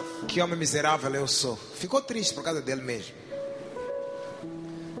himself. que homem miserável eu sou. Ficou triste por causa dele mesmo.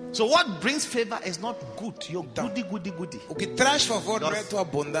 So what brings favor is not good. Your goody, goody, goody. O que traz favor não é a tua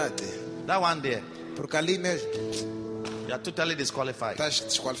bondade, That one there, porque ali mesmo you are totally disqualified. estás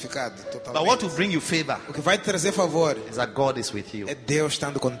desqualificado But totalmente. what will bring you favor O que vai te trazer favor is that God is with you. é Deus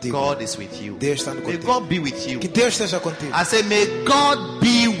estando contigo. God is with you. Deus estando May contigo. God be with you. Que Deus esteja contigo. I say, may God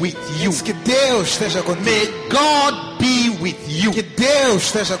be with you. Que Deus esteja contigo. May God be with you. Que Deus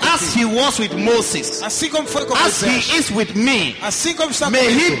esteja As contigo. He was with Moses, Assim como foi com as He Moisés. is with me, Assim como está may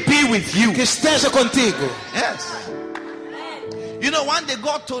He comigo. be with you. Que esteja contigo. Yes. You know, one day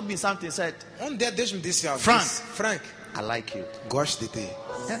God told me something. He said, Dia Deus me disse algo. Frank. Disse, Frank, "I like you." gosto de ti.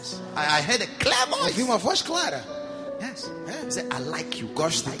 Yes. I heard a clear Ouvi voice. uma voz clara. Yes. He said, "I like you."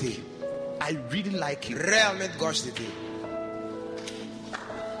 Gosto I de like ti. you. I really like you. Realmente gosto de ti.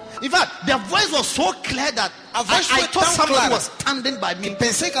 In fact, the voice was so clear that A voz I foi thought tão somebody clara. was standing by me.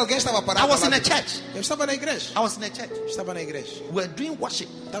 Pensei que alguém estava parado. I was ao in a lado de mim. church. Eu estava na igreja. I was in a church. Estava na igreja. We were doing worship.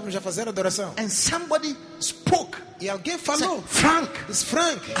 Estávamos a fazer adoração. And somebody spoke. E alguém Said, falou. Frank, Disse,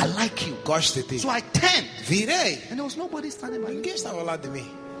 Frank, I like you. gosto de ti. So I turned. Virei. And there was nobody standing by me. Ninguém estava ao lado de mim.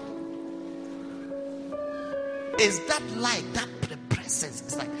 Is that light, that presence?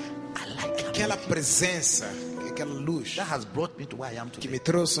 It's like, I like that. Aquela presença, aquela luz That has brought me to where I am que today. me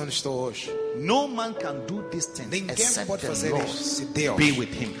trouxe onde estou hoje. No man can do these things Ninguém except pode the fazer Lord isso se Deus be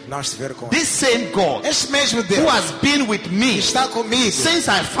with him. não estiver com This same God ele. Este mesmo who Deus has been with que me está comigo since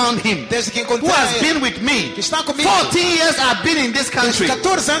I found him, desde que who encontrei has ele, been with me que está comigo 14 years I've been in this country.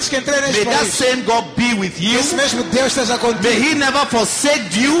 14 anos que entrei May neste that país. same God be with you. Esse mesmo Deus esteja May contigo. he never forsake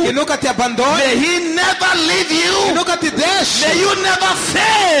Que you. nunca te abandone. May he never leave Que you. nunca te deixe. May you never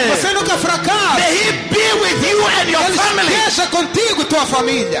fail. Você nunca fracasse. May he be with you and your Ele family. esteja contigo, tua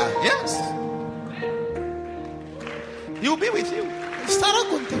família. Yes. He will be with you. Ele estará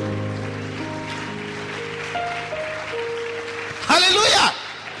contigo. Hallelujah.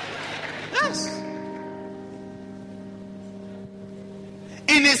 Yes.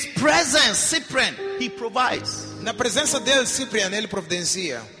 In his presence, Cyprian, he provides. Na presença dele, Cipriano, ele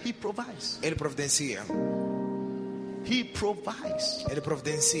providencia. He provides. Ele providencia. He provides. Ele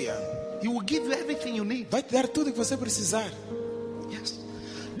providencia. He will give you everything you need. Vai te dar tudo o que você precisar. Yes.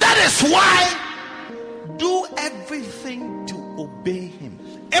 That is why do everything to obey him.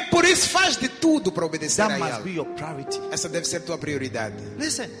 É por isso faz de tudo para obedecer That a must be ele. your priority. Essa deve ser tua prioridade.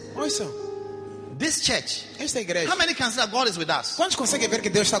 Listen, Ouça, this church, esta igreja. how many can say that God is with us? Quantos conseguem ver que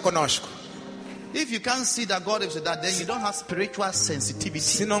Deus está conosco? If you can't see that God is with us, then you don't have spiritual sensitivity.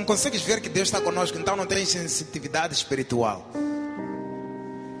 Se não consegues ver que Deus está conosco, então não tens sensitividade espiritual.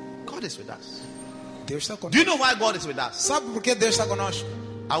 God is with us. Deus está Do conosco. you know why God is with us? Sabe por que Deus está conosco?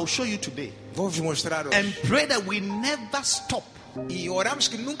 I will show you today. Vou vos mostrar And hoje. pray that we never stop E oramos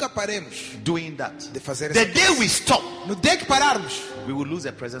que nunca paremos doing that. de fazer The isso. day we stop, No dia que pararmos, we will lose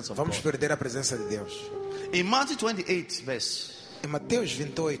the presence of vamos God. perder a presença de Deus. In Matthew 28, verse Em Mateus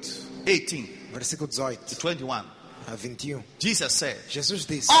 28, 18 versículo to 18 21, a 21, Jesus said, Jesus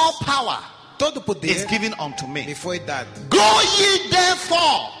disse: all power todo is poder given unto me me. foi dado. Go ye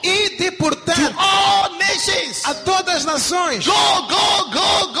therefore Ide, to portanto, all nations. a todas as nações. Go, go,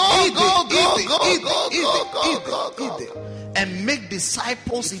 go, go, Ide, go, go, ide, go, ide, go, ide, go, go, ide, go, go, ide. go. And make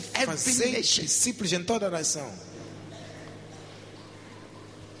disciples in every Fazei nation, discípulos em toda a nação,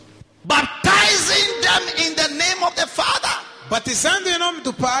 baptizing them in the name of the Father, batizando em nome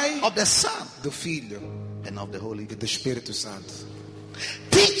do Pai, of the Son, do Filho and of the Holy e Ghost, do Espírito Santo,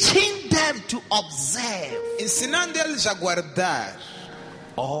 teaching them to observe ensinando eles a guardar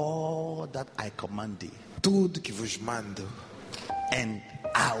all that I command thee, tudo que vos mando. and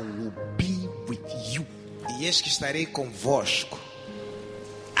I will be with you. E eis que estarei convosco.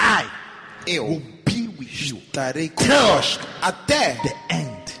 I Eu will be with you estarei convosco até the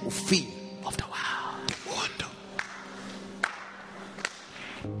end o fim of the world. do mundo.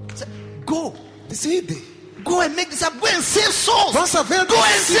 So, go, Decide. go and make disciples. Go and save souls. Vão saber Go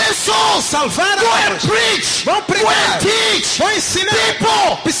and save souls. salvar Go and almas. preach. Vão Go pregar. and teach Vão ensinar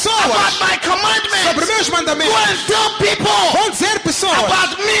people pessoas about my sobre commandments. meus Go mandamentos. and tell people Vão dizer pessoas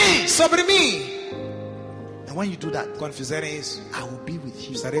about me. sobre mim. And when you do that, Quando fizerem isso, I will be with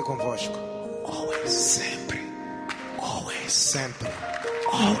you estarei convosco. always, Sempre, always, sempre,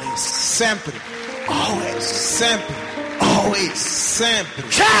 always, sempre, always, sempre, always. sempre.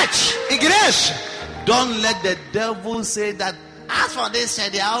 Church, Igreja, don't let the devil say that. As for this,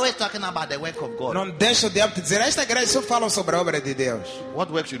 they are always talking about the work of God. não deixa o diabo te dizer: esta igreja só fala sobre a obra de Deus.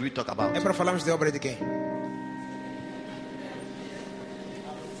 What work should we talk about? É para falarmos de obra de quem?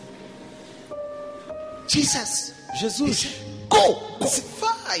 Jesus. Jesus. Go, go, Se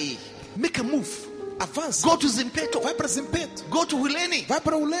vai, make a move. avança. Go to Zimpeto. Vai para Zimpeto. Go to Huleni. Vai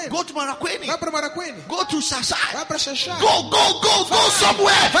para Ulene. Go to Marakwene. Vai para Maracuene. Go to Shashai. Vai para Xaxá. Go, go, go, go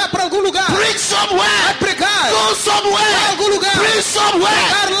somewhere. Vai para algum lugar. Preach somewhere. Vai pregar. Go somewhere. Vai a algum lugar. Preach somewhere.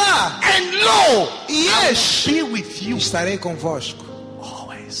 Pregar lá. And lo, E I eis, will be with you estarei convosco.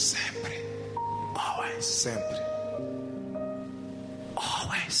 always, Sempre, always, sempre,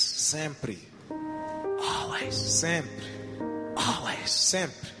 always, sempre, always, sempre, always.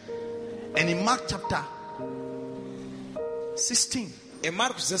 sempre. And in Mark chapter 16, Em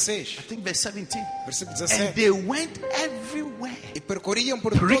Marcos 16, I think verse 17, versículo and 17. they went everywhere, E percorriam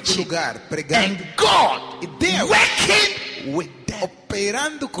por todo preaching, lugar, pregando, and God e Deus working with them.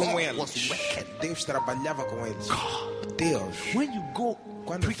 operando com God eles. was working. Deus trabalhava com eles. God. Deus, When you go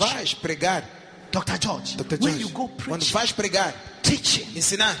quando preach, vais pregar, Dr. George, Dr. when George, you go quando preaching, vais pregar, teaching,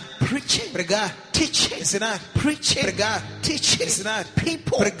 ensinar, preaching, pregar, teaching, ensinar, preaching, pregar, teaching, ensinar,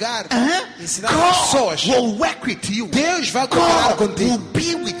 people, pregar, ensinar God pessoas. will work with you. Deus vai cooperar God contigo. will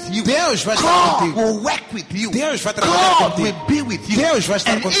be with you. Deus vai estar God contigo. will work with you. Deus vai trabalhar God contigo. will be with you. Deus vai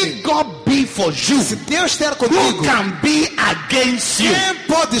estar And contigo. if God be for you, Se Deus estiver who contigo, can be against you? quem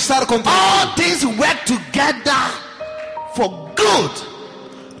pode estar contigo? All things work together for good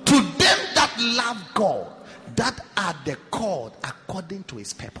to them that love God, that are the called according to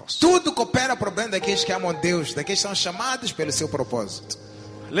his purpose. Tudo coopera para o bem daqueles que amam Deus, daqueles que são chamados pelo seu propósito.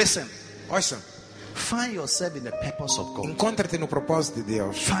 Listen, Ouça, find yourself in the purpose of God. encontra-te no propósito de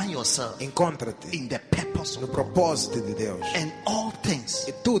Deus. Find yourself Encontra-te in the purpose no of God. propósito de Deus. And all things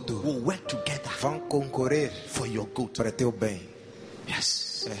E tudo will work together vão concorrer for your good. para teu bem.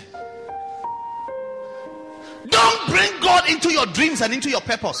 Yes. É. Don't bring God into your dreams and into your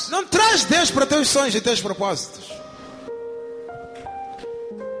purpose. Não traz Deus para teus sonhos e teus propósitos.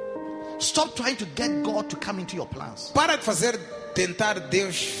 Stop trying to get God to come into your plans. Para de tentar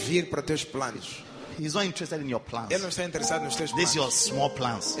Deus vir para teus planos. He's not interested in your plans. Ele não está interessado nos teus These planos. your small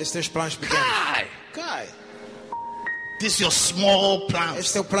plans. Estes teus planos pequenos. Cai. This your small plans.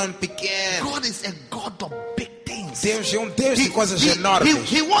 Este é o plano pequeno. God is a God of big things. Deus é Deus de coisas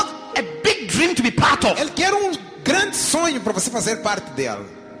enormes. He wants a big dream to be part of. Ele quer grande sonho para você fazer parte dele.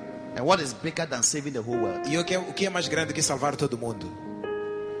 And what is bigger than saving the whole world? E o que é mais grande que salvar todo mundo?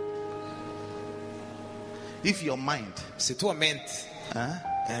 If your mind Se tua mente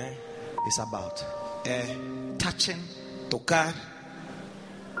is about é touching, tocar,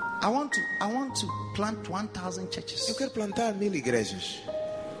 I want to plant 1,000 churches eu quero plantar 1000 igrejas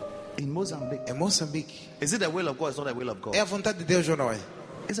in Mozambique. em Moçambique. Is it the will of God? It's not the will of God. É a vontade de Deus ou não é?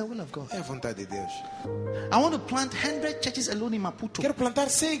 It's the will of God. É a vontade de Deus. I want to plant 100 churches alone in Maputo. Quero plantar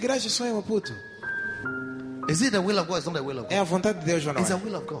 100 igrejas só em Maputo. Is it the will of God? It's not the will of God. É a vontade de Deus ou não It's the é?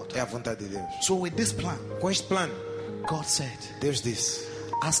 will of God. É a vontade de Deus. So with this plan, Com este plano, God said, Deus disse: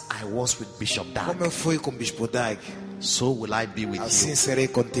 as I was with Bishop como Dag, eu fui com o Bispo Dag, so will I be with assim you. serei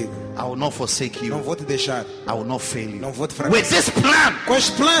contigo. I will not forsake Não you. vou te deixar. I will not fail you. Não vou te With fracassar. this plan, Com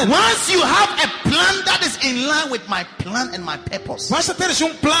este plano, once you have a plan that is in line with my plan and my purpose, basta teres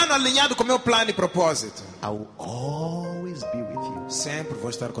plano alinhado com o meu plano e propósito. I will always be with you. Sempre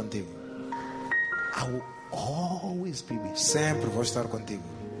vou estar contigo. I will always be with you. Sempre vou estar contigo.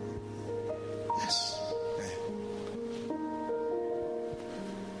 Yes.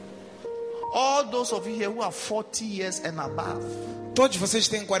 All those of you here who are 40 years and above, Todos vocês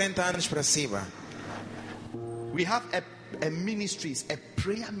têm 40 anos para cima. we have a ministries, a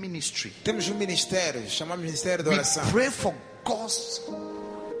prayer ministry. Temos ministério, chamamos Ministério de We Oração. pray for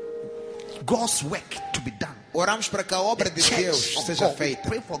God's work to be done. Oramos para que a obra The de church Deus of seja God. We feita.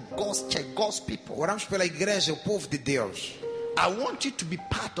 pray for God's church, God's people. Oramos pela igreja, o povo de Deus. I want you to be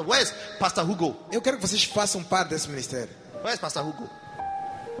part of. Where is Pastor Hugo? Eu quero que vocês façam parte desse ministério. Where is Pastor Hugo?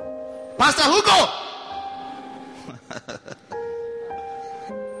 Pastor Hugo!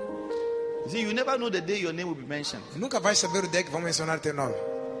 See, you never know the day your name will be mentioned. Nunca vais saber o dia que vão mencionar teu nome.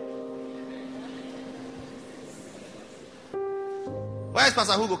 Where is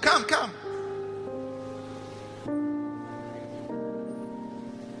Pastor Hugo? Come.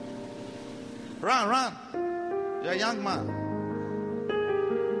 Run. You're a young man.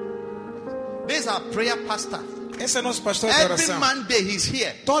 This is our prayer pastor. Esse é nosso pastor de Every oração. Monday he's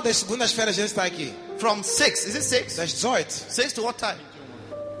here. Todas as segundas-feiras ele está aqui. From 6. Is it 6? Das 18. 6 to what time?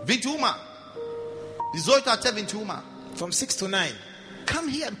 21. 18 até 21. From 6 to 9. Come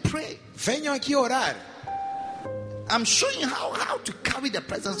here and pray. Venham aqui orar. I'm showing you how to carry the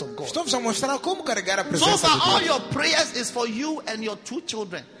presence of God. Estou-vos a mostrar como carregar a So presença far, de all Deus. your prayers is for you and your 2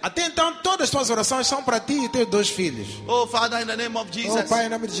 children. Até então, todas as tuas orações são para ti e teus 2 filhos. Oh, Father, in the name of Oh, Jesus. Pai, em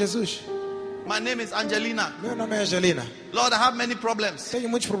nome de Jesus. My name is Angelina. Meu nome é Angelina. Lord, I have many problems. Tenho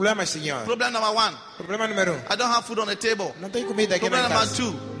muitos problemas, Senhor. Problem number 1, Problema número 1. I don't have food on the table. Não tenho comida aqui Problem na number casa.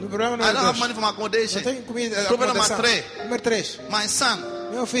 2, No problema I número don't have 2. money for my accommodation. Não tenho comida. Problem number acomodação. 3, Número 3. my son,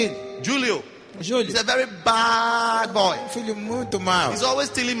 Meu filho, Julio, Júlio. he's a very bad boy. Um filho muito mau. He's always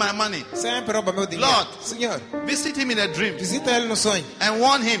stealing my money. Sempre rouba meu dinheiro. Lord. Senhor, Visit him in a dream visita ele no sonho. and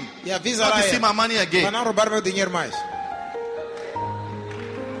warn him E avisa not lá to see ele. my money Para again. não roubar meu dinheiro mais.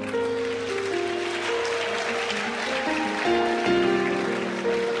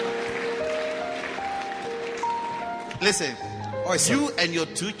 Listen, Ouça. You and your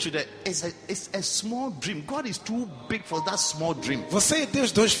 2 children, it's a small dream. God is too big for that small dream. Você e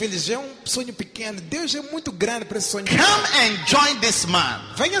teus 2 filhos é sonho pequeno. Deus é muito grande para esse sonho. Come and join this man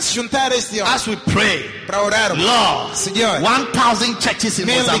Venha se juntar a este homem as we pray. para orar. Lord, Senhor, 1,000 churches in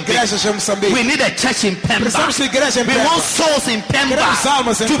 1000 Mozambique. igrejas em Moçambique. We need a church in Pemba. Precisamos de igreja em We Pemba. want souls in Pemba Queremos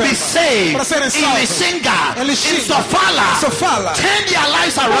almas em to be Pemba. saved. Para serem In salvos. Lishinga, Em Lishinga. in Sofala. Sofala. Turn their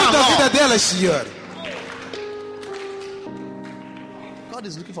lives Muda a vida around. delas, Senhor. God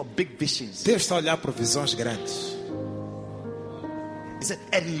is looking for big visions. Deus está a olhar para visões grandes. He said,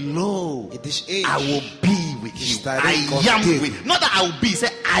 and lo, E diz, eis, I will be with you. estarei I contigo. am with. Not that I will be. He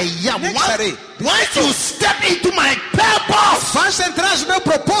said, I am. Nem Once, estarei. once you step into my purpose, Basta entrar no meu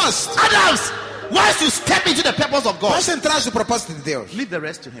propósito. others, once you step into the purpose of God, Basta entrar no propósito de Deus. leave the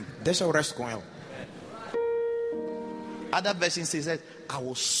rest to Him. Deixa o resto com Ele. Other versions says, I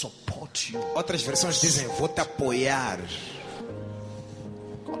will support you. Outras versões dizem, vou te apoiar.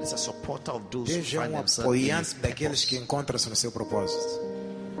 God is a supporter of those who Deus é find themselves in apoiante His daqueles que purpose. encontram-se no seu propósito.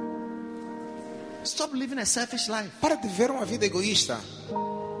 Stop living a selfish life. Para de viver uma vida egoísta.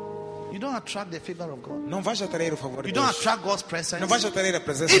 You don't attract the favor of God. Não vais atrair o favor de You don't Deus. attract God's presence. Não vais atrair a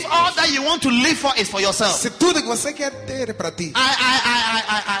presença If de all Deus. that you want to live for is for yourself, Se tudo que você quer ter é para ti.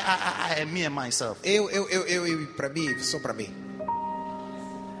 I, me and myself, Eu e para mim, só para mim.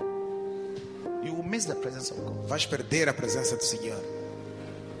 you will miss the presence of God. Vais perder a presença do Senhor.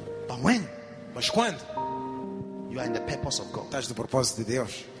 But when Mas quando you are in the purpose of God, estás no propósito de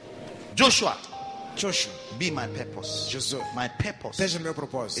Deus, Joshua, Joshua, be my purpose. Jesus, My purpose esteja no meu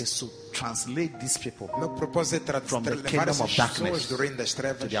propósito. is to translate these people Meu propósito é From the levar kingdom essas of darkness pessoas do reino das to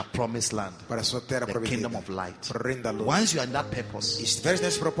trevas their promised land, para a sua terra the prometida, kingdom of light. para o reino da luz. Once you are in that purpose, E estiveres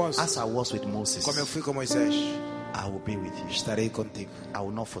nesse propósito, as I was with Moses, como eu fui com Moisés, I will be with you. estarei contigo. I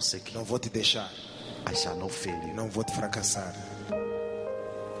will not forsake you. Não vou te deixar, I shall not fail you. não vou te fracassar.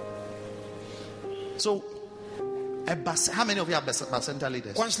 So, how many of you are Bacenta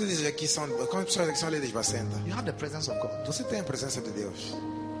leaders? Quantas pessoas aqui são líderes Bacenta? You have the presence of God. Você tem a presença de Deus.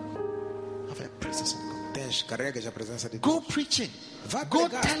 Have a presence of God. Carregas a presença de Deus. Go preaching. Vá Go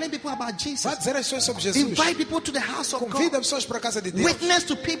pregar. telling people about Jesus. Vá dizer às pessoas sobre Jesus. Invite people to the house of Convida God. pessoas para a casa de Deus. Witness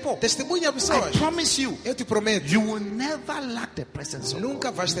to people. Testemunha I pessoas. promise you, Eu te prometo, you will never lack the presence of nunca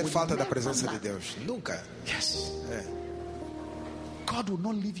God. vais You ter will falta da never presença de lack. Deus. Nunca. Yes. É. God will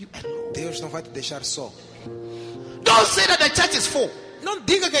not leave you alone. Deus não vai te deixar só. Don't say that the church is full. Não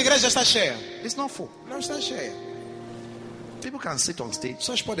diga que a igreja está cheia. It's not full. Não está cheia. People can sit on stage.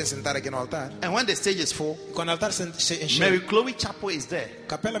 Pessoas podem sentar aqui no altar. And when the stage is full, E quando o altar se encher, Mary Chloe Chapel is there.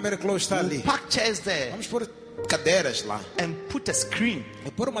 Capela Mary Chloe está ali. Park chairs there Vamos pôr cadeiras lá. and put a screen.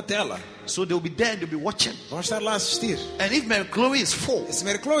 E pôr uma tela. So they'll be there, they'll be watching. Vamos estar lá a assistir. And if Mary Chloe is full, E se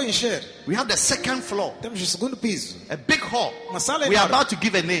Mary Chloe encher, we have the second floor, temos o segundo piso. a big hall. Uma sala We are enorme. about to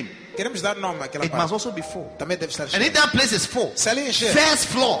give a name. Queremos dar nome àquela It must parte. also be full. Também deve estar And cheia. if that place is full, Se ali encher, first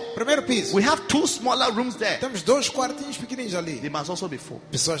floor, primeiro piso, we have 2 smaller rooms there. temos 2 quartinhos pequeninos ali. They must also be full.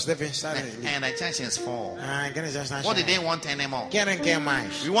 Pessoas devem estar ali. And the church is full. Ah, a igreja está What do they cheia. want anymore? Quem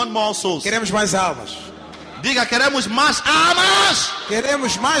mais? We want more souls. Queremos mais almas. Diga, queremos mais almas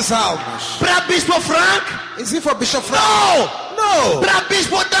Queremos mais almas. para Bispo Frank. Is it for Bishop Frank? No. No. Para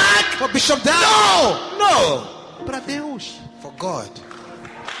Bispo Dag. For Bishop Dan? No. No. Para Deus. For God.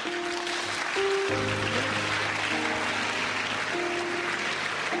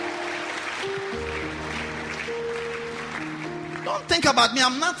 Don't think about me.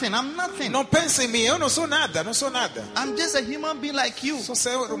 I'm nothing. I'm nothing. Não pense em mim, eu não sou nada, não sou nada. I'm just a human being like you. Sou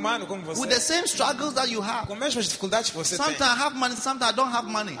ser humano como With the você. same struggles that you have. Com as mesmas dificuldades que você tem. Sometimes I have money, sometimes I don't have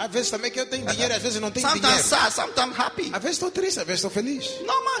money. Às vezes também que eu tenho dinheiro, às vezes eu não tenho Sometimes dinheiro. sad, sometimes happy. Às vezes estou triste, às vezes estou feliz.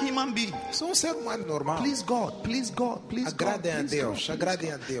 Normal human being. Sou um ser humano normal. Please God, please God, please God. Agradem a please Deus, God, please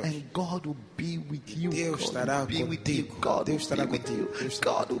agradem a God. Deus. And God will be with you. Deus God estará will be with you. contigo. God Deus will estará be with contigo. you. Deus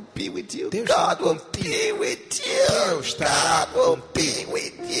estará God will be with you. Deus God estará will contigo. be with you. Deus estará God will contigo. be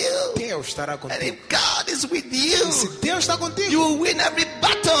with you. Deus estará And contigo. if God is with E se you, Deus está contigo, you will win every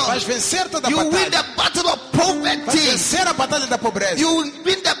battle. vais vencer toda a You will win batalha. the battle of Vais poverty. vencer a batalha da pobreza. You will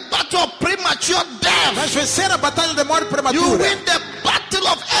win the battle of premature death. Vais vencer a batalha da morte You prematura. win the battle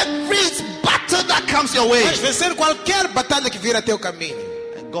of every battle that comes your way. Vais vencer qualquer batalha que vir a teu caminho.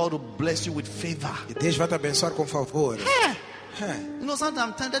 And God will bless you with favor. E Deus vai te abençoar com favor. É. You know, sometimes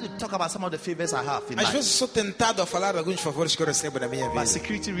I'm tempted to talk about some of the favors I have in Às life. vezes sou tentado a falar de alguns favores que eu recebo na minha But vida.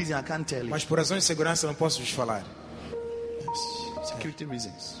 security reason, I can't tell you. Mas por razões de segurança não posso vos falar. Security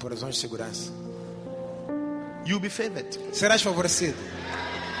reasons. Por razões de segurança. You'll be favored. Serás favorecido.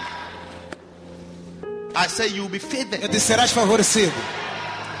 I say you'll be Eu favored. disse serás favorecido.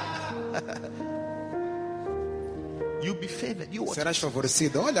 You'll be favored. You watch. Serás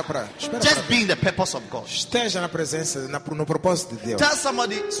favorecido. Olha para. Espera Just para be in the purpose of God. Esteja na presença, no propósito de Deus. Tell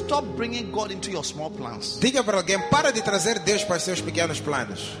somebody, stop bringing God into your small plans. Diga para alguém, para de trazer Deus para os seus pequenos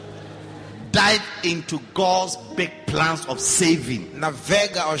planos. Dive into God's big plans of saving,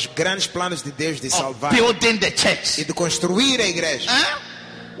 Navega aos grandes planos de Deus de of salvar building the e church. de construir a igreja. Huh?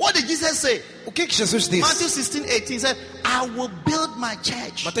 What did Jesus say? O que Jesus Matthew disse? 16:18 said, I will build my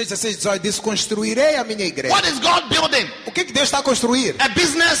church. Mateus 16:18 disse, construirei a minha igreja. What is God building? O que Deus está a construir? A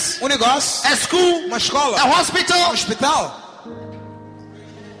business, Um negócio, a school, uma escola, a hospital. um hospital.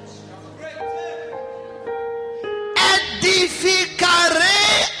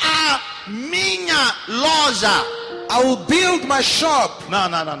 Edificarei a minha loja. I will build my shop.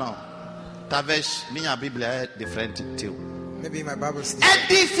 Não. Talvez minha Bíblia é diferente teu. Maybe my Bible says,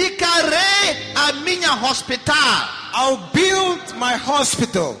 Edificarei a minha hospital. I'll build my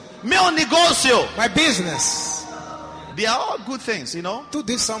hospital, Meu negócio. my business. They are all good things, you know.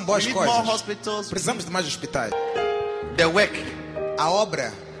 Tudo isso são We boas need more coisas. hospitals. Precisamos de mais hospitais. The work A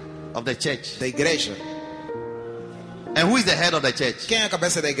obra of the church. da igreja. And who is the head of the church? Quem é a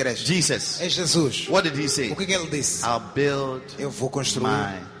cabeça da igreja? Jesus. É Jesus. What did he say? O que ele disse? I'll build. Eu vou construir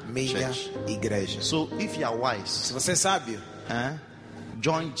My minha church. igreja. So if you are wise, Se você é sábio,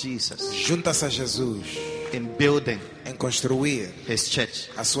 join Jesus junta-se a Jesus in building em construir his church.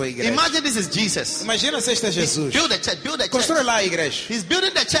 a sua igreja. Imagine this is Jesus. Imagina se este é Jesus. Build the church. Build the Constrói church. lá a igreja. He's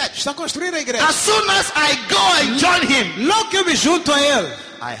building the church. Está a construir a igreja. As soon as I go and join him, Logo que eu me junto a ele,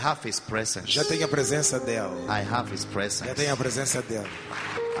 I have his presence. já tenho a presença dele. I have his Já presence. tenho a presença dele.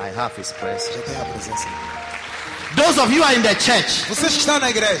 I have his presence. Já tenho a presença dele. Those of you who are in the church, Vocês que estão na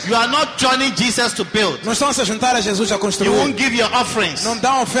igreja, you are not joining Jesus to build. não estão a se juntar a Jesus a You construir. won't give your offerings. Não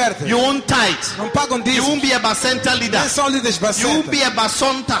dão oferta. You won't tithe. Não pagam You dízimo. won't be a Bacenta leader. Nem são líderes You won't bacenta. be a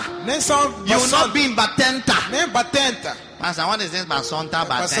Basonta. Nem são You will not bacenta. be in Batenta. Nem batenta. Pastor, what is this Basonta,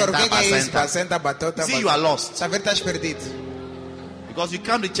 Pastor, o Batenta, que é isso? Bacenta? Bacenta, batota. See, you are lost. Está a ver, estás perdido. Because you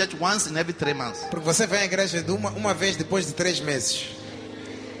come to church once in every 3 months. Porque você vem à igreja de uma vez depois de 3 meses.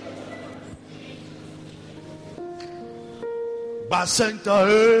 Bacenta,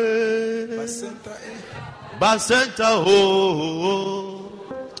 Bacenta, Bacenta,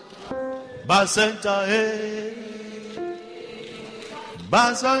 Bacenta,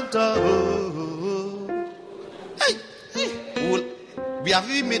 Bacenta, We have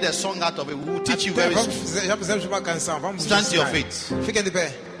even made a song out of it. We will teach you very Vamos soon. fazer, já fizemos uma canção. Vamos Stand to your ensinar. feet. Fiquem de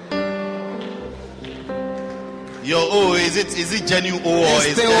pé. Is it genuine or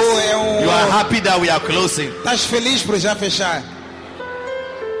is Este O é you are happy that we are closing? Estás feliz por já fechar?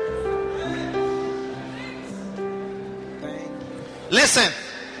 Listen.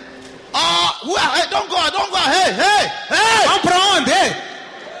 Hey, don't go. Hey. Vamos para onde? Ei,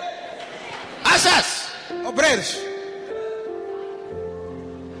 Ushers. obreiros.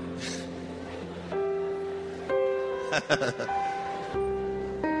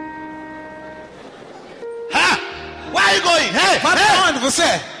 Where are you going? Hey. Vai para onde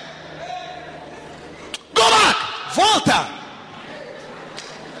você? Go back. Volta.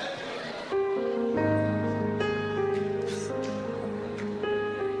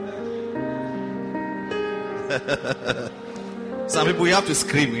 Some people you have to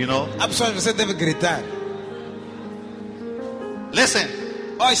scream, you know. Há pessoas que você deve gritar. Listen.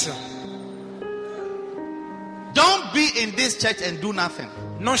 Ouça, Don't be in this church and do nothing.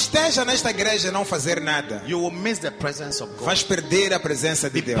 não esteja nesta igreja e não fazer nada. You will miss the presence of God. Vais perder a presença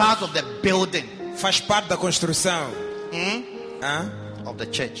de Be Deus. part of the building Faz parte da construção of the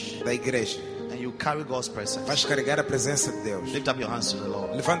church. da igreja. And you carry God's presence. Vais carregar a presença de Deus. Lift up your hands to the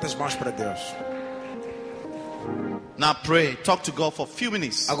Lord. Levanta as mãos para Deus. Now pray. Talk to God for a few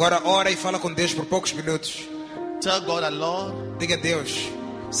minutes. Agora ora e fala com Deus por poucos minutos. Tell God that, Lord, Diga a Deus,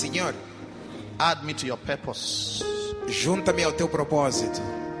 Senhor, add me to your purpose. junta-me ao teu propósito.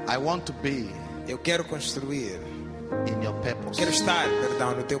 I want to be Eu quero construir. in your purpose. Quero estar,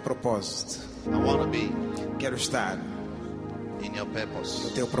 perdão, no teu propósito. I want to be Quero estar in your no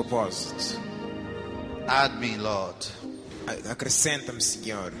purpose. teu propósito. Add me, Lord, Acrescenta-me,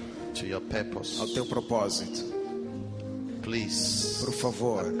 Senhor, to your purpose. ao teu propósito. Please, Por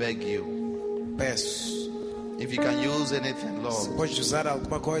favor, I beg you. peço. If you can use anything, Se Lord, podes usar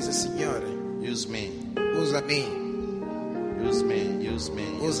alguma coisa, Senhor, use me. usa mim. Use me. Use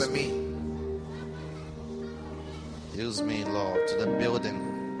me. Usa mim. Use me, Lord, to the building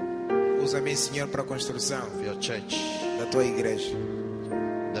Usa mim, Senhor, para a construção of your church. da tua igreja.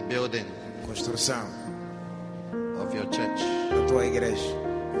 The building Construção of your church. da tua igreja.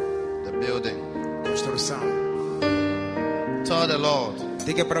 The building. Construção. Tell the Lord,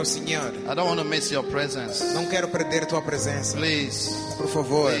 Diga para o Senhor, I don't want to miss your presence. não quero perder tua presença. Please, Por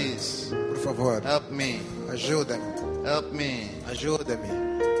favor, please, por favor, help me. ajuda-me, Help me ajuda-me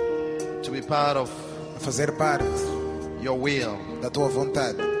to be part of a fazer parte your will, da tua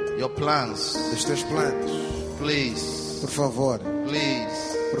vontade, your plans. dos teus planos. Please, Por favor,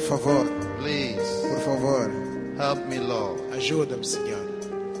 please, por favor, please, por favor, help me, Lord. ajuda-me, Senhor.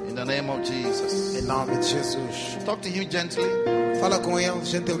 In the name of Jesus. Em nome de Jesus. Talk to him gently. Fala com ele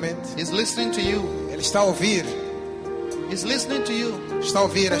gentilmente. He's listening to you. Ele está a ouvir, He's listening to you. está a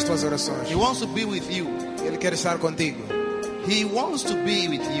ouvir as tuas orações. He wants to be with you. Ele quer estar contigo. He wants to be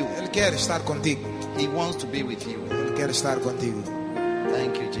with you. Ele quer estar contigo. He wants to be with you. Ele quer estar contigo.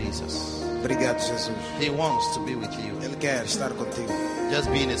 Thank you, Jesus. Obrigado, Jesus. He wants to be with you. Ele quer estar contigo. Just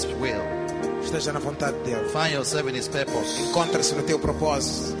be in his will. Esteja na vontade dele. Find yourself in his purpose. Encontra-se no teu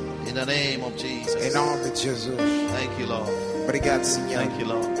propósito. In the name of Jesus. Em nome de Jesus. Thank you, Lord. Obrigado, Senhor. Thank you,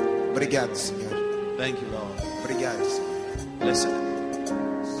 Lord. Obrigado, Senhor. Thank you, Lord. Obrigado, Senhor. Listen.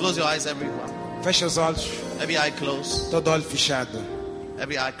 Close your eyes, everyone. Fecha os olhos. Every eye closed. Todo olho fechado.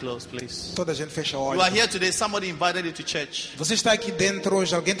 Every eye closed, please. Toda a gente fecha o olho. You are here today. Somebody invited you to church. Você está aqui dentro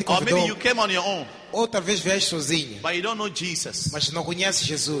hoje. Alguém te Or maybe convidou. you came on your own, Ou talvez vieste sozinho. but you don't know Jesus Mas não conhece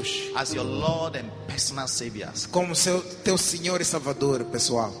Jesus as your Lord and personal Savior. como teu Senhor e Salvador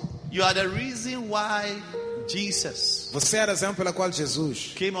pessoal. You are the reason why Jesus Você é a razão pela qual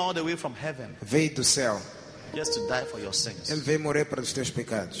Jesus came all the way from heaven veio do céu. just to die for your sins. Ele veio morrer para os teus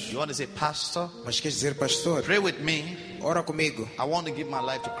pecados. You want to say, Pastor, Mas quer dizer, pastor, pray with me. ora comigo. I want to give my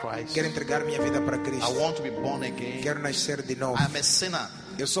life to Christ. Quero entregar minha vida para I Cristo. want to be born again. Quero nascer de novo. I'm a sinner.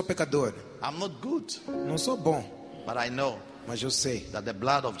 Eu sou pecador. I'm not good, Não sou bom, but I know mas eu sei that the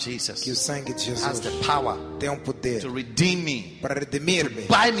blood of que o Jesus sangue de has Jesus the power tem um poder to redeem me, para redimir-me,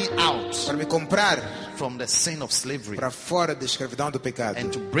 buy me out para me comprar from the sin of slavery, para fora da escravidão do pecado and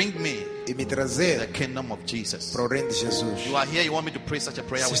to bring me e me to the trazer kingdom of Jesus. para o reino de Jesus. You are here, you want me to pray such a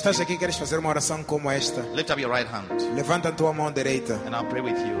prayer Se with estás you? aqui e queres fazer uma oração como esta, Lift up your right hand levanta a tua mão direita. and I'll pray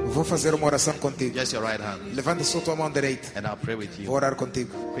with you. Eu vou fazer uma oração contigo. Just your right hand Levanta só a tua mão direita. and I'll pray with Vou you orar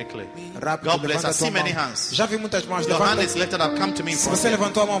contigo. quickly. Rápido, God bless. levanta I a see tua many mão. hands. Já vi muitas mãos. Your hand Levanta. is lifted up. Come to me in Se front. você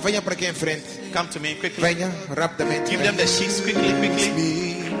levantou a mão, venha para aqui em frente. Come to me quickly. Venha rapidamente. Give them the sheets quickly,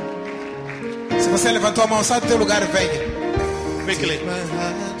 quickly, Se você levantou a mão, sai do teu lugar, venha. quickly. My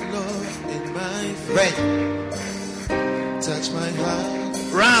heart, Lord, and my faith. Venha. Touch my heart.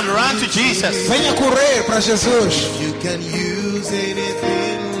 Run to Jesus. Venha correr para Jesus. You can use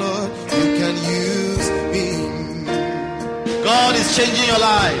anything, Lord. You can use me. God is changing your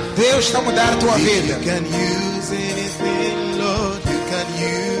life. Deus está a mudar a tua vida. You can use anything, Lord. You can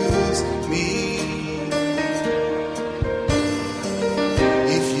use me.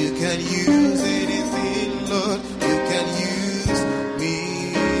 If you can use anything, Lord, you can use me.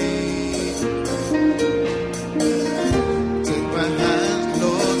 Take my hand,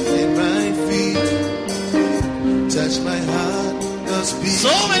 Lord, and my feet. Touch my heart, the speed.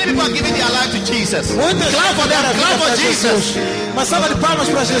 So many people are giving their life to Jesus. Muitas Clap for them. Clap for Jesus. Uma salva de palmas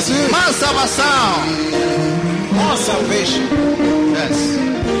para Jesus. Massive sound. Oh, salvation. Yes.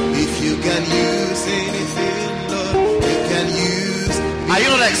 If you can use anything, Lord, you can use me. Are you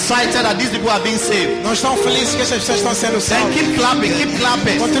not excited that these people are being saved? Não estão felizes que essas pessoas estão sendo Then salvas. keep clapping. Keep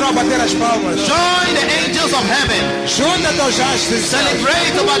clapping. Continua a bater as palmas. Join the angels of heaven. Junta teus anjos do céu.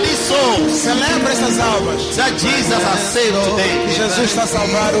 Celebrate over these souls Celebra essas almas. that Jesus has saved Que today. Jesus está a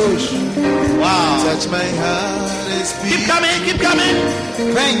salvar hoje. Wow. Touch my heart and Keep speed. coming. Keep coming.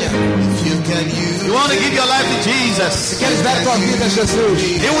 Venha. If you can use You want to give your life to Jesus. Queres dar tua vida a Jesus?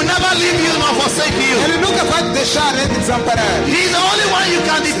 He will never leave you nor forsake you. Ele nunca vai te deixar nem te desamparar. He's the only one you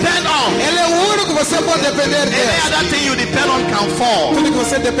can depend on. Ele é o único que você pode depender Any dele. other thing you depend on can fall. Tudo que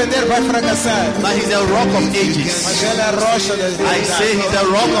você depender vai fracassar. But he's the rock of ages. Mas ele é a rocha das I say he's the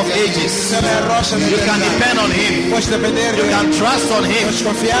rock of ages. Ele é a rocha das You can depend on him. Podes depender You dele. can trust on him. Podes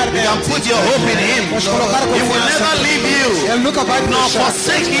confiar You can nele. put your hope in him. Podes colocar He will confiança. never leave you Ele nunca vai te nor deixar.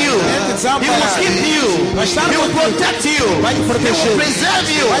 forsake you. He will keep you. Vai estar He will contigo. protect you. Vai te He will proteger. preserve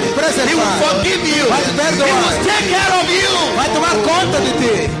you. Vai te preservar. He will forgive you. Vai te He perdoar. will take care of you. Vai tomar conta de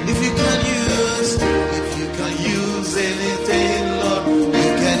ti. If you can use anything, Lord,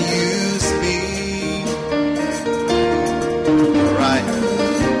 you can use me. All right.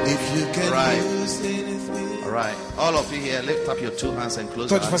 If you can Right. use anything. All right. All of you here, lift up your two hands and close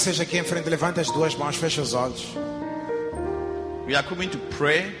your Todos eyes. vocês aqui em frente, levanta as duas mãos, fecha os olhos. We are coming to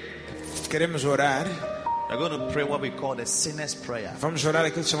pray. Queremos orar. We are going to pray what we call the sinner's prayer. Vamos orar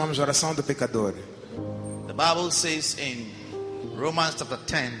aquilo que chamamos de oração do pecador. The Bible says in Romans chapter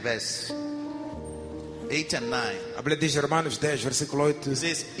 10, verse 8 and 9. A Bíblia diz, Romanos 10, versículo 8. It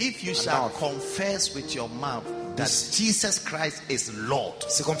says, if you shall 9. confess with your mouth that Jesus Christ is Lord,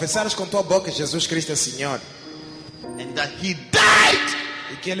 Se confessares com tua boca que Jesus Cristo é Senhor and that he died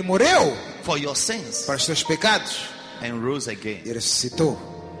e que Ele morreu for your sins para os teus pecados and rose again, e ressuscitou,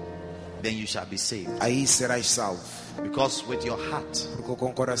 then you shall be saved. aí serás salvo. Because with your heart, Porque com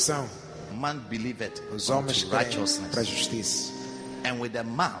o coração man believeth os homens unto creem righteousness, para a justiça. and with the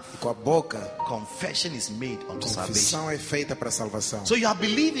mouth, Com a boca, confession is made unto salvation. confissão é feita para a salvação. So you have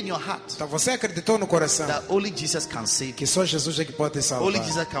believed in your heart Então você acreditou no coração that only Jesus can save que you. só Jesus é que pode te salvar. Only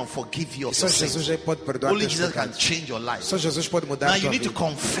Jesus can forgive you Que of só your Jesus sins. é que pode perdoar Only teus Jesus can pecados. change your life. Só Jesus pode mudar Now a you tua need to vida.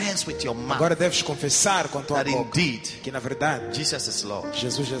 confess with your mouth Agora deves confessar com a tua that boca indeed que na verdade Jesus is Lord.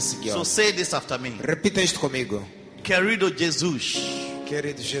 Jesus é So Senhor. say this after me. Repita isto comigo. Querido Jesus,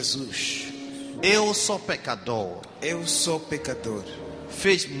 Querido Jesus, eu sou pecador. eu sou pecador.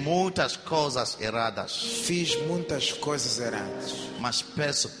 Fiz muitas coisas erradas, Fiz muitas coisas erradas, mas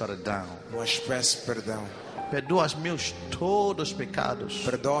peço perdão. mas peço perdão. Perdoa os meus todos os pecados.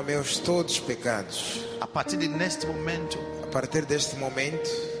 Perdoa meus todos os pecados. A partir de neste momento, A partir deste momento,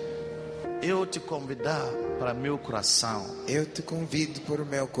 eu te convidar para meu coração, eu te convido para o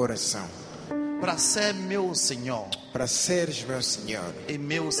meu coração, para ser meu Senhor para seres meu Senhor e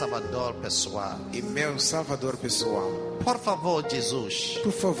meu Salvador pessoal. e meu Salvador pessoal. Por favor, Jesus,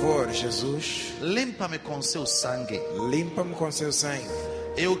 Por favor, Jesus, limpa-me com seu sangue. limpa-me com seu sangue.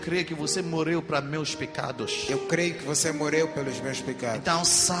 Eu creio que você morreu para meus pecados. Eu creio que você morreu pelos meus pecados. Então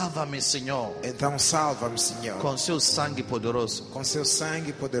salva-me, Senhor, Então salva-me, Senhor, com seu sangue poderoso. com seu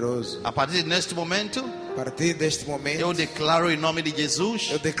sangue poderoso. A partir deste momento, A partir deste momento, eu declaro em nome de Jesus,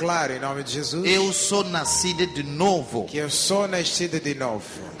 eu declaro em nome de Jesus eu sou nascido de novo. que eu sou nascido de novo.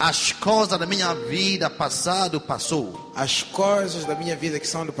 As coisas da minha vida passado passou. As coisas da minha vida que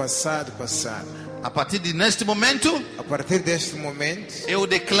são do passado, passaram. A partir de neste momento, A partir deste momento, eu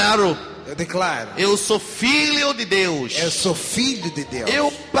declaro, eu declaro, eu sou filho de Deus. eu sou filho de Deus.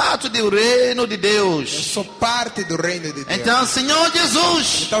 Eu parto do reino de Eu Deus. sou parte do reino de Deus. Então, Senhor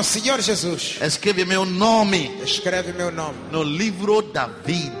Jesus, Então, Senhor Jesus, escreve meu nome escreve meu nome no livro da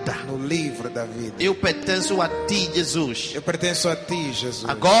vida. no livro da vida. Eu pertenço a ti, Jesus, Eu pertenço a ti, Jesus.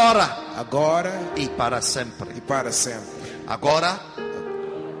 agora Agora e para sempre. e para sempre. Agora,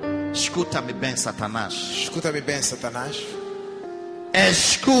 escuta-me bem, Satanás. Escuta-me bem, Satanás.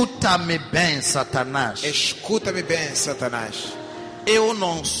 Escuta-me bem, Satanás. Escuta-me bem, Satanás. Eu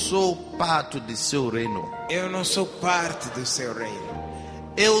não sou parte do seu reino. Eu não sou parte do seu reino.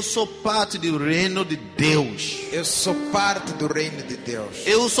 Eu sou parte do reino de Deus. Eu sou parte do reino de Deus.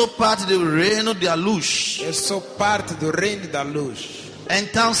 Eu sou parte do reino da luz. Eu sou parte do reino da luz.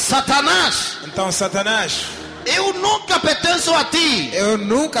 Então, Satanás, Então, Satanás, eu nunca pertenço a ti. eu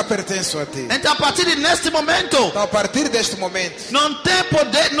nunca pertenço a ti. Então, a partir de neste momento, Então, a partir deste momento, não tem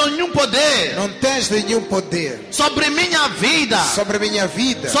poder, nenhum poder não tens nenhum poder sobre minha vida, sobre minha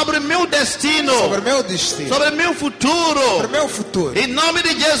vida, sobre meu destino, sobre meu destino, sobre meu futuro. sobre meu futuro. Em nome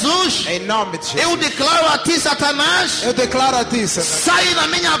de Jesus, Em nome de Jesus, eu declaro a ti, Satanás, eu declaro a ti, Satanás, sai da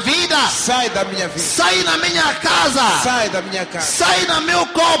minha vida, sai da minha vida, sai da minha casa, sai da minha casa, sai do meu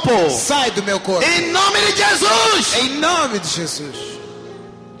corpo. sai do meu corpo. Em nome de Jesus. Em nome de Jesus.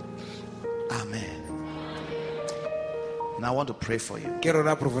 Amen. Now I want to pray for you. Quero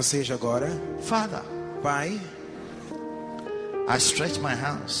orar por vocês agora. Father, Pai, I stretch my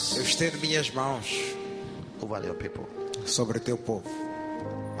hands eu estendo minhas mãos over your people. sobre o teu povo.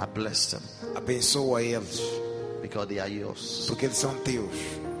 I bless them Abençoa eles, because they are yours. porque eles são teus.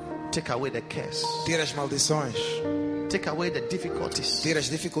 Take away the curse. Tira as maldições, Take away the difficulties tira as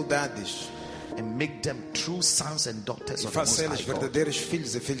dificuldades and make them true sons and daughters e of the Most faça eles High God. verdadeiros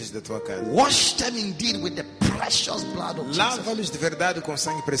filhos e filhas da tua casa. Wash them indeed with the precious blood of Jesus. Lava-los de verdade com o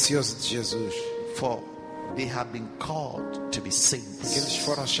sangue precioso de Jesus, For they have been called to be porque eles saints.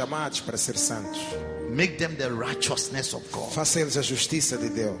 foram chamados para ser santos. Make them the righteousness of God. Faça eles a justiça de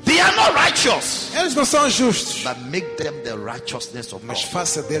Deus. They are not righteous, Eles não são justos, but make them the righteousness of mas God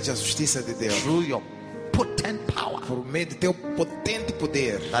faça deles a justiça de Deus through your potent power por meio do teu potente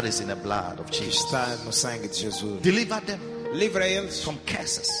poder that is in the blood of que Jesus. está no sangue de Jesus. Deliver them Livra eles from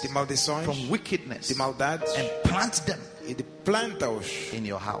curses, de maldições, from wickedness, de maldades and plant them e de planta-os in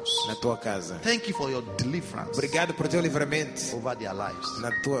your house. na tua casa. Thank you for your deliverance Obrigado por teu livramento over their lives.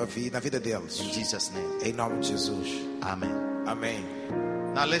 na tua vida, na vida deles. In Jesus' name, Em nome de Jesus. amen. Amém.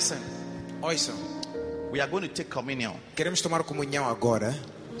 Now listen, Ouçam, we are going to take communion. queremos tomar comunhão agora.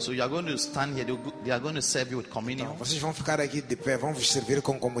 So you are going to stand here. They are going to serve you with communion. Vocês vão ficar aqui de pé, vão vos servir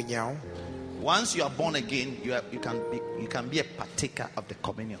com comunhão. Once you are born again, you can be a partaker of the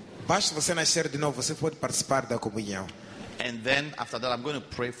communion. Basta você nascer de novo, você pode participar da comunhão. And then after that, I'm going to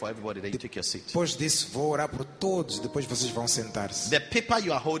pray for everybody. Then you take your seat. Depois disso, vou orar por todos. Depois vocês vão sentar-se. The paper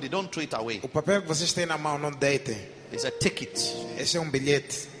you are holding, don't throw it away. O papel que vocês têm na mão, não deitem. It's a ticket. Esse é um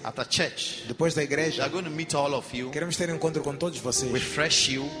bilhete. After church, Depois da we igreja, are going to meet all of you, queremos ter um encontro com todos vocês. refresh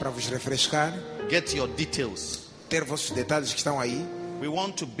you, Para vos refrescar, get your details. ter vossos detalhes que estão aí. We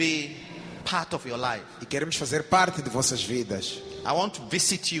want to be part of your life. E queremos fazer parte de vossas vidas. I want to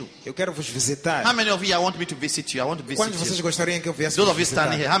visit you. Eu quero vos visitar. How many of you I want me to visit you? I want to visit Quantos de vocês you. gostariam que eu viesse Those vos of you visitar?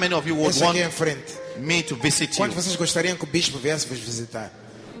 standing here, how many of you would Esse aqui want em frente. me to visit you? Quantos de vocês gostariam que o bispo viesse vos visitar?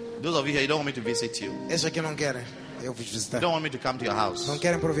 Those of you here, you don't want me to visit you. Esse aqui não querem eu vos You visitar. don't want me to come to your house. Não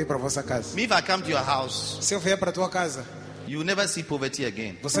querem por vir para a vossa casa. Me, if I come to your house, Se eu vier para a tua casa, you will never see poverty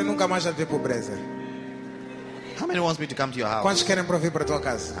again. você nunca mais vai ver pobreza. How many wants me to come to your house? Quantos querem por vir para a tua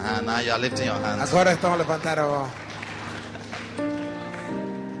casa? Ah, now you are lifting your hands. Agora estão a levantar a mão.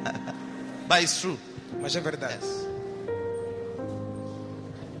 But it's true. Mas é verdade.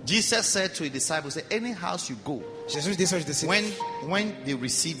 Jesus said to his disciples, say, any house you go, Jesus disse aos discípulos: when they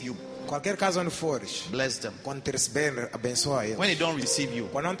receive you, qualquer casa onde fores, bless them. quando te receberem, abençoa eles. When they don't receive you,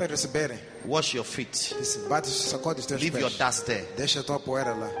 Quando não te receberem, wash your feet. disse, bate, sacode os teus Leave your pés. dust there. Deixa a tua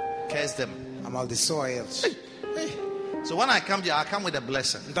poeira lá. Curse them. Amaldiçoa eles. So when I come here, I come with a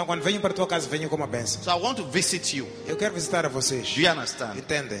blessing. Então, quando venho para a tua casa, venho com uma bênção. So I want to visit you. Eu quero visitar a vocês. Do you understand?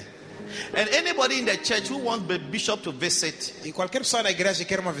 Entendem? And anybody in the church who wants the bishop to visit, E qualquer pessoa na igreja que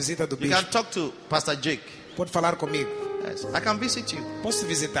quer uma visita do you can bispo, talk to Pastor Jake. pode falar comigo. Yes, I can visit you. Posso te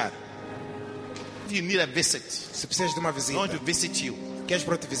visitar. If you need a visit, Se precisas de uma I want to visita, visit you. queres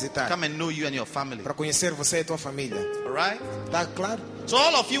para te visitar, Come and know you and your family. para conhecer você e a tua família. All right? Tá claro? So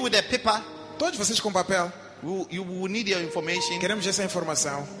all of you with the paper, Todos vocês com papel, you will need your information, queremos essa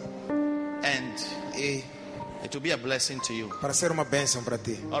informação and e it will be a blessing to you. para ser uma bênção para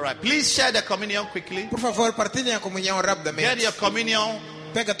ti. All right, please share the communion quickly. Por favor, partilhem a comunhão Get rapidamente. your communion.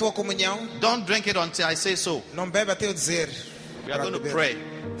 Pega a tua comunhão, Don't drink it until I say so. não bebe até eu dizer. We are para going to beber. pray.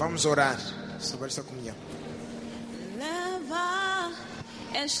 Vamos orar sobre essa comunhão. Leva,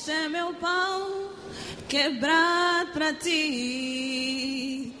 este é meu pão quebrado para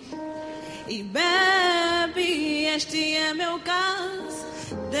ti. E bebe, este é meu cálice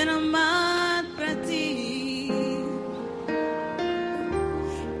derramado para ti.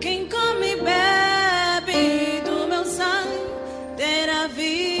 Quem come e bebe do meu sangue terá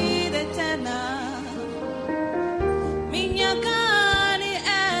vida eterna. Minha carne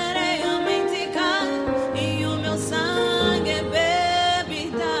é realmente carne e o meu sangue é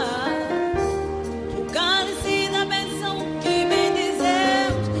bebida. O cálice da bênção que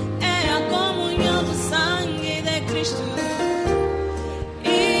bendizemos é a comunhão do sangue de Cristo.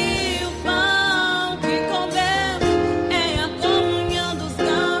 E o pão que comemos é a comunhão dos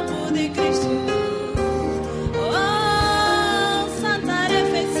campos de Cristo. Oh, santa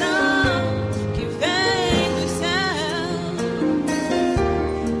refeição que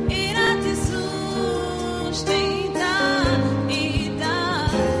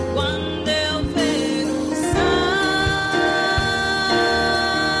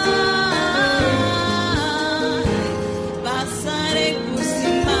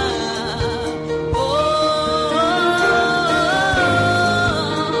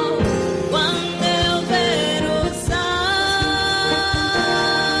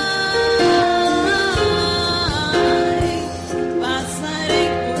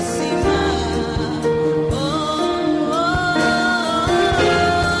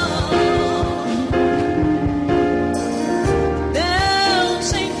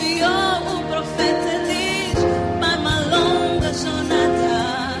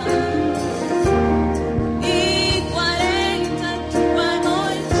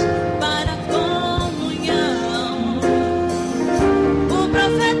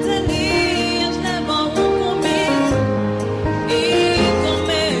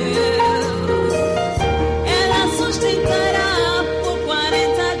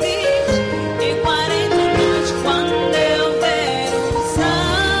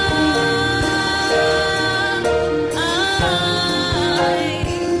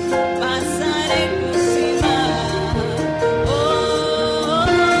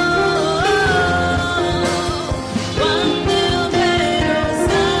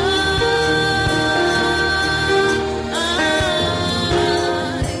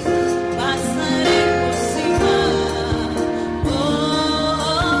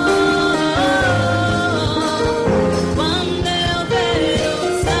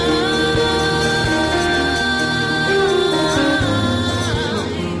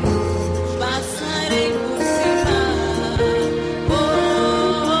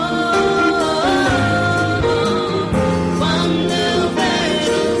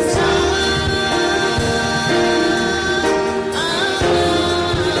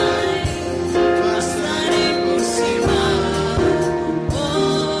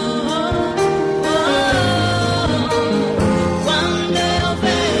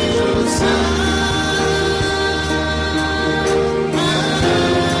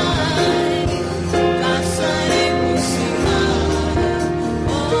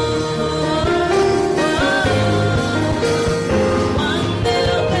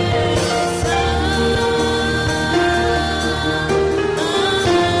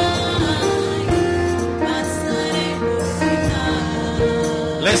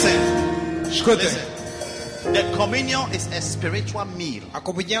Escutem. Listen. The communion is a spiritual meal. A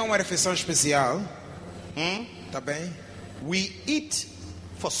comunhão é uma refeição especial. Tá bem? We eat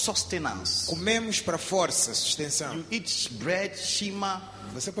for sustenance. Comemos para força, sustentação. You eat bread, shima,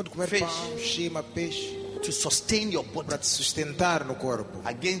 Você pode comer Fish. pão, shima, peixe, to sustain your body para te sustentar no corpo,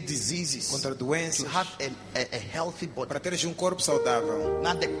 against diseases, contra to doenças, have a healthy body. para teres um corpo saudável.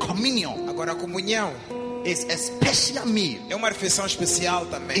 Now the communion Agora a comunhão is a special meal é uma refeição especial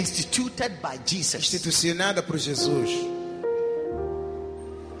também, instituted by Jesus. institucionada por Jesus.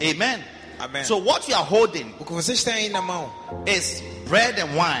 Amen. Amen. So what you are holding O que vocês têm aí na mão is bread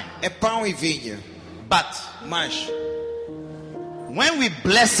and wine. é pão e vinho. But Mas when we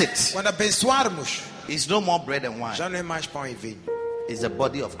bless it, quando abençoarmos, it's no more bread and wine. já não é mais pão e vinho. It's the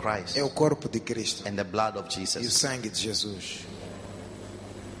body of Christ É o corpo de Cristo and the blood of e o Jesus. sangue de Jesus.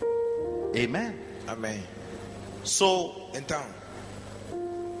 Amen. Amém. So Então,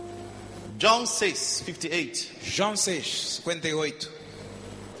 John 6:58. João 6, 58.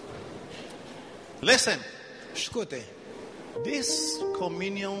 Listen, Escutem. this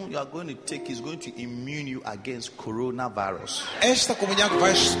communion you are going to take is going to immune you against coronavirus. Esta comunhão que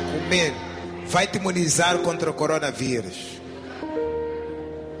vais comer vai te imunizar contra o coronavírus.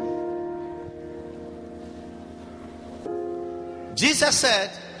 Jesus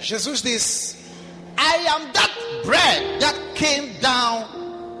said, Jesus disse: I am that bread that came down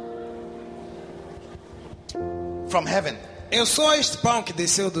from heaven. Eu sou este pão que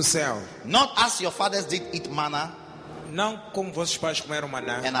desceu do céu. Not as your fathers did eat manna Não como vossos pais comeram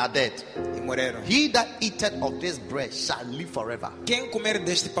maná and are dead. e morreram. He that eateth of this bread shall live forever. Quem comer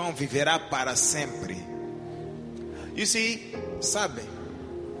deste pão viverá para sempre. You see, Sabe?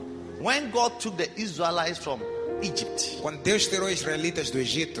 when God took the Israelites from Egypt Quando Deus tirou os israelitas do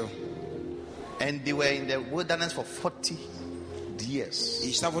Egito and they were in the wilderness for 40 years, e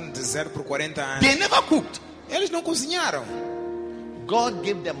estavam no deserto por 40 anos, they never cooked. eles não cozinharam. God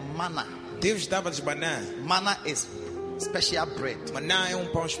gave them manna. Deus dava-lhes maná. Manna is special bread. Maná é um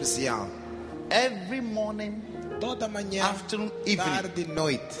pão especial. Every morning, Toda manhã, afternoon, evening, tarde e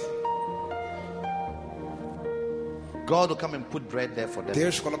noite, God will come and put bread there for them.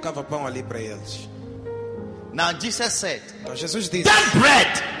 Deus colocava pão ali para eles. Now Jesus said, Então Jesus disse: that bread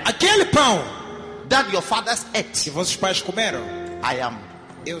aquele pão that your fathers que ate, vossos pais comeram, I am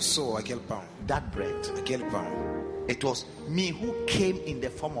eu sou aquele pão. that bread. Aquele pão. It was me who came in the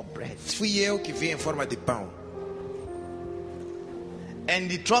form of bread. Fui eu que vim em forma de pão. And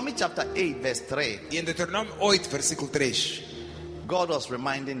Deuteronomy chapter 8 verse 3, E em Deuteronômio 8, versículo 3, God was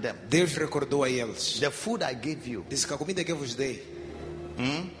reminding them, Deus recordou a eles: the food I gave you, disse que a comida que eu vos dei,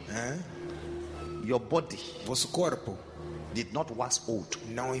 your body vosso corpo did not wax old,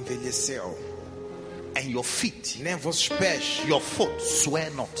 não envelheceu, and your feet, nem vossos pés, your foot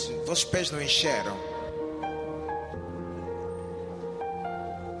swear not. vossos pés não encheram.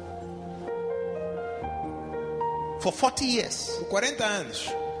 For 40 years, Por 40 anos,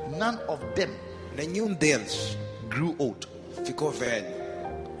 none of them nenhum deles grew old. ficou velho.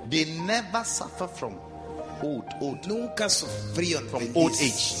 They never suffer from old. Nunca sofriam From velhice. old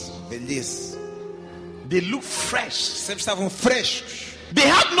age. Velhice. They look fresh. Sempre estavam frescos. They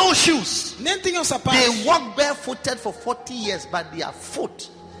had no shoes. Nem tinham sapatos. They walked barefooted for 40 years, but their foot,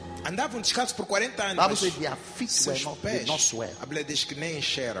 Andavam descalços por 40 anos. Bible Mas says their feet were seus not, pés, did not swear a Bíblia diz que nem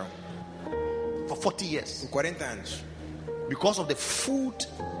encheram. for 40 years Por 40 anos. because of the food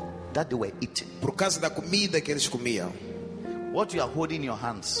that they were eating. Por causa da comida que eles comiam. What you are holding in your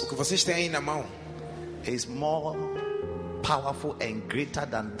hands O que vocês têm aí na mão is more powerful and greater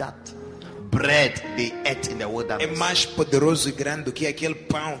than that bread they ate in the é wilderness. mais poderoso e grande do que aquele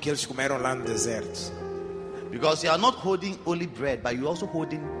pão que eles comeram lá no deserto. Because you are not holding only bread, but you are also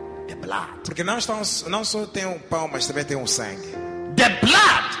holding the blood. Porque não só tem um pão, mas também tem um sangue. The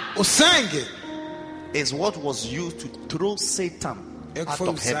blood O sangue is what was used to throw Satan é o que out foi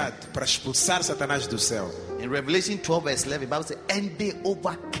of heaven. usado para expulsar Satanás do céu. In Revelation 12 verse 11, the Bible says, and they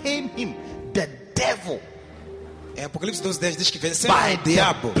overcame him, the devil, Em Apocalipse 12:10 diz que venceram by o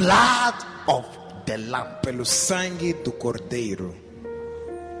diabo the blood of the Lamb. pelo sangue do Cordeiro.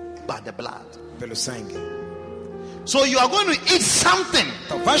 By the blood. Pelo sangue. So you are going to eat something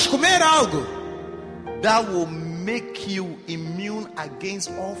Então vais comer algo that will make you immune against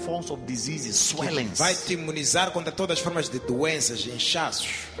all forms of diseases, swellings. vai te imunizar contra todas as formas de doenças, inchaços.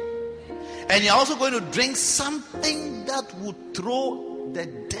 And you're also going to drink something that will throw the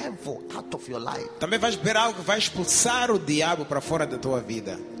devil out of your life. Também vais beber algo que vai expulsar o diabo para fora da tua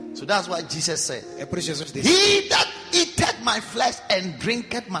vida. So that's why Jesus said, É por isso que Jesus disse: he that eateth my flesh and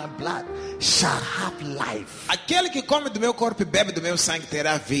drinketh my blood shall have life. aquele que come do meu corpo e bebe do meu sangue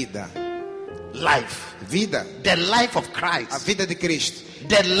terá vida. life. Vida. The life of A Christ. vida de Cristo.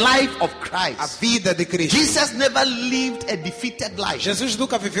 The life of A Christ. vida de Cristo. Jesus never lived a defeated life. Jesus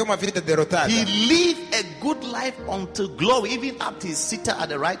nunca viveu uma vida derrotada. He lived a good life until glory, even up to his seated at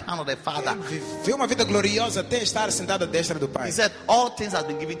the right hand of the Father. Viveu uma vida gloriosa até estar sentado à destra do Pai. He said, all things have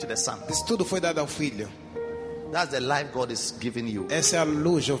been given to the Son. Isso tudo foi dado ao Filho. That's the life God is giving you. Essa é a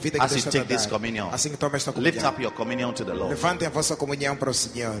luz, a vida que As Deus you está a take this dar. communion, Assim que toma esta lift comunhão. up your communion to the Lord. Levantem a vossa comunhão para o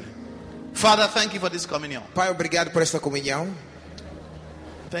Senhor. Father, thank you for this communion. Pai, obrigado por esta comunhão.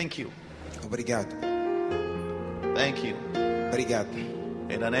 Thank you. Obrigado. Thank you. Obrigado.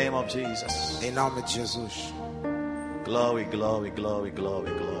 In the name of Jesus. Em nome de Jesus. Glory, glory, glory, glory,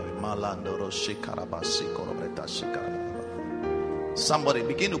 glory. Malandoro shikarabasi korobreta shikarababa. Somebody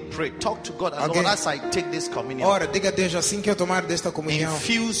begin to pray. Talk to God. And Okay. Lord, as I take this communion, Ora, diga a Deus, assim que eu tomar desta comunhão,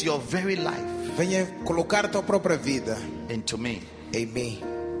 infuse your very life venha colocar a tua própria vida into me. em mim.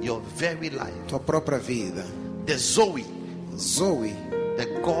 Your very life. Tua própria vida. The Zoe, Zoe, the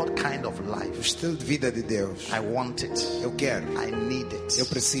God kind of o life. estilo de vida de Deus. I want it. Eu quero. I need it. Eu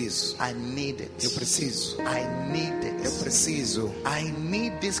preciso. I need it. Eu preciso. I need Eu it. preciso. I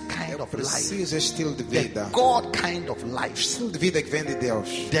need this kind Eu of life. preciso deste estilo de The vida. God kind of life. Estilo de vida que vem de Deus.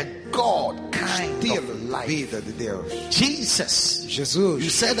 The God kind Estilo of de life. vida de Deus. Jesus, you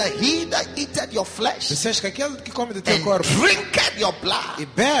Jesus, said that he that eateth your flesh disseste que aquele que come do teu and corpo drinketh your e blood,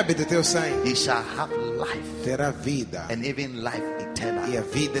 bebe do teu sangue he shall have life, terá vida and even life e a eternal.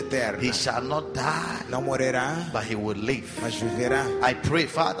 vida eterna. He shall not die, Não morrerá, but he will live. mas viverá. I pray,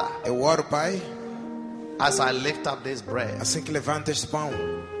 Father, Eu oro, Pai, as I lift up this bread, assim que levanta este pão,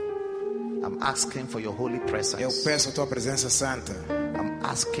 I'm asking for your holy eu presence. peço a tua presença santa. I'm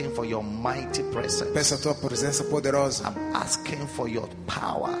asking for your mighty presence. Peço a tua presença poderosa. I'm asking for your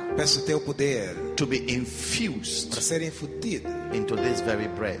power Peço o teu poder to be infused para ser infundido into this very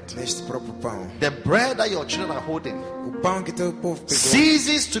bread. neste próprio pão. The bread that your children are holding O pão que teu povo pegou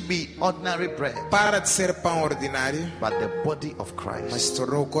ceases to be ordinary bread, para de ser pão ordinário, but the body of mas Christ. se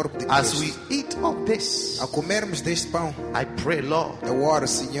tornou o corpo de As we Cristo. eat of this, Ao comermos deste pão, I pray, Lord, eu oro,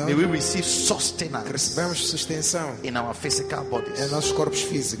 Senhor, may we receive que sustenance recebamos sustentação in our physical em bodies. nossos corpos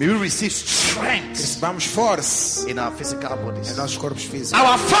físicos. May we receive Que strength recebamos força in our physical em bodies. nossos corpos físicos.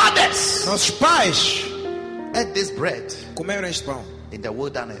 Our fathers Nossos pais ate this bread comeram este pão in the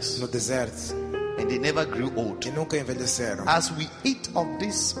wilderness no deserto and they never grew old. e nunca envelheceram. As we eat of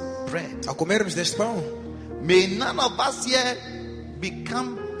this bread, Ao comermos deste pão, may none of us here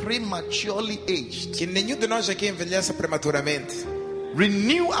become prematurely aged. que nenhum de nós aqui envelheça prematuramente.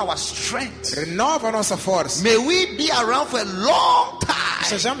 Renew our strength. Renova a nossa força. May we be around for a long time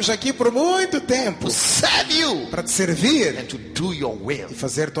Estejamos aqui por muito tempo to serve you para te servir and to do your will. e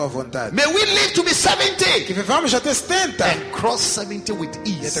fazer tua vontade. May we live to be Que 70 vivamos até 70 and cross 70 with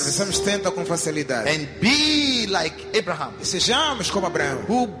e ease atravessamos 70 com facilidade. and be like Abraham, E sejamos como Abraão,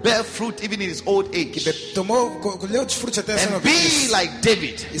 who bear fruit even in his old que age, colheu desfrutos até a sua and be velhice. like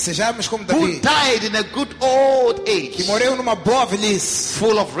David, E sejamos como who Davi, died in a good old que age, morreu numa boa velhice,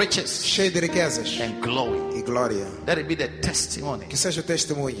 full of riches cheio de riquezas and glory. e glória. Let it be the testimony Que seja o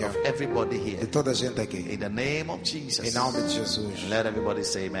testemunho of everybody de here. toda a gente aqui. In the name of Em Jesus. nome de Jesus. Let everybody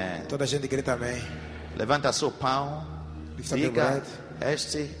say amen. Toda a gente grita amém. Levanta seu pão. Lift up your Diga, bread.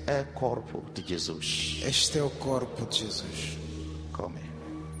 este é o corpo de Jesus. Este é o corpo de Jesus. Come.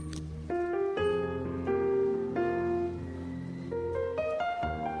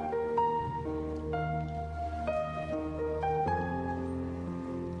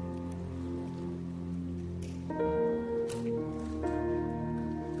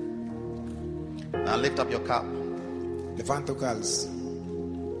 Now lift up your cup. Levanta o cálice.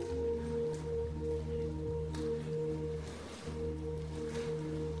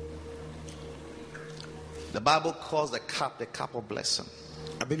 The Bible calls the cup of blessing.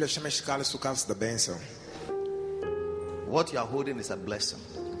 A Bíblia chama este cálice o cálice da bênção. What you are holding is a blessing.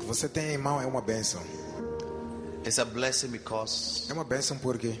 O que você tem em mão é uma bênção. It's a blessing because É uma bênção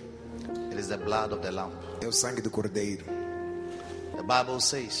porque it is the blood of the Lamb. é o sangue do Cordeiro. The Bible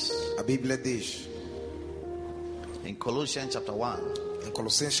says A Bíblia diz in Colossians chapter 1, em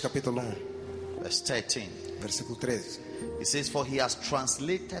Colossenses capítulo 1, verse 13, versículo 13, it says, "For he has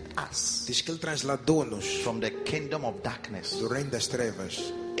translated us diz que ele trasladou-nos from the kingdom of darkness do reino das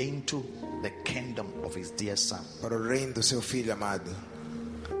trevas into the kingdom of his dear Son." para o reino do seu Filho amado.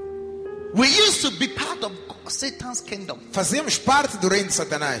 We used to be part of Satan's kingdom. Fazemos parte do reino de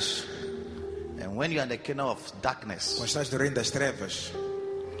Satanás. And when you are in the kingdom of darkness, Quando estás no reino das trevas,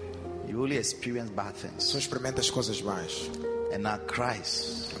 you only experience bad things. só experimentas coisas más. And now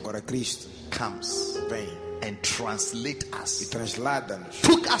Christ Agora Cristo comes vem and translate e us, traslada-nos,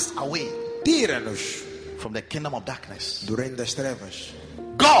 took us away Tira-nos from the kingdom of darkness. do reino das trevas.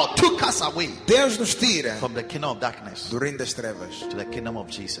 God took us away Deus nos tira from the kingdom of darkness do reino das trevas to the kingdom of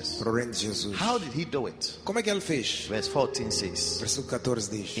Jesus. para o reino de Jesus. How did he do it? Como é que ele fez? Verse 14 says, Versículo 14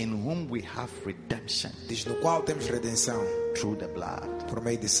 diz: in whom we have redemption Diz, no qual temos redenção through the blood. por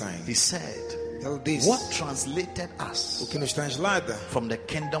meio de sangue. He said, Ele disse: what translated o us que nos translada from the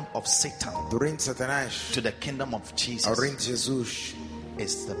kingdom of Satan do reino de Satanás to the kingdom of ao Jesus reino de Jesus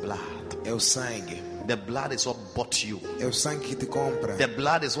is the blood. é o sangue. The blood is what bought you. É o sangue que te compra. The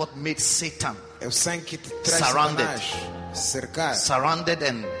blood is what made Satan É o sangue que te traz Surrounded. Satanás cercar surrounded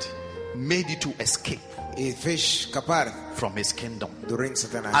and made you to escape e fez escapar from his kingdom. do reino de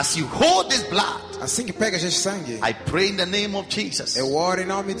Satanás. As you hold this blood, Assim que pegas este sangue, I pray in the name of Jesus. eu oro em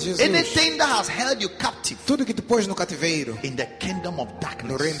nome de Jesus. Anything that has held you captive Tudo que te pôs no cativeiro, in the kingdom of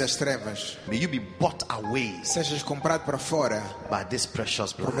no reino darkness, das trevas, may you be bought away sejas comprado para fora by this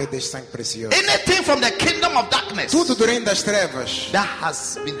precious por meio blood. deste sangue precioso. Anything from the kingdom of darkness Tudo do reino das trevas that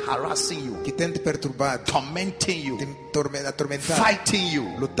has been harassing you, que tem te perturbado, tormenting you, te atormentado, fighting you,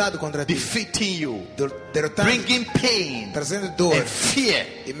 lutado contra ti, defeating you, derrotando, bringing pain trazendo dor and fear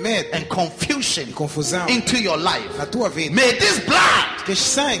e medo and confusion e confusão into your life. na tua vida. May this blood Que este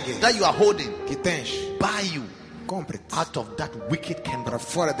sangue that you are holding que tens, buy you compre-te out of that wicked para kingdom,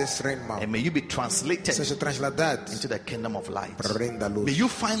 fora desse reino mau. and may you be translated Seja trasladado into the kingdom of light. para o reino da luz. May you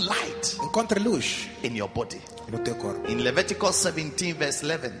find light Encontre luz in your body. no teu corpo. In Leviticus 17 verse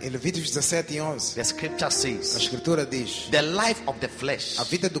 11, Em Levíticos 17 e 11, the scripture a says, escritura diz: the life of the flesh a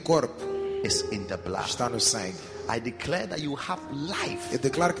vida do corpo is in the blood. está no sangue. I declare that you have life Eu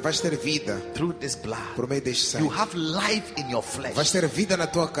declaro que vais ter vida through this blood. por meio deste You sangue. have life in your flesh. Vais ter vida na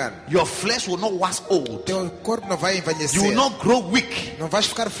tua carne. Your flesh will not wax old. Teu corpo não vai You will envelhecer. not grow weak. Não vais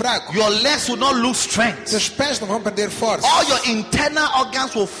ficar fraco. Your legs will not lose strength. Teus pés não vão perder força. All your internal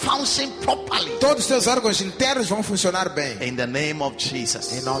organs will function properly. Todos os teus órgãos internos vão funcionar bem. In the name of Em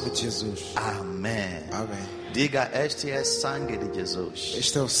Jesus. nome de Jesus. Amen. Amém. Diga, este é sangue de Jesus.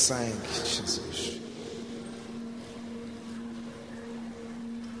 Este é o sangue de Jesus.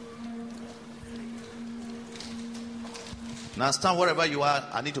 Now stand wherever you are.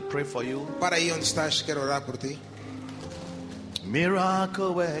 I need to pray for you. Para aí onde estás, quero orar por ti.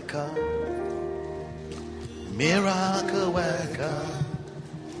 Miracle worker. Miracle worker.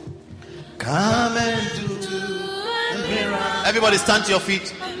 Come and do a miracle. Everybody stand to your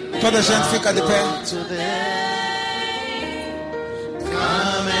feet. Toda a gente fica de pé.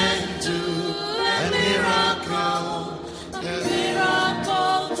 Come and do a miracle.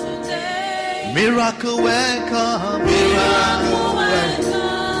 Miracle today. Miracle worker. Miracle worker.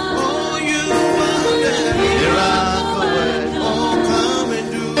 Oh, you are the miracle worker. Oh, come and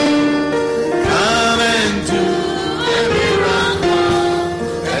do a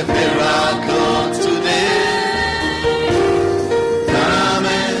miracle today. Come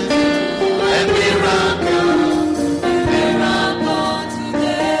and do a miracle. Miracle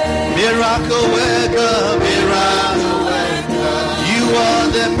today. Miracle worker, miracle worker. You are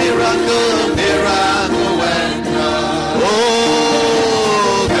the miracle, miracle worker.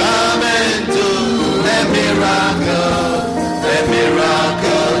 Oh, come and do a miracle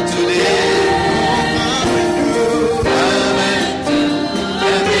today. Come and do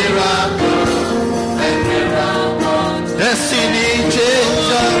a miracle. Destiny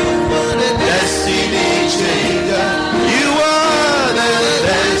changer, destiny changer. You are the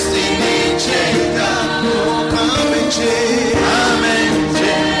destiny changer. Come and change, come and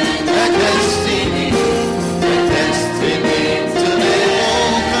change the destiny today.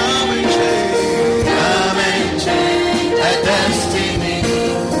 Come and change the destiny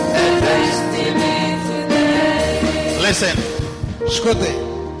today. Listen, Escutem,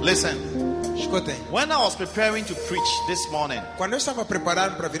 listen. escutem. When I was preparing to preach this morning, Quando eu estava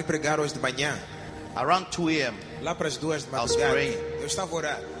preparado para vir pregar hoje de manhã, around 2 a.m., lá para as 2 da I was madrugada, praying. eu estava a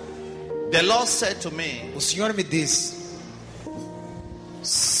orar. the Lord said to me, O Senhor me disse,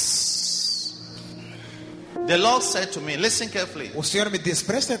 listen carefully. o Senhor me disse,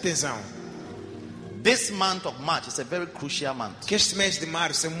 preste atenção, This month of March is a very crucial month. que este mês de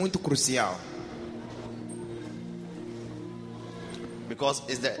março é muito crucial. Because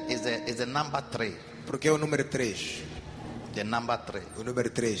it's the number 3. Porque é o número 3. The number 3. O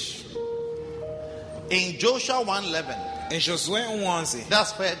número 3. In Joshua 1:11, Em Josué 1:11.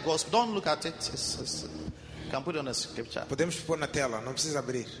 that's where it goes. Don't look at it. You can put it on the scripture. Podemos pôr na tela, não precisa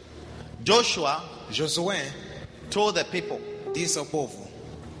abrir. Joshua Josué told the people disse ao povo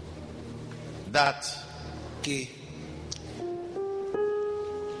that que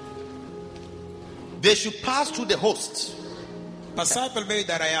they should pass through the host passar pelo meio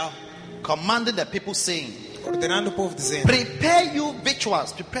da arraial commanding the people, saying, ordenando o povo dizendo: prepare you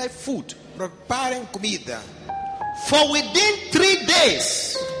victuals, prepare food. preparem comida. For within 3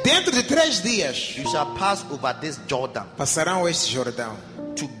 days, Dentro de 3 dias you shall pass over this Jordan passarão este Jordão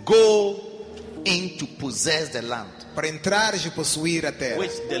to go in to possess the land para entrares e possuir a terra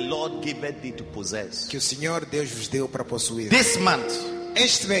which the Lord giveth thee to possess. que o Senhor Deus vos deu para possuir. This month,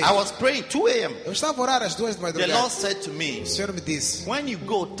 Este mês, I was praying 2 a.m. eu estava a orar às 2 da The madrugada. Lord said to me, O Senhor me disse: when you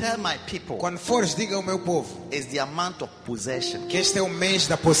go, tell my people quando fores, diga ao meu povo it's the amount of possession. que este é o mês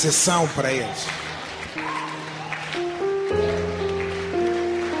da possessão para eles.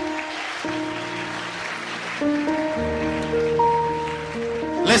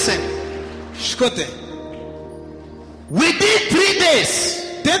 Listen, Escutem, within 3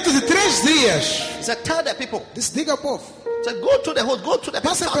 days, dentro de 3 dias, he said, tell the people, disse: diga ao povo, he said, go to the host, go to the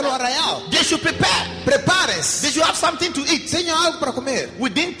passem people. pelo arraial, They should prepare. preparem-se, They should have something to eat. tenham algo para comer.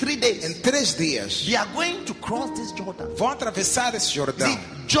 Within 3 days, Em 3 dias, they are going to cross this Jordan. vão atravessar esse Jordão. See,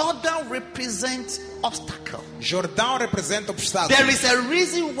 Jordan represents obstacle. Jordão representa obstáculo. There is a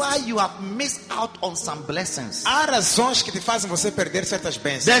reason why you have missed out on some blessings. Há razões que te fazem você perder certas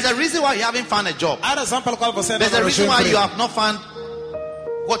bênçãos. There's a reason why you haven't found a job. Há razão pela qual você não There's a arranjou reason why you emprego. have not found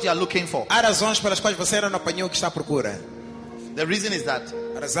what you are looking for. Há razões pelas quais você ainda não apanhou o que está à procura. The reason is that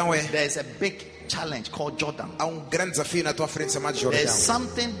A razão é: there is a big challenge called Jordan. há um grande desafio na tua frente chamado There is Jordão.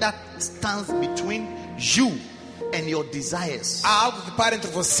 something that stands between you and your desires. Há algo que para entre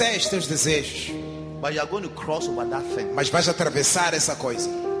você e os teus desejos. But you are going to cross over that thing Mas vais atravessar essa coisa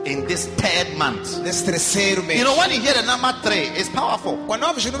in this 3rd month. nesse terceiro mês. You know, when you hear the number 3, it's powerful. Quando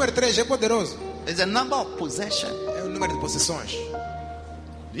ouves o número 3 é poderoso. It's a number of possession. É o número de possessões.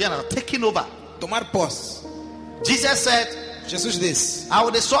 You know, taking over. Tomar posse. Jesus said, Jesus disse: I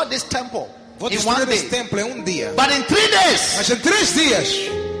will destroy this temple vou in 1 destruir esse day. templo em um dia. But in 3 days, Mas em 3 dias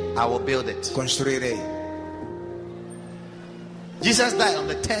I will build it. construirei. Jesus died on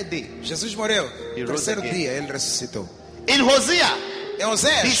the 3rd day. Jesus morreu. He No rose terceiro again. dia ele ressuscitou. In Hosea, Em he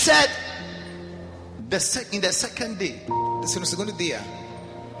Oséias said, in the 2nd day, disse: no segundo dia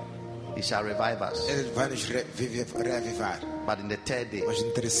he shall revive us. ele vai nos reavivar. But in the 3rd day, Mas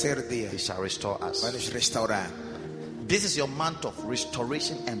no terceiro dia he shall restore vai us. nos restaurar. This is your month of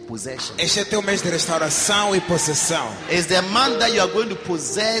restoration and possession. Este é teu mês de restauração e possessão. It's the month that you are going to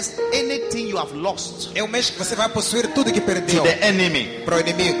possess anything you have lost É o mês que você vai possuir tudo que to perdeu the enemy. para o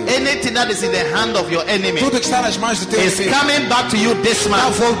inimigo. Anything that is in the hand of your enemy Tudo que está nas mãos do teu is inimigo coming back to you this vai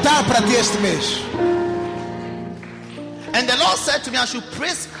month. voltar para ti este mês. And the Lord said to me, I should pray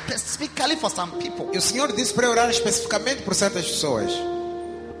specifically for some people. E o Senhor disse para eu orar especificamente por certas pessoas.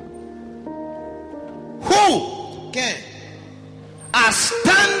 Who Quem? are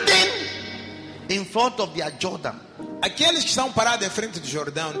standing in front of their Jordan, Aqueles que estão parados em frente do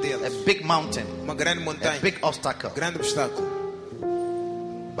Jordão a deles. big mountain, Uma grande a montanha, big obstacle, grande obstáculo.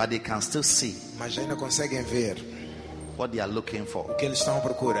 but they can still see Mas ainda conseguem ver what they are looking for. o que eles estão à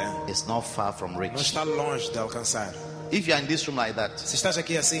procura. It's not far from Não reach. está longe de alcançar. If you are in this room like that, Se estás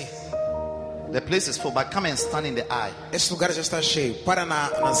aqui assim, the place is full, but come and stand in the eye. este lugar já está cheio. Para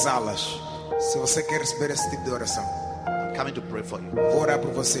nas alas. Se você quer receber esse tipo de oração, I'm coming to pray for you. vou orar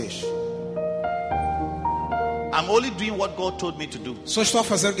por vocês. I'm only doing what God told me to do. Só estou a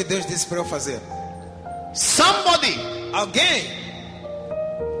fazer o que Deus disse para eu fazer. Somebody Alguém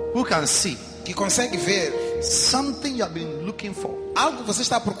who can see que consegue ver something you have been looking for, algo que você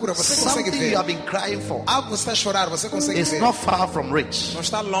está à procura, você consegue something you ver. have been crying for. Algo que você está a chorar, você consegue It's ver. not far from reach. Não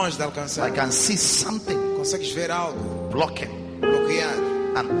está longe de alcançar. I can see something Consegues ver algo blocking, bloquear,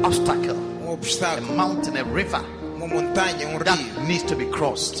 an obstacle, um a obstáculo, mountain, a river uma montanha, um rio. that needs to be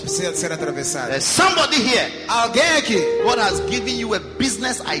crossed. Precisa de ser atravessado. There's somebody here. Alguém aqui, God has given you a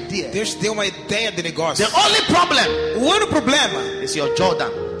business idea. Deus te deu uma ideia de negócio. The only problem O único problema is your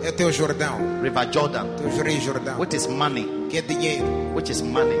Jordan, é o teu Jordão, River Jordan, teu rio Jordão, which is money, que é dinheiro, which is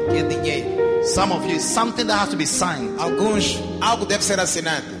money. que é dinheiro. Some of you, something that has to be signed. Alguns, algo deve ser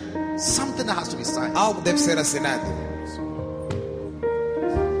assinado. Something that has to be signed. Algo deve ser assinado.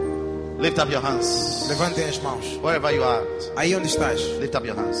 Lift up your hands. Levantem as mãos. Wherever you are, Aí onde estás, lift up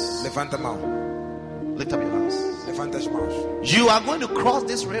your hands. levanta a mão. Lift up your hands. Levanta as mãos. You are going to cross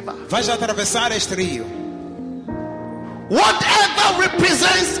this river. Vais atravessar este rio. Whatever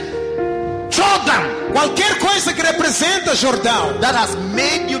represents Jordan Qualquer coisa que representa Jordão, that has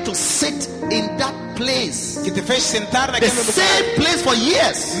made you to sit in that place, que te fez sentar the naquele lugar, same place for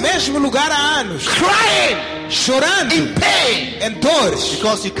years, mesmo lugar há anos, crying chorando in pain em dores,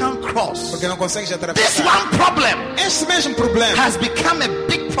 because you can't cross. porque não consegues This atravessar. one problem Este mesmo problema has become a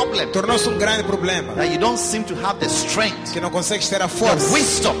big problem tornou-se grande problema, that you don't seem to have the strength, que não consegues ter a the força,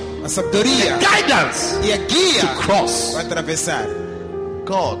 wisdom, a sabedoria guidance e a guia to cross. para atravessar.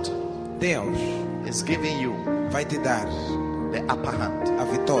 God Deus is giving you vai te dar the upper hand a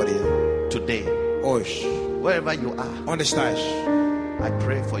vitória today. hoje. Wherever you are, Onde estás? I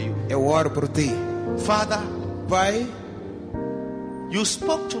pray for you. Eu oro por ti. Father, Pai, you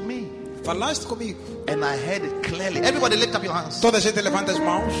spoke to me falaste comigo. and I heard it clearly. Everybody lift up your hands. Toda a gente levanta as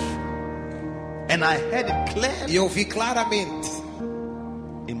mãos And I heard it clearly e eu ouvi claramente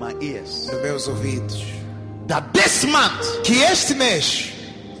in my ears nos meus ouvidos that this month que este mês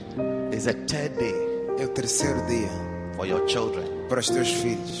is the third day é o terceiro dia for your children. para os teus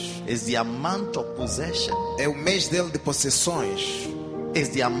filhos. It's the amount of possession. É o mês dele de possessões. It's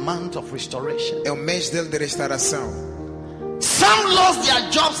the amount of restoration. É o mês dele de restauração. Some lost their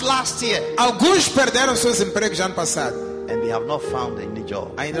jobs last year Alguns perderam seus empregos ano passado. and they have not found any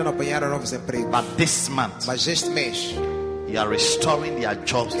job. Ainda não apanharam novos empregos. But this month, Mas este mês you are restoring their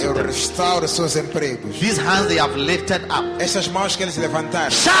jobs to eu them. restauro seus empregos. These hands they have lifted up Estas mãos que eles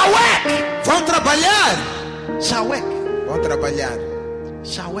levantaram shall work. vão trabalhar. Shall work. Vão trabalhar.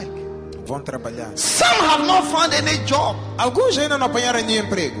 Shall work. Vão trabalhar. Some have not found any job Alguns ainda não apanharam nenhum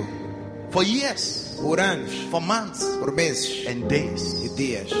emprego. for years, Por anos, for months, por meses and days. e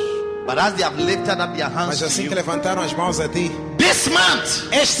dias. But as they have lifted up their hands Mas to assim you, que levantaram as mãos a ti, this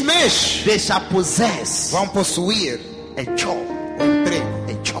month este mês they shall possess vão possuir a job. emprego.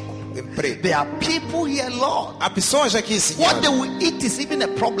 A job. Emprego. There are people here, Lord. Há pessoas aqui, What they Senhor, will eat is even a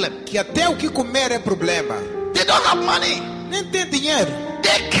problem. que até o que comer é problema. They don't have money. Nem tem dinheiro,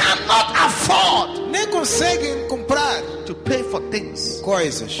 They cannot afford nem conseguem comprar to pay for things.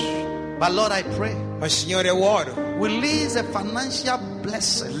 coisas. But Lord, I pray, Mas, Senhor, eu oro. release a financial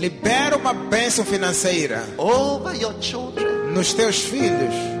blessing Libera uma bênção financeira over your children. nos teus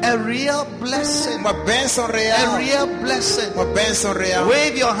filhos. A real blessing. Uma bênção A real. real blessing. Uma bênção real.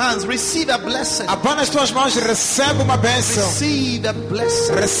 Wave your hands. Receive a blessing. Abana as tuas mãos e recebe uma bênção. Receive a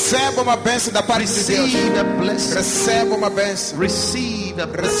blessing. Receba uma bênção da parte de Deus. Receive a blessing. Receba uma bênção. Receive a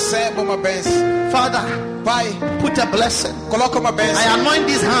blessing. Receba uma bênção. Father, Pai, put a blessing. coloca uma I bênção. anoint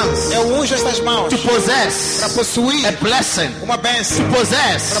these hands Eu unjo estas mãos to possess para possuir a blessing, uma bênção. to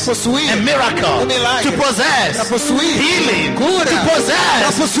possess Para possuir a miracle, milagre. to possess Para possuir healing, cura. to Para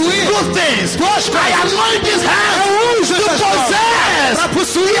possess possuir good things. boas I coisas. anoint these hands Eu unjo to estas mãos possess para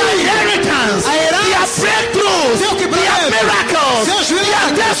possuir their inheritance, a herança, their breakthroughs, seu their quebranto, miracles, seus their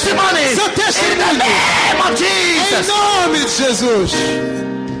milagres, testimonies. seu In the testemunho. name of Em Jesus. nome de Jesus.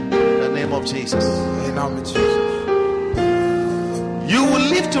 In the name of Jesus. Em nome de Jesus. You will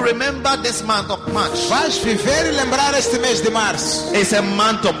live to remember this month of March. Vais viver e lembrar este mês de março. It's a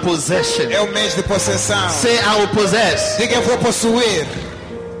month of possession. É o mês de possessão. Say, I will possess. Diga, eu vou possuir.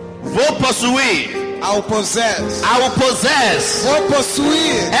 Vou possuir. Ao possess. I will possess. Vou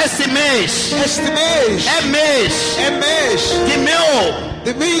possuir. Esse mês Este mês é mês é mês de meu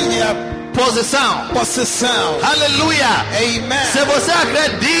de minha posição. possessão. Aleluia. Amen. Se você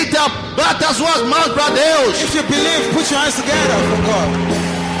acredita, bata as suas mãos para Deus. If you believe, put your hands together for God.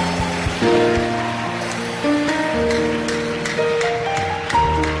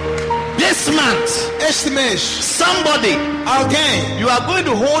 This month, Este mês, somebody, alguém you are going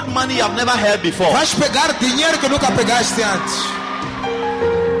to hold money you have never held before. vais pegar dinheiro que nunca pegaste antes.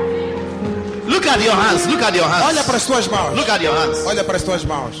 Look at your hands. Look at your hands. Olha para as tuas mãos. Look at your hands. Olha para as tuas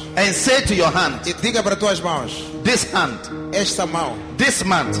mãos. And say to your hand, E diga para as tuas mãos. this hand, Esta mão, this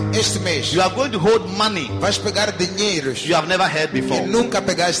month, este mês, you are going to hold money vais pegar dinheiros you have never held que before. nunca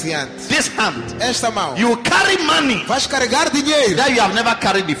pegaste antes. This hand, Esta mão, you will carry money vais carregar dinheiro that you have never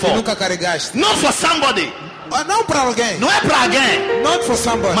carried que before. nunca carregaste. Not for somebody. Não para alguém. Não é para alguém, Not for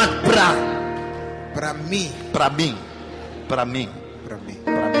somebody. mas Para mim. para mim. Para mim. Para mim.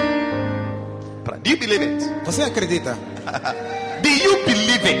 Do you believe it? Você acredita? Do you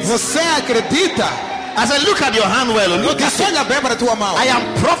believe it? Você acredita? As I look at your hand well, look at it. Olha bem para a tua mão. I am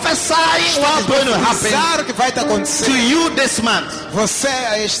prophesying what is going to happen Sabe o que vai te to acontecer? you this month. Você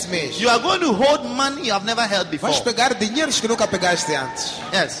a este mês. You are going to hold money you have never held before. Vais pegar dinheiros que nunca pegaste antes.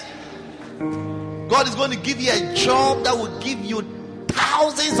 Yes. God is going to give you a job that will give you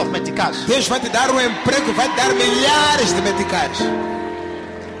thousands of meticais. Deus vai te dar um emprego, vai te dar milhares de meticais.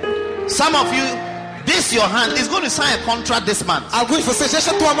 Some of you, This your hand is going to sign a contract this month. Alguns de vocês,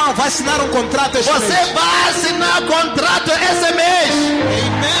 esta tua mão vai assinar um contrato este Você mês. vai assinar contrato esse mês.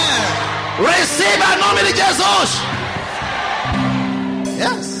 Amen. Receba em nome de Jesus.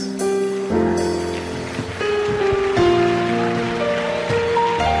 Yes.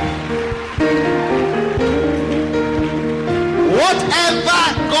 Whatever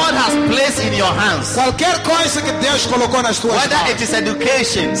God has placed in your hands, Qualquer coisa que Deus colocou nas tuas whether mãos, it is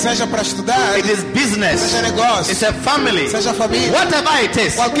education, seja para estudar, it is business, seja negócio, it's a family, seja família, whatever it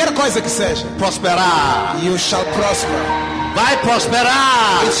is, qualquer coisa que seja, prosperar. you shall prosper. Vai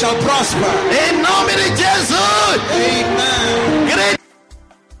prosperar. It shall prosper. Em nome de Jesus. Amen. Great.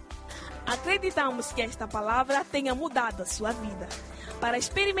 Acreditamos que esta palavra tenha mudado a sua vida. Para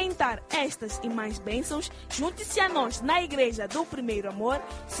experimentar estas e mais bênçãos, junte-se a nós na Igreja do Primeiro Amor,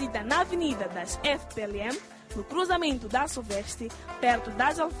 sita na Avenida das FPLM, no cruzamento da Soveste, perto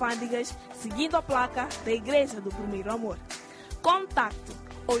das alfândegas, seguindo a placa da Igreja do Primeiro Amor. Contato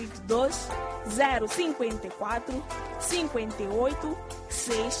 82 054 58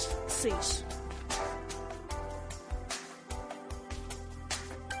 66.